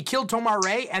 he killed Tomar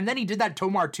Ray, and then he did that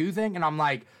Tomar 2 thing, and I'm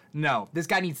like, no, this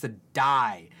guy needs to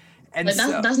die. And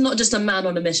that's not just a man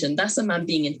on a mission. That's a man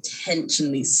being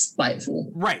intentionally spiteful.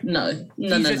 Right. No.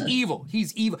 He's just evil.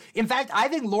 He's evil. In fact, I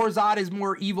think Lorzod is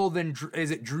more evil than,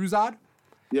 is it Druzod?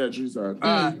 Yeah, Druzod.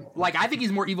 I think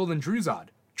he's more evil than Druzod.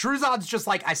 Druzod's just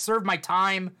like, I served my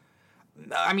time.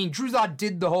 I mean, Druzod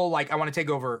did the whole, like, I want to take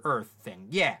over Earth thing.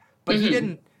 Yeah. But he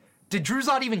didn't. Did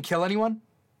Druzod even kill anyone?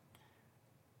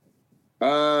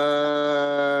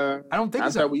 I don't think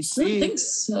so. That we see. I don't think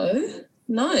so.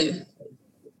 No.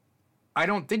 I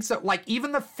don't think so. Like,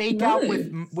 even the fake out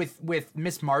with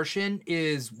Miss Martian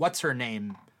is, what's her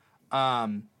name?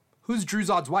 Who's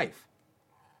Druzod's wife?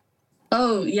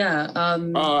 Oh, yeah.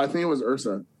 I think it was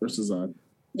Ursa. Ursa Zod.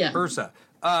 Yeah. Ursa.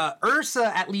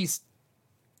 Ursa at least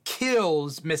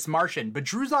kills Miss Martian, but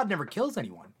Druzod never kills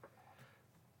anyone.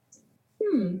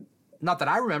 Not that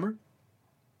I remember.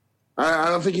 I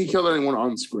don't think he killed anyone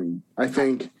on screen. I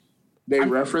think they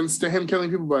referenced to him killing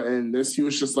people, but in this, he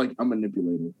was just like a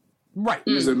manipulator. Right.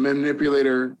 He was a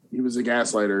manipulator. He was a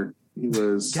gaslighter. He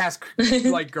was...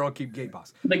 like girl keep gay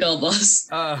boss. The girl boss.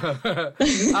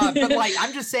 But like,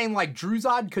 I'm just saying like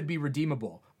Druzod could be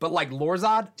redeemable, but like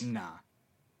Lorzod, nah.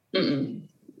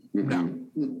 No.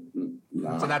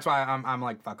 So that's why I'm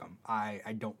like, fuck him. I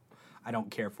don't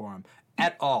care for him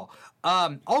at all.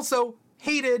 Also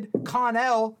hated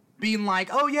Con-El being like,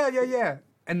 oh yeah,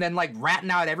 and then like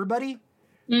ratting out everybody.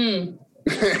 he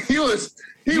was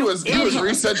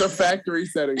reset the factory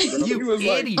settings. He was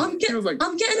idiot. I'm getting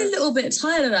a little bit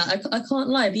tired of that. I can't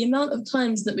lie. The amount of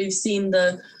times that we've seen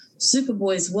the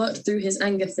Superboy's worked through his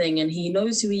anger thing and he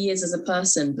knows who he is as a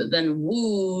person, but then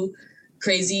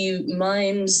crazy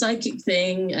mind psychic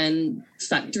thing and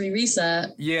factory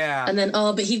reset. Yeah. And then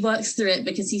but he works through it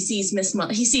because he sees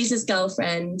he sees his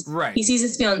girlfriend. Right. He sees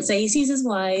his fiance. He sees his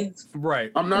wife.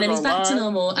 Right. I'm not and then gonna he's back lie. to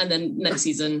normal. And then next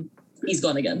season he's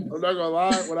gone again. I'm not gonna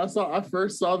lie. When I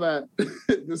first saw that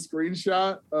the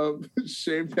screenshot of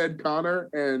shaved head Connor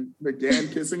and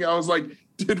McGann kissing, I was like,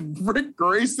 did Rick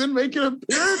Grayson make an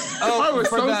appearance? Oh, I was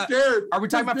so scared. Are we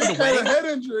talking about Rick for the had wedding? a head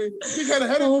injury. He had a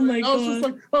head injury. Oh my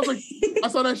God. I was like, I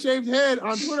saw that shaved head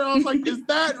on Twitter. I was like, is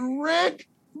that Rick?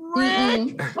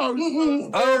 Rick? I was so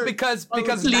scared. because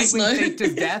Please Nightwing no. faked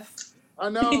his death. I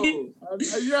know. I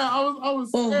was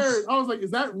scared. I was like,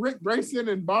 is that Rick Grayson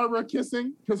and Barbara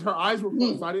kissing? Because her eyes were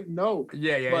closed. I didn't know.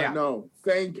 Yeah. No,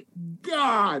 thank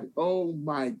God. Oh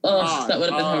my God. That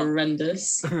would have been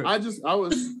horrendous. I was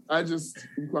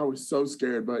so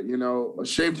scared. But a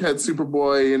shaved head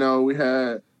Superboy. We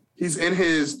had He's in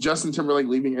his Justin Timberlake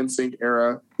leaving NSYNC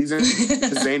era. He's in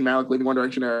his Zayn Malik leaving One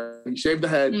Direction era. He shaved the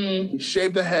head. He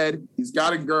shaved the head. He's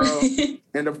got a girl.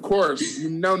 And of course,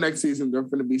 next season there's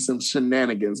going to be some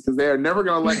shenanigans because they are never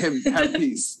going to let him have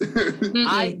peace.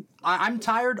 I'm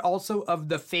tired also of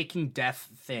the faking death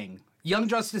thing. Young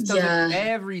Justice does it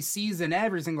every season,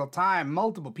 every single time.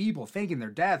 Multiple people faking their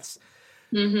deaths.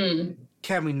 Mm-hmm.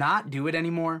 Can we not do it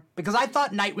anymore? Because I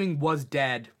thought Nightwing was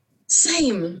dead.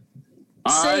 Same.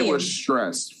 I was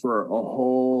stressed for a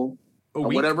whole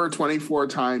whatever 24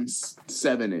 times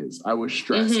 7 is. I was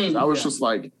stressed. I was just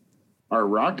like, are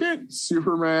Rocket,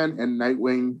 Superman, and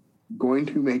Nightwing going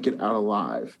to make it out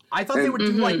alive? I thought they would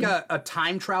do like a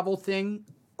time travel thing,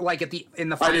 like in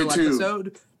the final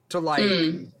episode, to like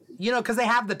because they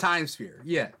have the time sphere.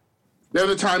 Yeah, they have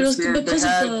the time sphere. They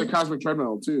have the cosmic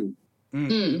treadmill too.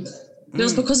 It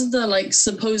was because of the like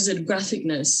supposed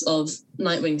graphicness of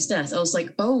Nightwing's death. I was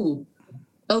like, oh.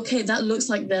 Okay, that looks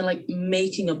like they're like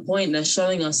making a point. They're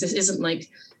showing us this isn't like,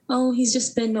 oh, he's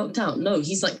just been knocked out. No,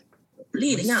 he's like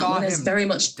bleeding out and is very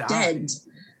much dead.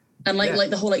 And like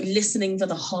the whole like listening for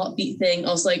the heartbeat thing.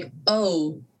 I was like,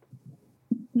 oh,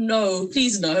 no,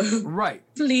 please no. Right.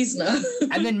 Please no.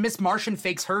 And then Miss Martian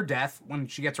fakes her death when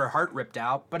she gets her heart ripped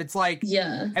out. But it's like,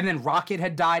 and then Rocket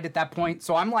had died at that point.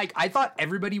 So I'm like, I thought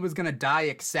everybody was going to die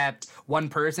except one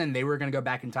person. They were going to go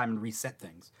back in time and reset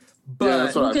things. But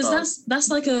because that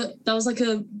was like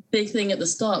a big thing at the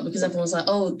start because everyone was like,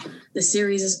 oh, the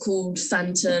series is called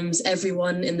Phantoms.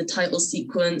 Everyone in the title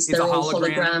sequence, they're all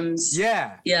holograms.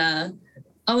 Yeah.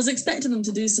 I was expecting them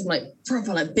to do some like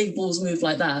proper like big balls move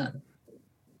like that.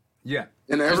 Yeah.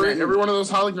 And every one of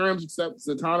those holograms except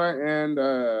Zatanna and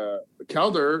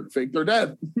Kelder faked their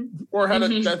death or had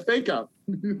a death fake up.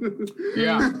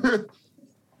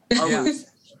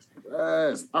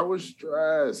 I was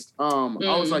stressed. I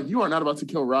was like, you are not about to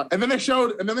kill Rock. And then they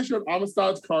showed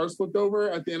Amistad's cars flipped over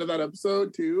at the end of that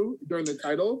episode too, during the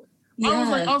title. Yeah.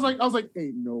 I was like,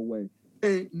 ain't no way.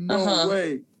 Ain't no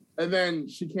way. And then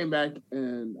she came back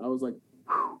and I was like,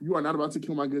 you are not about to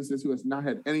kill my good sis who has not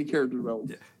had any character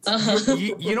development.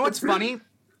 You know what's funny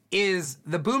is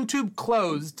the boom tube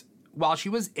closed while she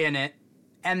was in it,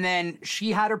 and then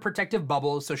she had her protective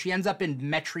bubble, so she ends up in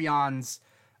Metron's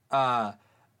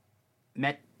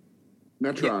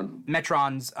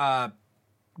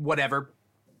whatever,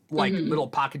 like little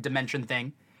pocket dimension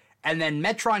thing. And then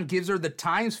Metron gives her the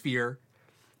time sphere.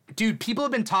 Dude, people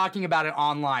have been talking about it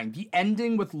online. The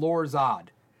ending with Lor-Zod.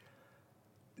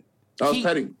 That was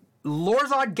petty.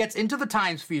 Lor-Zod gets into the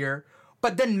time sphere,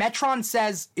 but then Metron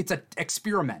says it's an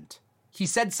experiment. He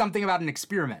said something about an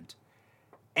experiment.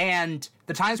 And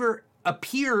the time sphere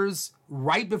appears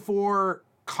right before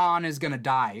Khan is going to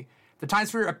die. The time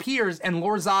sphere appears and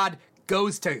Lor-Zod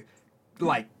goes to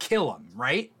like kill him,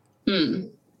 right?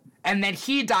 And then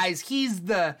he dies. He's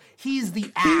the ash. He's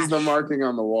the marking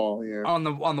on the wall, on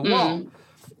the wall.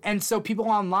 And so people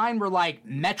online were like,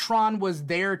 Metron was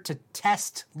there to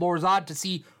test Lor-Zod to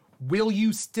see, will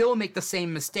you still make the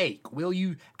same mistake? Will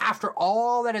you, after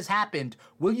all that has happened,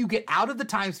 will you get out of the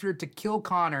time sphere to kill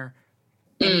Connor?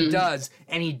 And he does,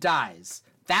 and he dies.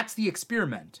 That's the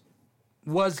experiment.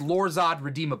 Was Lor-Zod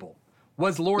redeemable?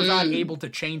 Was Lor-Zod able to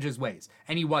change his ways?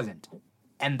 And he wasn't.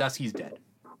 And thus he's dead.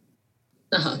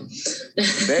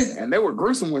 They were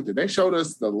gruesome with it. They showed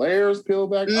us the layers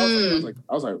peeled back. I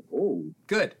was like, oh.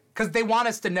 Good. Because they want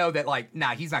us to know that, like, nah,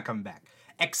 he's not coming back.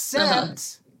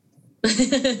 Except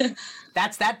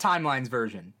that's that timeline's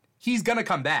version. He's gonna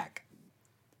come back.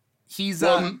 He's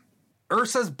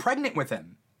Ursa's pregnant with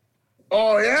him.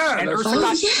 Oh yeah. And Ursa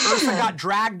got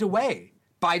dragged away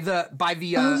by the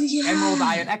Emerald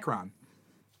Eye and Ekron.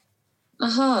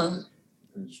 That's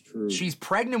true. She's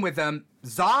pregnant with him.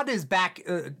 Zod is back,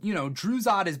 Drew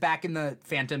Zod is back in the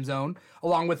Phantom Zone,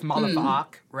 along with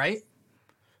Malefak, right?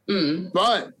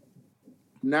 But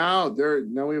now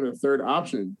we have a third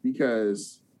option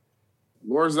because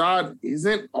Lor-Zod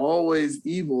isn't always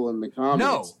evil in the comics.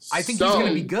 No, I think he's going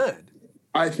to be good.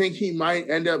 I think he might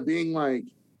end up being like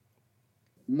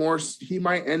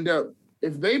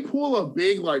if they pull a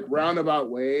big like roundabout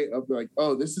way of like,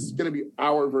 oh, this is going to be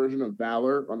our version of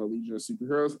Valor on the Legion of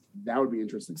Superheroes, that would be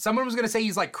interesting. Someone was going to say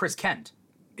he's like Chris Kent.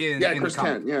 Chris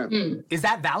Kent, yeah. Is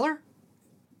that Valor?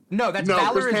 No,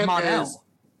 Valor is Mon-El.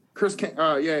 Chris Kent,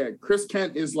 Chris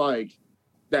Kent is like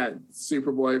that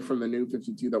Superboy from the New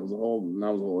 52. That was a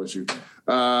whole issue.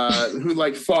 Who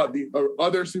like fought the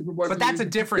other Superboy. But that's a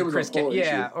different Chris Kent,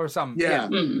 or something. Yeah.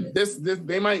 This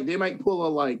they might pull a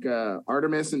like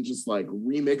Artemis and just like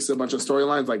remix a bunch of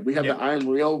storylines. Like we have the I'm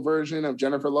Real version of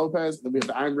Jennifer Lopez, then we have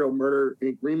the I'm Real Murder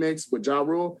Inc. remix with Ja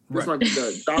Rule. This might be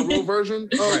the Ja Rule version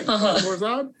of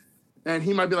Lor-Zod. And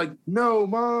he might be like, no,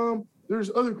 Mom,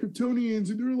 there's other Kryptonians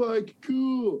and they're like,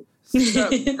 cool.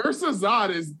 Ursa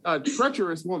Zod is a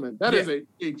treacherous woman. That is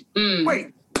wait,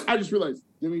 I just realized,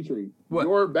 Dimithri,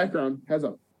 your background has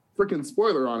a freaking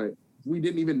spoiler on it. We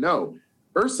didn't even know.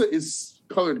 Ursa is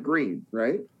colored green,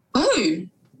 right? Oh.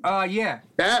 Yeah.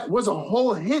 That was a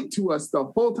whole hint to us the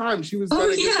whole time. She was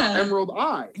going to get the Emerald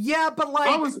Eye. Yeah, but like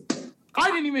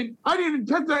I didn't even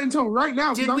catch that until right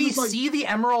now. Did we see the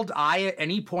Emerald Eye at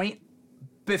any point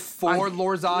before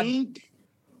Lord Zod?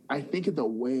 I think at the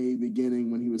way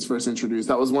beginning when he was first introduced,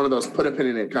 that was one of those put a pin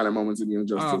in it kind of moments in Young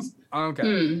Justice.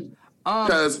 Okay.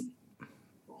 Because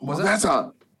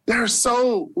they're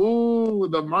so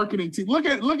the marketing team. Look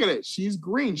at it. She's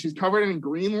green. She's covered in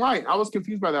green light. I was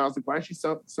confused by that. I was like, why is she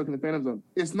stuck in the Phantom Zone?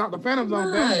 It's not the Phantom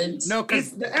Zone. Ben. No, because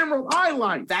it's the Emerald Eye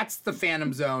light. That's the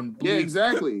Phantom Zone. Blue. Yeah,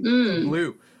 exactly.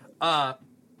 Blue. Yeah,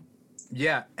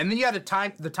 and then you had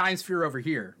the time sphere over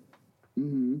here.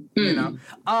 You know.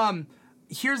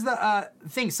 Here's the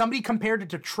thing. Somebody compared it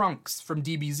to Trunks from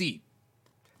DBZ.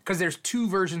 Because there's two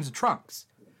versions of Trunks.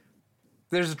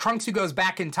 There's a Trunks who goes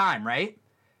back in time, right?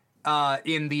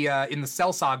 In the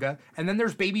Cell Saga. And then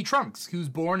there's baby Trunks, who's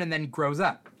born and then grows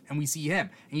up. And we see him.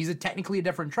 And he's technically a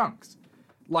different Trunks.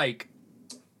 Like,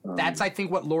 that's, I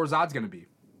think, what Lord Zod's going to be.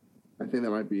 I think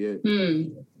that might be it.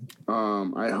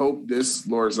 I hope this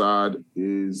Lord Zod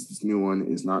this new one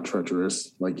is not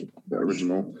treacherous like the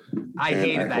original. I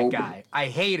hated that guy. I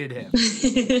hated him.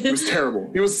 He was terrible.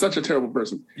 He was such a terrible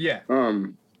person. Yeah.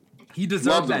 He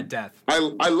deserved that death. I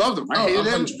loved him. I hated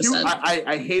 100%. him.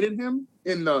 I hated him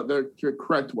in the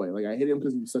correct way. Like I hated him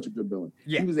because he was such a good villain.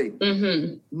 Yeah. He was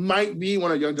might be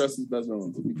one of Young Justice's best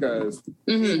villains because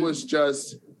he was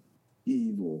just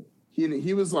evil.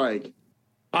 He was like,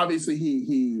 obviously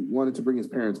he wanted to bring his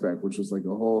parents back, which was like a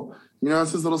whole,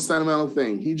 it's his little sentimental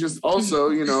thing. He just also,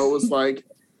 was like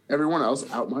everyone else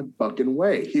out my fucking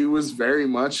way. He was very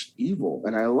much evil,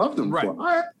 and I loved him for it.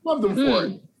 I loved him for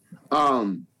it.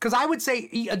 Because I would say,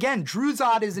 again, Drew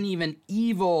Zod isn't even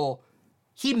evil.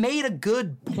 He made a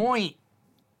good point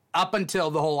up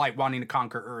until the whole, like, wanting to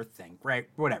conquer Earth thing, right?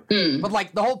 Whatever. But,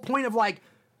 like, the whole point of, like,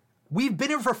 we've been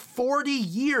here for 40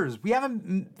 years. We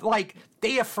haven't, like,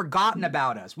 they have forgotten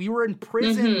about us. We were in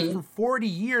prison for 40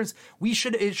 years. It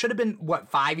should have been,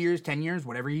 5 years, 10 years,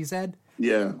 whatever he said?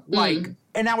 Yeah. Like,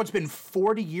 and now it's been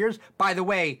 40 years. By the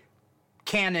way,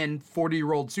 canon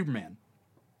 40-year-old Superman.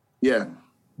 Yeah.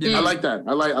 I like that.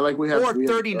 I like we have. Or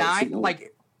 39.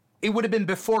 Like, it would have been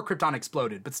before Krypton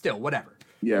exploded, but still, whatever.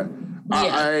 Yeah.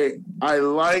 I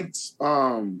liked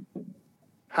how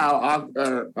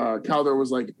Kaldor was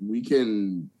like, we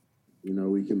can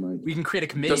create a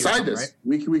committee. Decide this.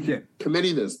 Right? We can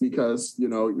committee this because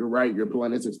you're right. Your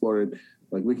planet's exploded.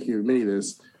 Like we can committee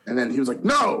this. And then he was like,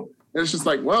 no. And it's just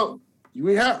like, well,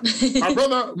 we have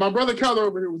my brother Kaldor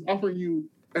over here was offering you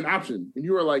an option, and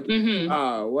you were like,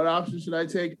 what option should I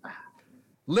take?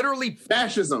 Literally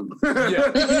fascism.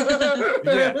 Yeah.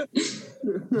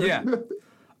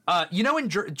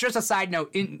 Just a side note,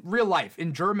 in real life,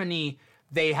 in Germany,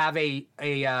 they have a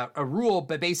rule,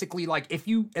 but basically, like, if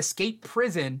you escape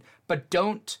prison but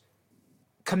don't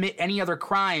commit any other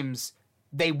crimes,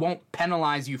 they won't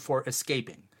penalize you for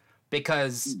escaping.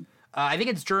 Because I think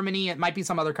it's Germany, it might be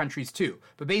some other countries too,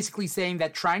 but basically saying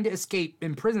that trying to escape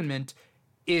imprisonment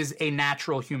is a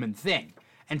natural human thing.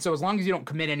 And so as long as you don't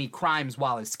commit any crimes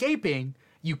while escaping,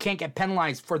 you can't get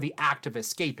penalized for the act of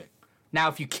escaping. Now,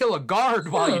 if you kill a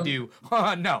guard while you do,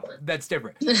 no, that's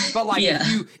different. But like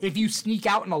if you sneak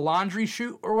out in a laundry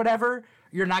chute or whatever,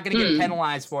 you're not going to get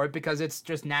penalized for it because it's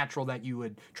just natural that you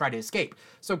would try to escape.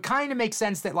 So kind of makes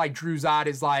sense that like Drew Zod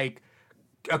is like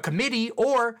a committee,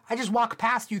 or I just walk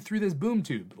past you through this boom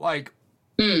tube. Like,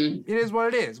 it is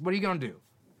what it is. What are you going to do?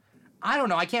 I don't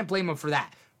know. I can't blame him for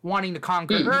that. Wanting to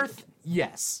conquer Earth,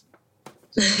 yes.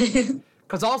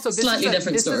 Because also,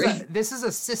 this is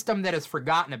a system that has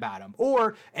forgotten about him,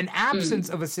 or an absence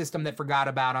of a system that forgot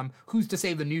about him. Who's to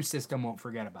say the new system won't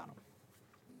forget about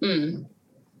him?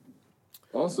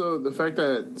 Also, the fact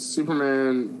that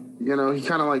Superman, he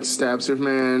kind of like stabbed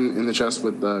Superman in the chest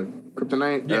with the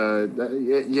kryptonite.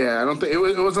 I don't think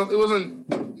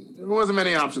it wasn't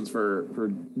many options for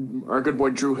our good boy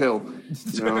Drew Hill.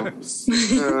 Our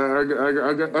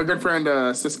good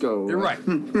friend Cisco. You're right.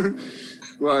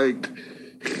 Like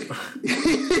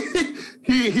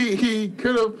he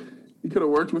could have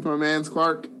worked with my man's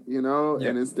Clark,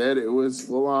 and instead it was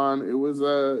full on. It was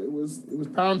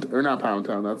not Pound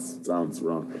Town. That sounds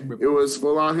wrong. It was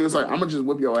full on. He was like, I'm gonna just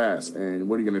whip your ass, and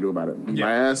what are you gonna do about it?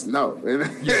 My ass? No.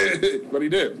 But he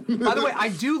did. By the way, I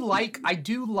do like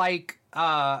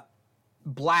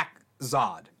Black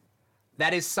Zod.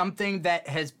 That is something that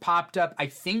has popped up. I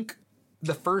think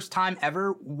the first time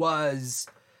ever was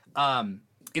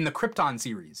in the Krypton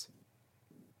series.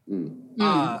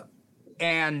 But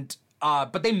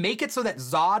they make it so that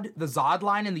the Zod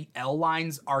line and the L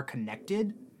lines are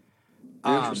connected.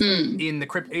 In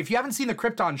the if you haven't seen the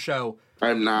Krypton show,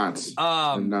 I'm not.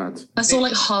 I saw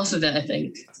like half of it, I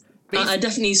think. I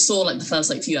definitely saw like the first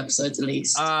like few episodes at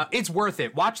least. It's worth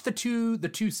it. Watch the two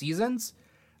seasons.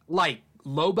 Like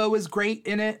Lobo is great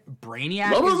in it.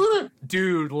 Brainiac Lobo's in it?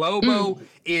 Dude, Lobo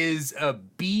is a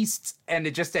beast and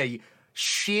it's just a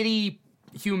shitty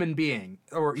human being.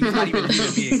 Or he's not even a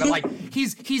human being, but like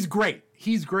he's great.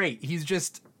 He's great. He's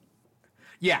just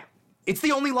it's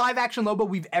the only live action Lobo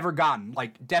we've ever gotten.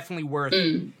 Like definitely worth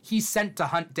he's sent to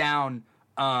hunt down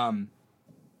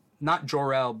not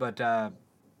Jor-El, but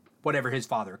whatever his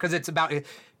father, because it's about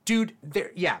dude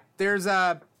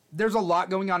there's a lot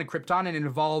going on in Krypton, and it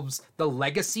involves the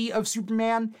legacy of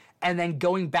Superman and then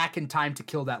going back in time to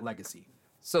kill that legacy.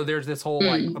 So there's this whole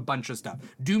like a bunch of stuff.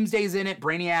 Doomsday's in it,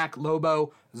 Brainiac,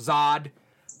 Lobo, Zod,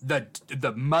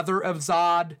 the mother of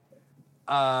Zod.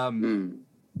 Oh,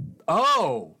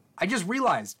 I just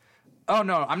realized. Oh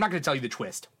no, I'm not going to tell you the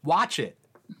twist. Watch it.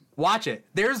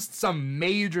 There's some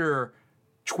major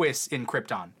twists in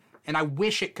Krypton, and I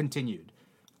wish it continued,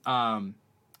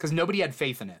 because nobody had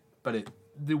faith in it, but it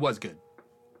was good.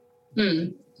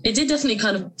 It did definitely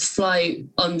kind of fly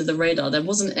under the radar. There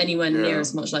wasn't anywhere near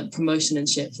as much like promotion and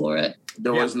shit for it.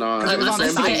 There was not. I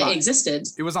forget it existed.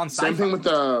 It was on Sci-Fi. Same thing with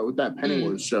that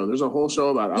Pennyworth show. There's a whole show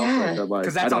about Alfred that like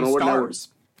that's I don't on know what Stars.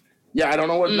 I don't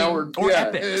know what network. Or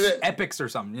Epics or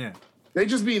something. Yeah. They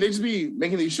just be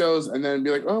making these shows and then be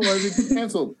like, oh, why is it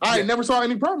canceled? I never saw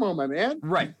any promo, my man.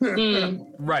 Right.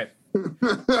 Right.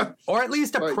 Or at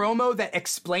least a promo that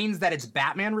explains that it's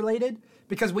Batman related.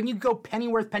 Because when you go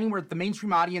Pennyworth, the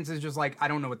mainstream audience is just like, I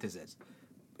don't know what this is.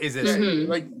 Is this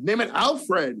like name it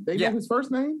Alfred? They know his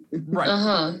first name,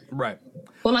 right? Right.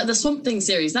 Well, like the Swamp Thing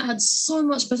series that had so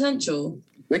much potential.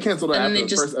 They canceled it after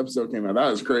the first episode came out. That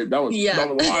was great. That was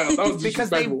wild. That was because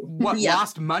they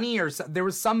lost money or there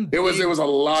was some. It was a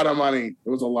lot of money. It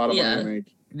was a lot of money to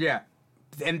make. Yeah,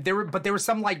 and there was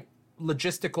some like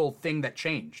logistical thing that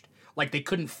changed. Like they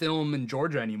couldn't film in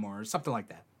Georgia anymore or something like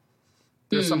that.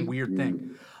 There's some weird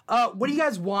thing. What do you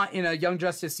guys want in a Young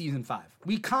Justice season 5?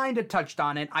 We kind of touched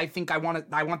on it. I think I want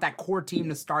that core team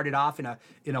to start it off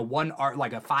in a one arc,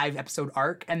 like a 5-episode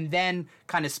arc, and then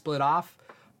kind of split off.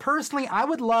 Personally, I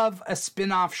would love a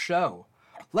spin-off show.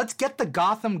 Let's get the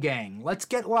Gotham gang. Let's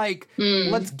get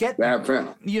let's get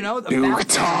Duke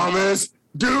Thomas.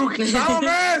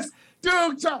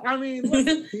 I mean,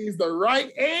 listen, he's the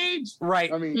right age.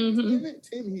 Right. I mean,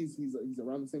 Tim, he's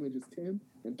around the same age as Tim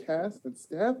and Cass and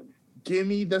Steph. Give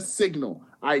me the signal.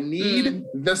 I need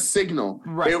the signal.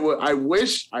 Right. I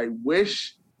wish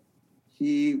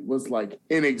he was like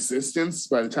in existence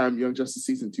by the time Young Justice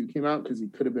season 2 came out, because he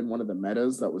could have been one of the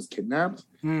metas that was kidnapped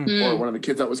or one of the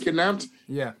kids that was kidnapped.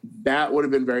 Yeah. That would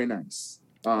have been very nice.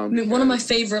 I mean, one of my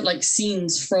favorite like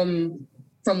scenes from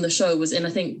the show was in,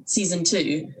 I think, season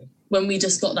 2, when we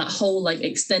just got that whole like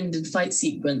extended fight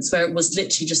sequence where it was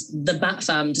literally just the Bat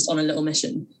Fam just on a little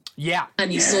mission. Yeah.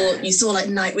 And you saw like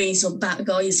Nightwing, you saw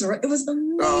Batgirl, it was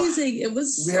amazing. It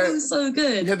was so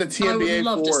good. We had the TNBA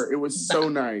 4. It was so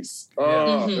nice.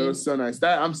 It was so nice.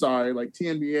 I'm sorry, like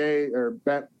TNBA or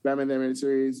Batman the Animated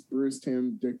Series, Bruce,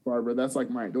 Tim, Dick, Barbara. That's like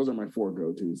those are my 4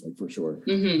 go-tos, like for sure.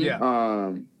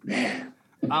 Yeah. Man.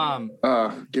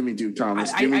 Give me Duke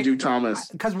Thomas. Duke Thomas.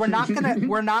 Because we're not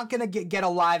gonna get a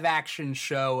live action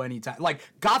show anytime. Like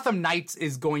Gotham Knights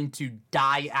is going to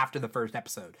die after the first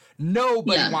episode.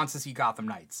 Nobody wants to see Gotham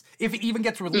Knights if it even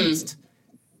gets released.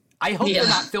 I hope they're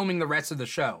not filming the rest of the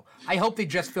show. I hope they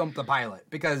just filmed the pilot,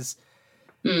 because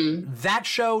that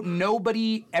show,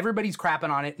 everybody's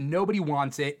crapping on it. Nobody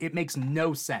wants it. It makes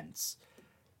no sense.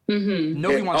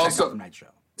 Nobody wants that Gotham Knights show.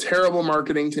 Terrible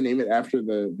marketing to name it after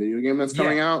the video game that's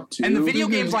coming out too. And the video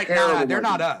game's like, nah, they're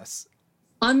not us.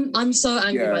 I'm so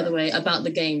angry, by the way, about the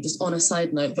game, just on a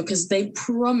side note, because they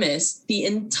promised the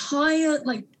entire,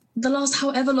 like, the last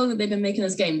however long that they've been making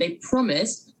this game, they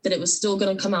promised that it was still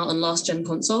going to come out on last-gen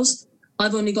consoles.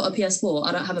 I've only got a PS4.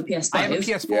 I don't have a PS5. I have a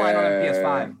PS4, I don't have a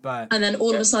PS5. But and then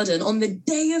all of a sudden, on the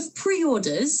day of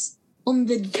pre-orders, we're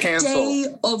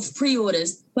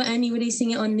only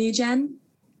releasing it on new gen.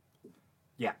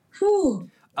 Yeah. Whew.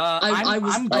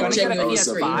 I'm going to get a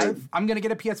PS5. I'm going to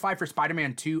get a PS5 for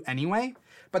Spider-Man 2 anyway.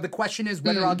 But the question is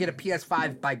whether I'll get a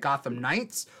PS5 by Gotham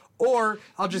Knights, or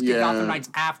I'll just get Gotham Knights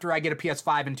after I get a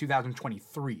PS5 in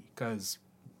 2023. Because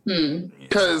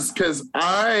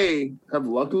I have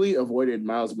luckily avoided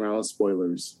Miles Morales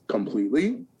spoilers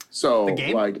completely. So The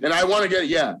game? like, and I want to get it.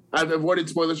 Yeah, I've avoided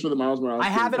spoilers for the Miles Morales. I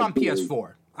have it on completely.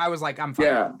 PS4. I was like, I'm fine.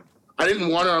 Yeah, I didn't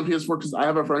want it on PS4 because I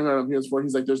have a friend who had it on PS4.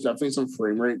 He's like, there's definitely some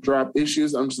frame rate drop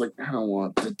issues. I'm just like, I don't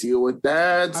want to deal with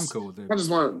that. I'm cool with it. I just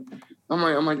want.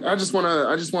 I just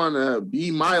want to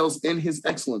be Miles in his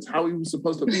excellence, how he was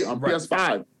supposed to be on Right.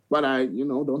 PS5. But I,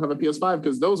 don't have a PS5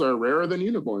 because those are rarer than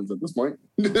unicorns at this point.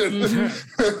 The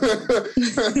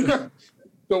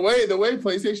way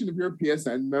PlayStation, if you're a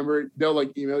PSN member, they'll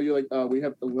like email you like, we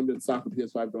have a limited stock of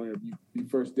PS5 going. You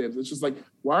first dibs. It's just like,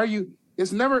 why are you?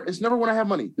 It's never when I have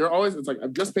money. They're always, it's like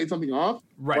I've just paid something off,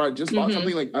 Right. or I just bought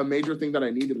something like a major thing that I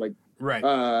needed, like Right.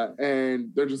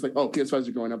 and they're just like, oh, PS5s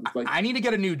are going up. It's like I need to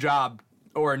get a new job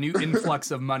or a new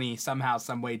influx of money somehow,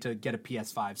 some way to get a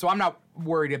PS5. So I'm not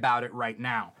worried about it right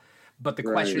now. But the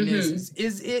question is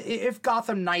if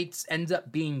Gotham Knights ends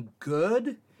up being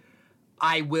good,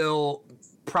 I will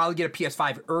probably get a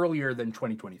PS5 earlier than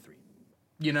 2023.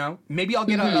 Maybe I'll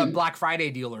get a Black Friday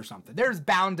deal or something. There's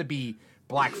bound to be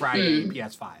Black Friday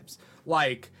PS5s.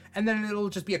 And then it'll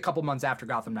just be a couple months after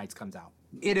Gotham Knights comes out.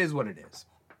 It is what it is.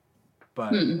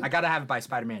 But I gotta have it by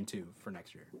Spider-Man 2 for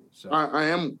next year. So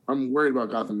I'm worried about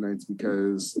Gotham Knights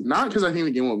because not because I think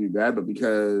the game will be bad, but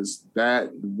because that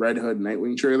Red Hood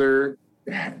Nightwing trailer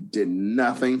did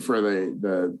nothing for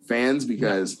the fans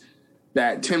because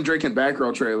that Tim Drake and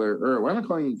Batgirl trailer, or why am I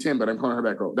calling him Tim, but I'm calling her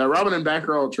Batgirl. That Robin and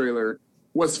Batgirl trailer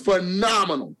was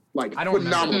phenomenal. Like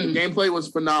phenomenal. The gameplay was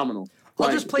phenomenal.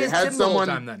 I'll just play as Tim the whole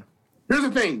time then. Here's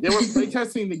the thing. They were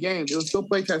playtesting the game. It was still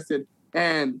playtested.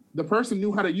 And the person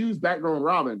knew how to use Batgirl and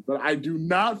Robin, but I do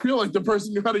not feel like the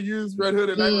person knew how to use Red Hood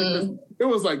and Nightwing. It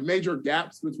was like major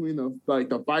gaps between the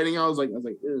fighting. I was like,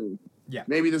 ew. Yeah.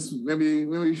 Maybe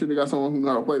we should have got someone who knew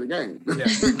how to play the game. Yeah.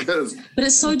 But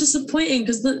it's so disappointing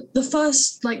because the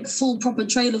first full proper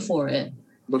trailer for it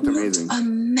looked amazing.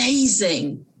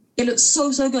 Amazing. It looked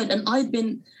so good. And I'd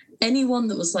been anyone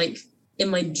that was in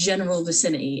my general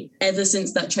vicinity ever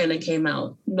since that trailer came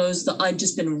out knows that I've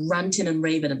just been ranting and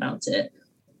raving about it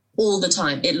all the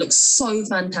time. It looks so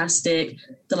fantastic.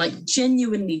 The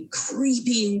genuinely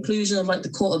creepy inclusion of the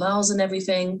Court of Owls and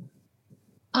everything.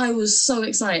 I was so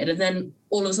excited. And then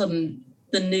all of a sudden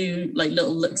the new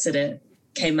little looks at it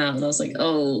came out and I was like,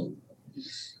 oh.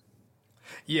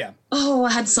 Yeah. Oh,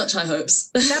 I had such high hopes.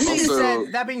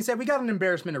 That being said, we got an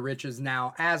embarrassment of riches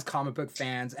now as comic book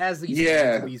fans, as these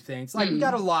fans of these things. We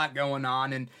got a lot going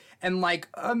on, and we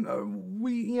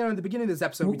at the beginning of this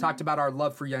episode we talked about our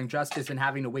love for Young Justice and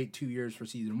having to wait 2 years for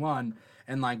season 1,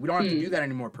 and we don't have to do that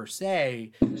anymore per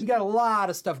se. We got a lot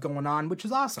of stuff going on, which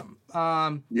is awesome.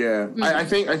 I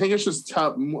think it's just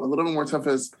tough, a little bit more tough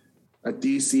as a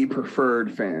DC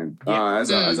preferred fan.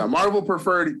 As a Marvel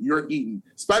preferred, you're eaten.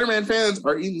 Spider-Man fans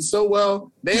are eaten so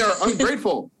well. They are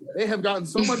ungrateful. They have gotten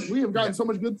so much. We have gotten so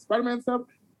much good Spider-Man stuff.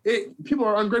 People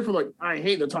are ungrateful. I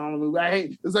hate the Tom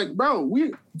movie. It's bro,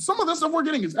 some of the stuff we're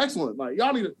getting is excellent.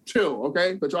 Y'all need to chill,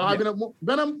 okay? But y'all hyping up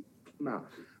Venom? No.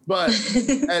 But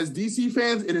as DC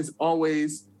fans, there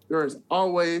is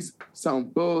always some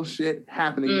bullshit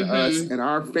happening to us and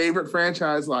our favorite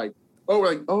franchise. The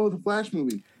Flash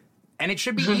movie. And it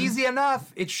should be easy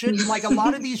enough. It should a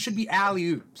lot of these should be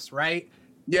alley-oops, right?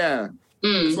 Yeah.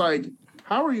 It's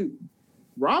how are you?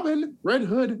 Robin, Red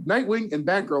Hood, Nightwing, and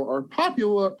Batgirl are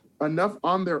popular enough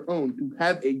on their own to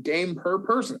have a game per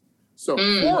person. So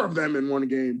 4 of them in one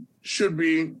game should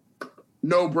be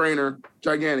no-brainer,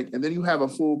 gigantic. And then you have a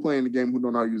fool playing the game who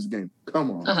don't know how to use the game. Come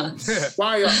on.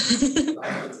 Why?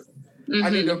 I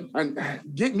need to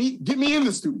get me in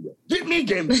the studio. Get me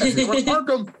game testing.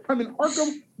 I'm an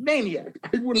Arkham maniac.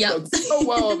 I would have done so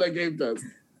well on that game test.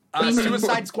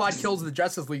 Suicide Squad Kills the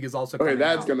Justice League is also coming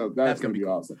that's out. That's gonna be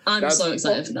awesome. That's so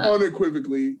excited for that.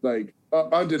 Unequivocally,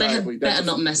 undeniably. They had better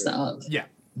not mess that up. Yeah.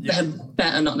 They had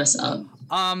better not mess it up.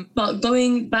 But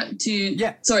going back to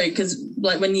sorry, because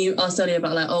when you asked earlier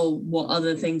about what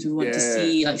other things we want to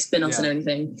see, spin-offs and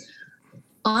everything,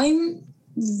 I'm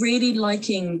really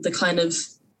liking the kind of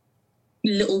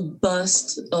little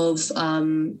burst of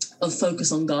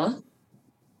focus on Gar.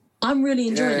 I'm really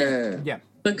enjoying it. Yeah.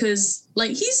 Because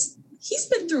he's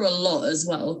been through a lot as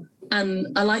well. And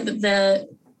I like that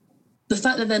the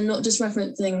fact that they're not just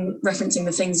referencing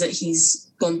the things that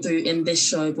he's gone through in this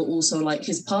show, but also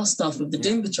his past stuff with the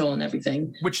Doom Patrol and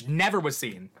everything. Which never was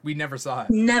seen. We never saw it.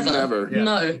 Never. Yeah.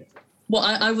 No. Well,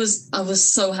 I was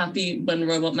so happy when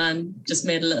Robot Man just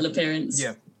made a little appearance.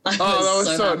 Yeah. That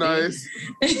was so nice.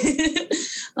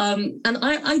 And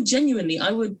I genuinely,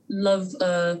 I would love,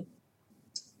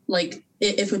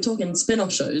 if we're talking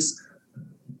spin-off shows,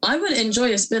 I would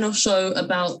enjoy a spin-off show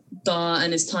about Gar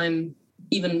and his time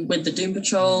even with the Doom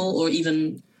Patrol or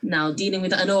even now dealing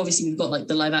with that. I know obviously we've got like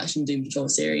the live action Doom Patrol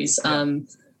series,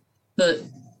 but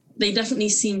they definitely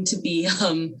seem to be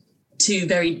two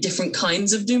very different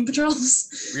kinds of Doom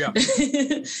Patrols. Yeah.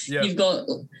 You've got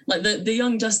like the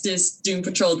Young Justice Doom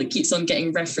Patrol that keeps on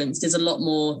getting referenced is a lot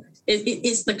more.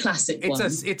 It's the classic one.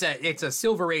 It's a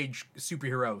Silver Age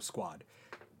superhero squad.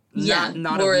 Yeah.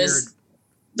 Not whereas a weird.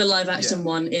 The live action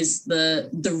one is the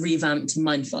revamped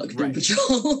Mindfuck Doom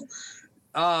Patrol.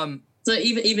 So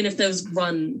even if those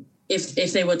run,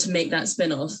 if they were to make that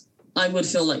spin-off, I would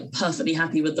feel like perfectly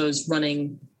happy with those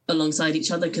running alongside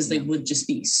each other because they would just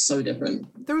be so different.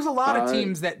 There was a lot of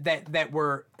teams that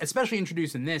were especially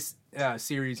introduced in this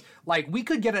series. Like we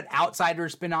could get an Outsider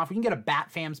spin-off, we can get a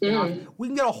Bat Fam spin-off, we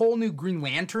can get a whole new Green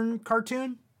Lantern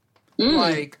cartoon.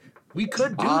 Like we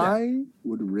could do that. I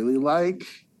would really like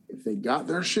if they got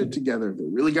their shit together, if they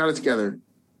really got it together,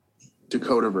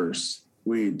 Dakotaverse.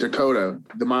 Dakota,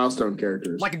 the Milestone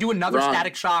characters. Like do another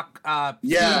Static Shock.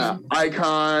 Icon,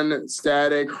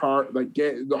 Static,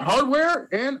 the Hardware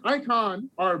and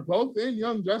Icon are both in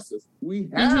Young Justice. We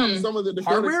have some of the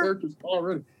Dakota characters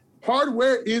already.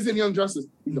 Hardware is in Young Justice.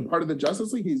 He's a part of the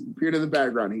Justice League. He's appeared in the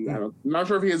background. I'm not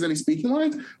sure if he has any speaking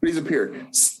lines, but he's appeared.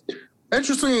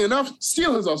 Interestingly enough,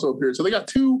 Steel has also appeared. So they got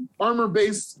two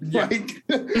armor-based,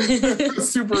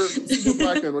 super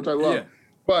black men, which I love. Yeah.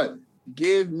 But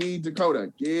give me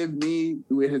Dakota. It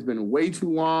has been way too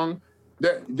long.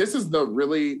 This is the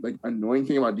really annoying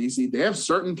thing about DC. They have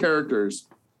certain characters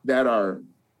that are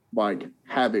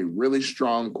have a really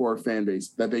strong core fan base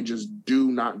that they just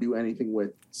do not do anything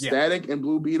with. Static and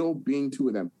Blue Beetle being two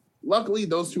of them. Luckily,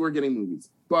 those two are getting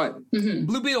movies. But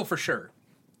Blue Beetle for sure.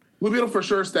 Blue Beetle for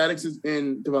sure. Static's is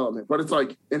in development. But it's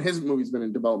and his movie's been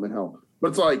in development hell.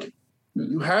 But it's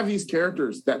you have these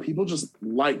characters that people just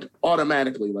like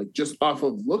automatically, just off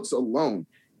of looks alone,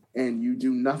 and you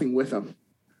do nothing with them.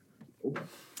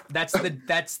 That's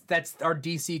our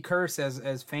DC curse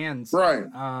as fans, right?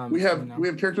 We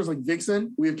have characters like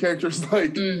Vixen. We have characters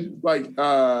it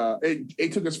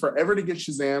took us forever to get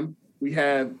Shazam. We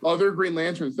have other Green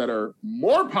Lanterns that are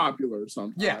more popular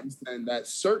sometimes than that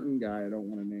certain guy I don't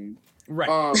want to name.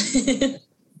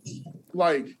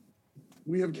 Right.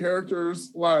 We have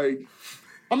characters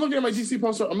I'm looking at my DC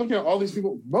poster. I'm looking at all these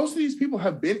people. Most of these people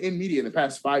have been in media in the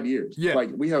past 5 years. Yeah.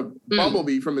 We have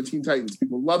Bumblebee from the Teen Titans.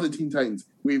 People love the Teen Titans.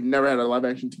 We've never had a live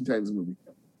action Teen Titans movie.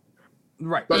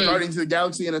 Right. But Guardians of the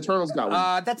Galaxy and Eternals got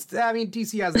one.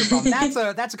 DC has the problem.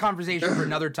 That's a conversation for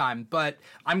another time. But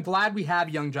I'm glad we have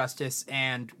Young Justice,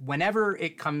 and whenever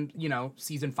it comes,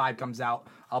 season 5 comes out,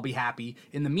 I'll be happy.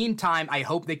 In the meantime, I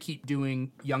hope they keep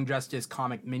doing Young Justice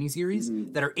comic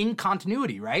miniseries that are in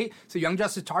continuity, right? So Young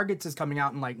Justice Targets is coming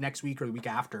out in next week or the week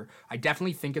after. I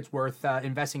definitely think it's worth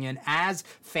investing in as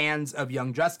fans of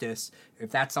Young Justice.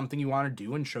 If that's something you want to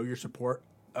do and show your support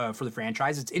for the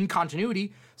franchise, it's in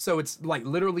continuity, so it's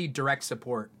literally direct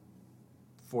support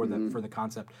for the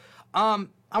concept. I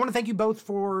want to thank you both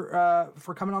for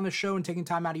coming on the show and taking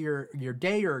time out of your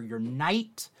day or your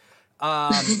night.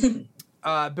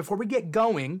 Before we get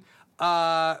going,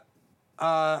 Ben,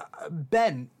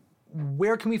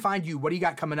 where can we find you? What do you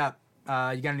got coming up?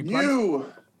 You got any plugs? You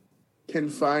can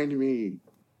find me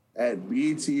at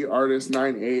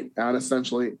BTArtist98 on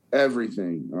essentially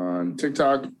everything on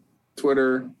TikTok,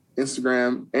 Twitter,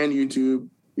 Instagram, and YouTube.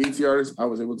 BT Artist. I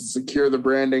was able to secure the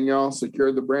branding, y'all.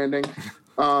 Secured the branding.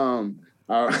 I'm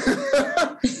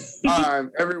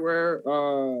everywhere.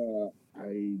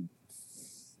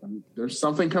 There's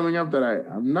something coming up that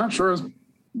I'm not sure is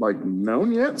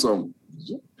known yet. So,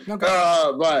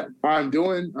 but I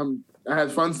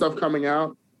had fun stuff coming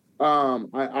out.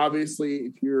 I obviously,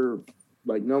 if you're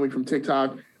know me from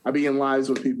TikTok, I be in lives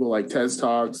with people like Tez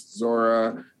Talks,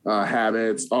 Zora,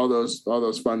 Habits, all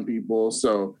those fun people.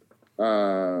 So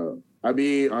I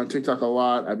be on TikTok a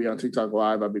lot. I be on TikTok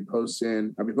Live. I be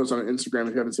posting on Instagram.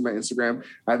 If you haven't seen my Instagram,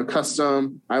 I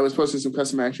was posting some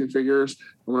custom action figures.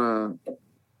 I'm gonna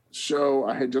show.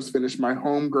 I had just finished my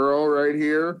Homegirl right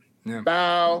here. Yeah.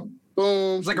 Bow,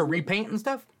 boom. It's a repaint and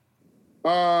stuff.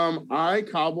 I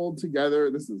cobbled together.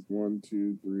 This is 1,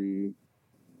 2, 3.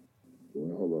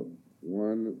 Hold up.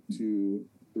 1, 2,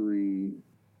 3,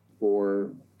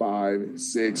 4, 5,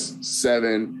 6,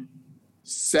 7.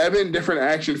 7 different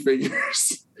action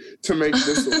figures to make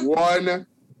this one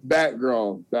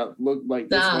Batgirl that looked like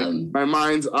this. My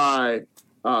mind's eye.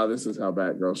 This is how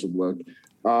Batgirl should look.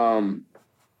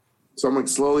 So I'm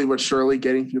slowly but surely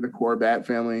getting through the core Bat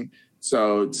family.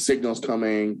 So Signal's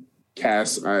coming.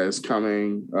 Cass is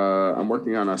coming. I'm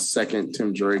working on a second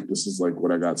Tim Drake. This is like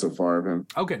what I got so far of him.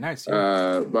 Okay, nice.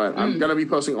 But I'm gonna be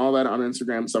posting all that on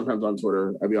Instagram, sometimes on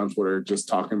Twitter. I'll be on Twitter just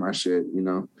talking my shit, you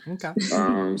know. Okay.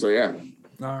 So yeah.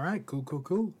 All right,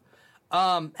 cool.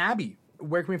 Abby,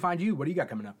 where can we find you? What do you got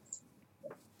coming up?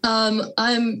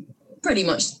 I'm pretty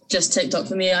much just TikTok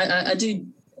for me. I do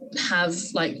have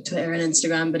like Twitter and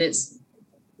Instagram, but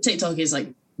TikTok is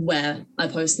like where I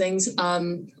post things.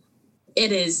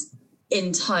 It is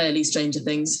entirely Stranger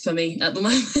Things for me at the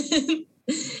moment.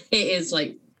 It is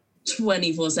like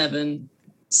 24/7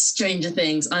 Stranger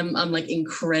Things. I'm like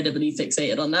incredibly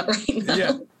fixated on that right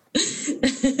now.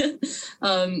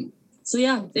 So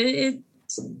yeah,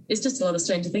 it's just a lot of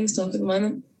Stranger Things talk at the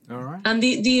moment. All right. And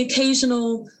the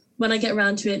occasional, when I get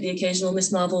around to it, the occasional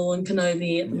Miss Marvel and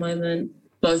Kenobi at the moment,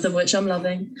 both of which I'm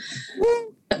loving.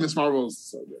 Miss Marvel is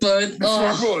so good. Both.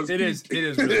 Marvel is it is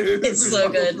really good. It's so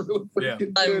good. Yeah.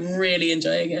 I'm really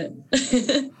enjoying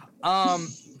it.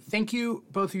 Thank you,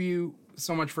 both of you,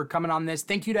 so much for coming on this.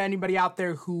 Thank you to anybody out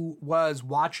there who was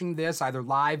watching this either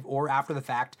live or after the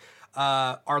fact.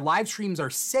 Our live streams are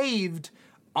saved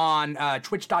on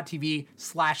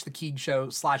twitch.tv/The Keeg Show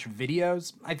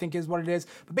 /videos, I think is what it is.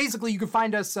 But basically, you can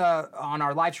find us on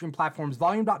our live stream platforms,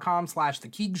 volume.com/The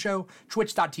Keeg Show,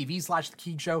 twitch.tv/The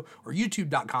Keeg Show, or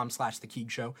youtube.com/The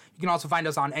Keeg Show. You can also find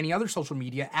us on any other social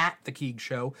media at The Keeg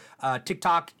Show.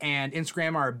 TikTok and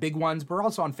Instagram are big ones. We're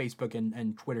also on Facebook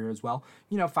and Twitter as well.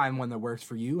 You know, find one that works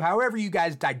for you. However you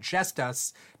guys digest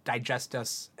us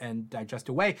and digest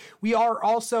away. We are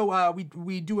also,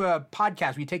 we do a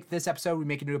podcast. We take this episode, we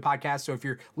make it into a podcast. So if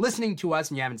you're listening to us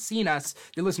and you haven't seen us,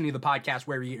 you're listening to the podcast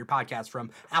wherever you get your podcasts from.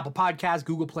 Apple Podcasts,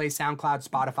 Google Play, SoundCloud,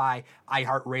 Spotify,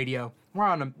 iHeartRadio. We're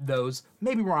on those.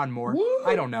 Maybe we're on more. Woo!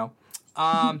 I don't know.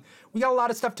 We got a lot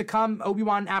of stuff to come.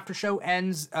 Obi-Wan after show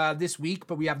ends this week,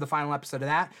 but we have the final episode of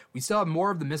that. We still have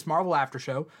more of the Miss Marvel after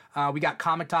show. We got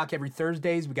Comic Talk every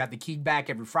Thursdays. We got the Keeg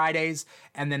Back every Fridays.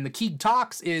 And then the Keeg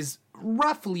Talks is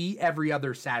roughly every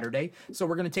other Saturday. So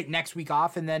we're going to take next week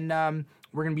off, and then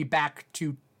we're going to be back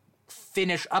to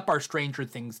finish up our Stranger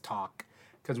Things talk,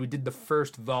 because we did the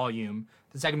first volume.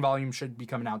 The second volume should be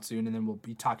coming out soon, and then we'll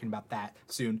be talking about that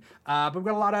soon. But we've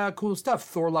got a lot of cool stuff.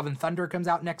 Thor: Love and Thunder comes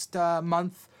out next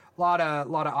month. A lot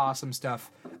of awesome stuff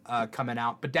coming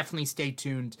out. But definitely stay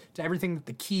tuned to everything that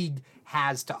the Keeg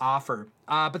has to offer.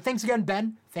 But thanks again,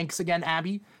 Ben. Thanks again,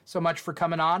 Abby, so much for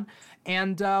coming on.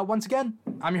 And once again,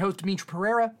 I'm your host, Dimithri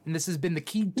Perera, and this has been the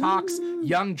Keeg Talks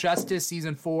Young Justice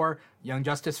Season 4, Young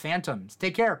Justice Phantoms.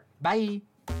 Take care. Bye.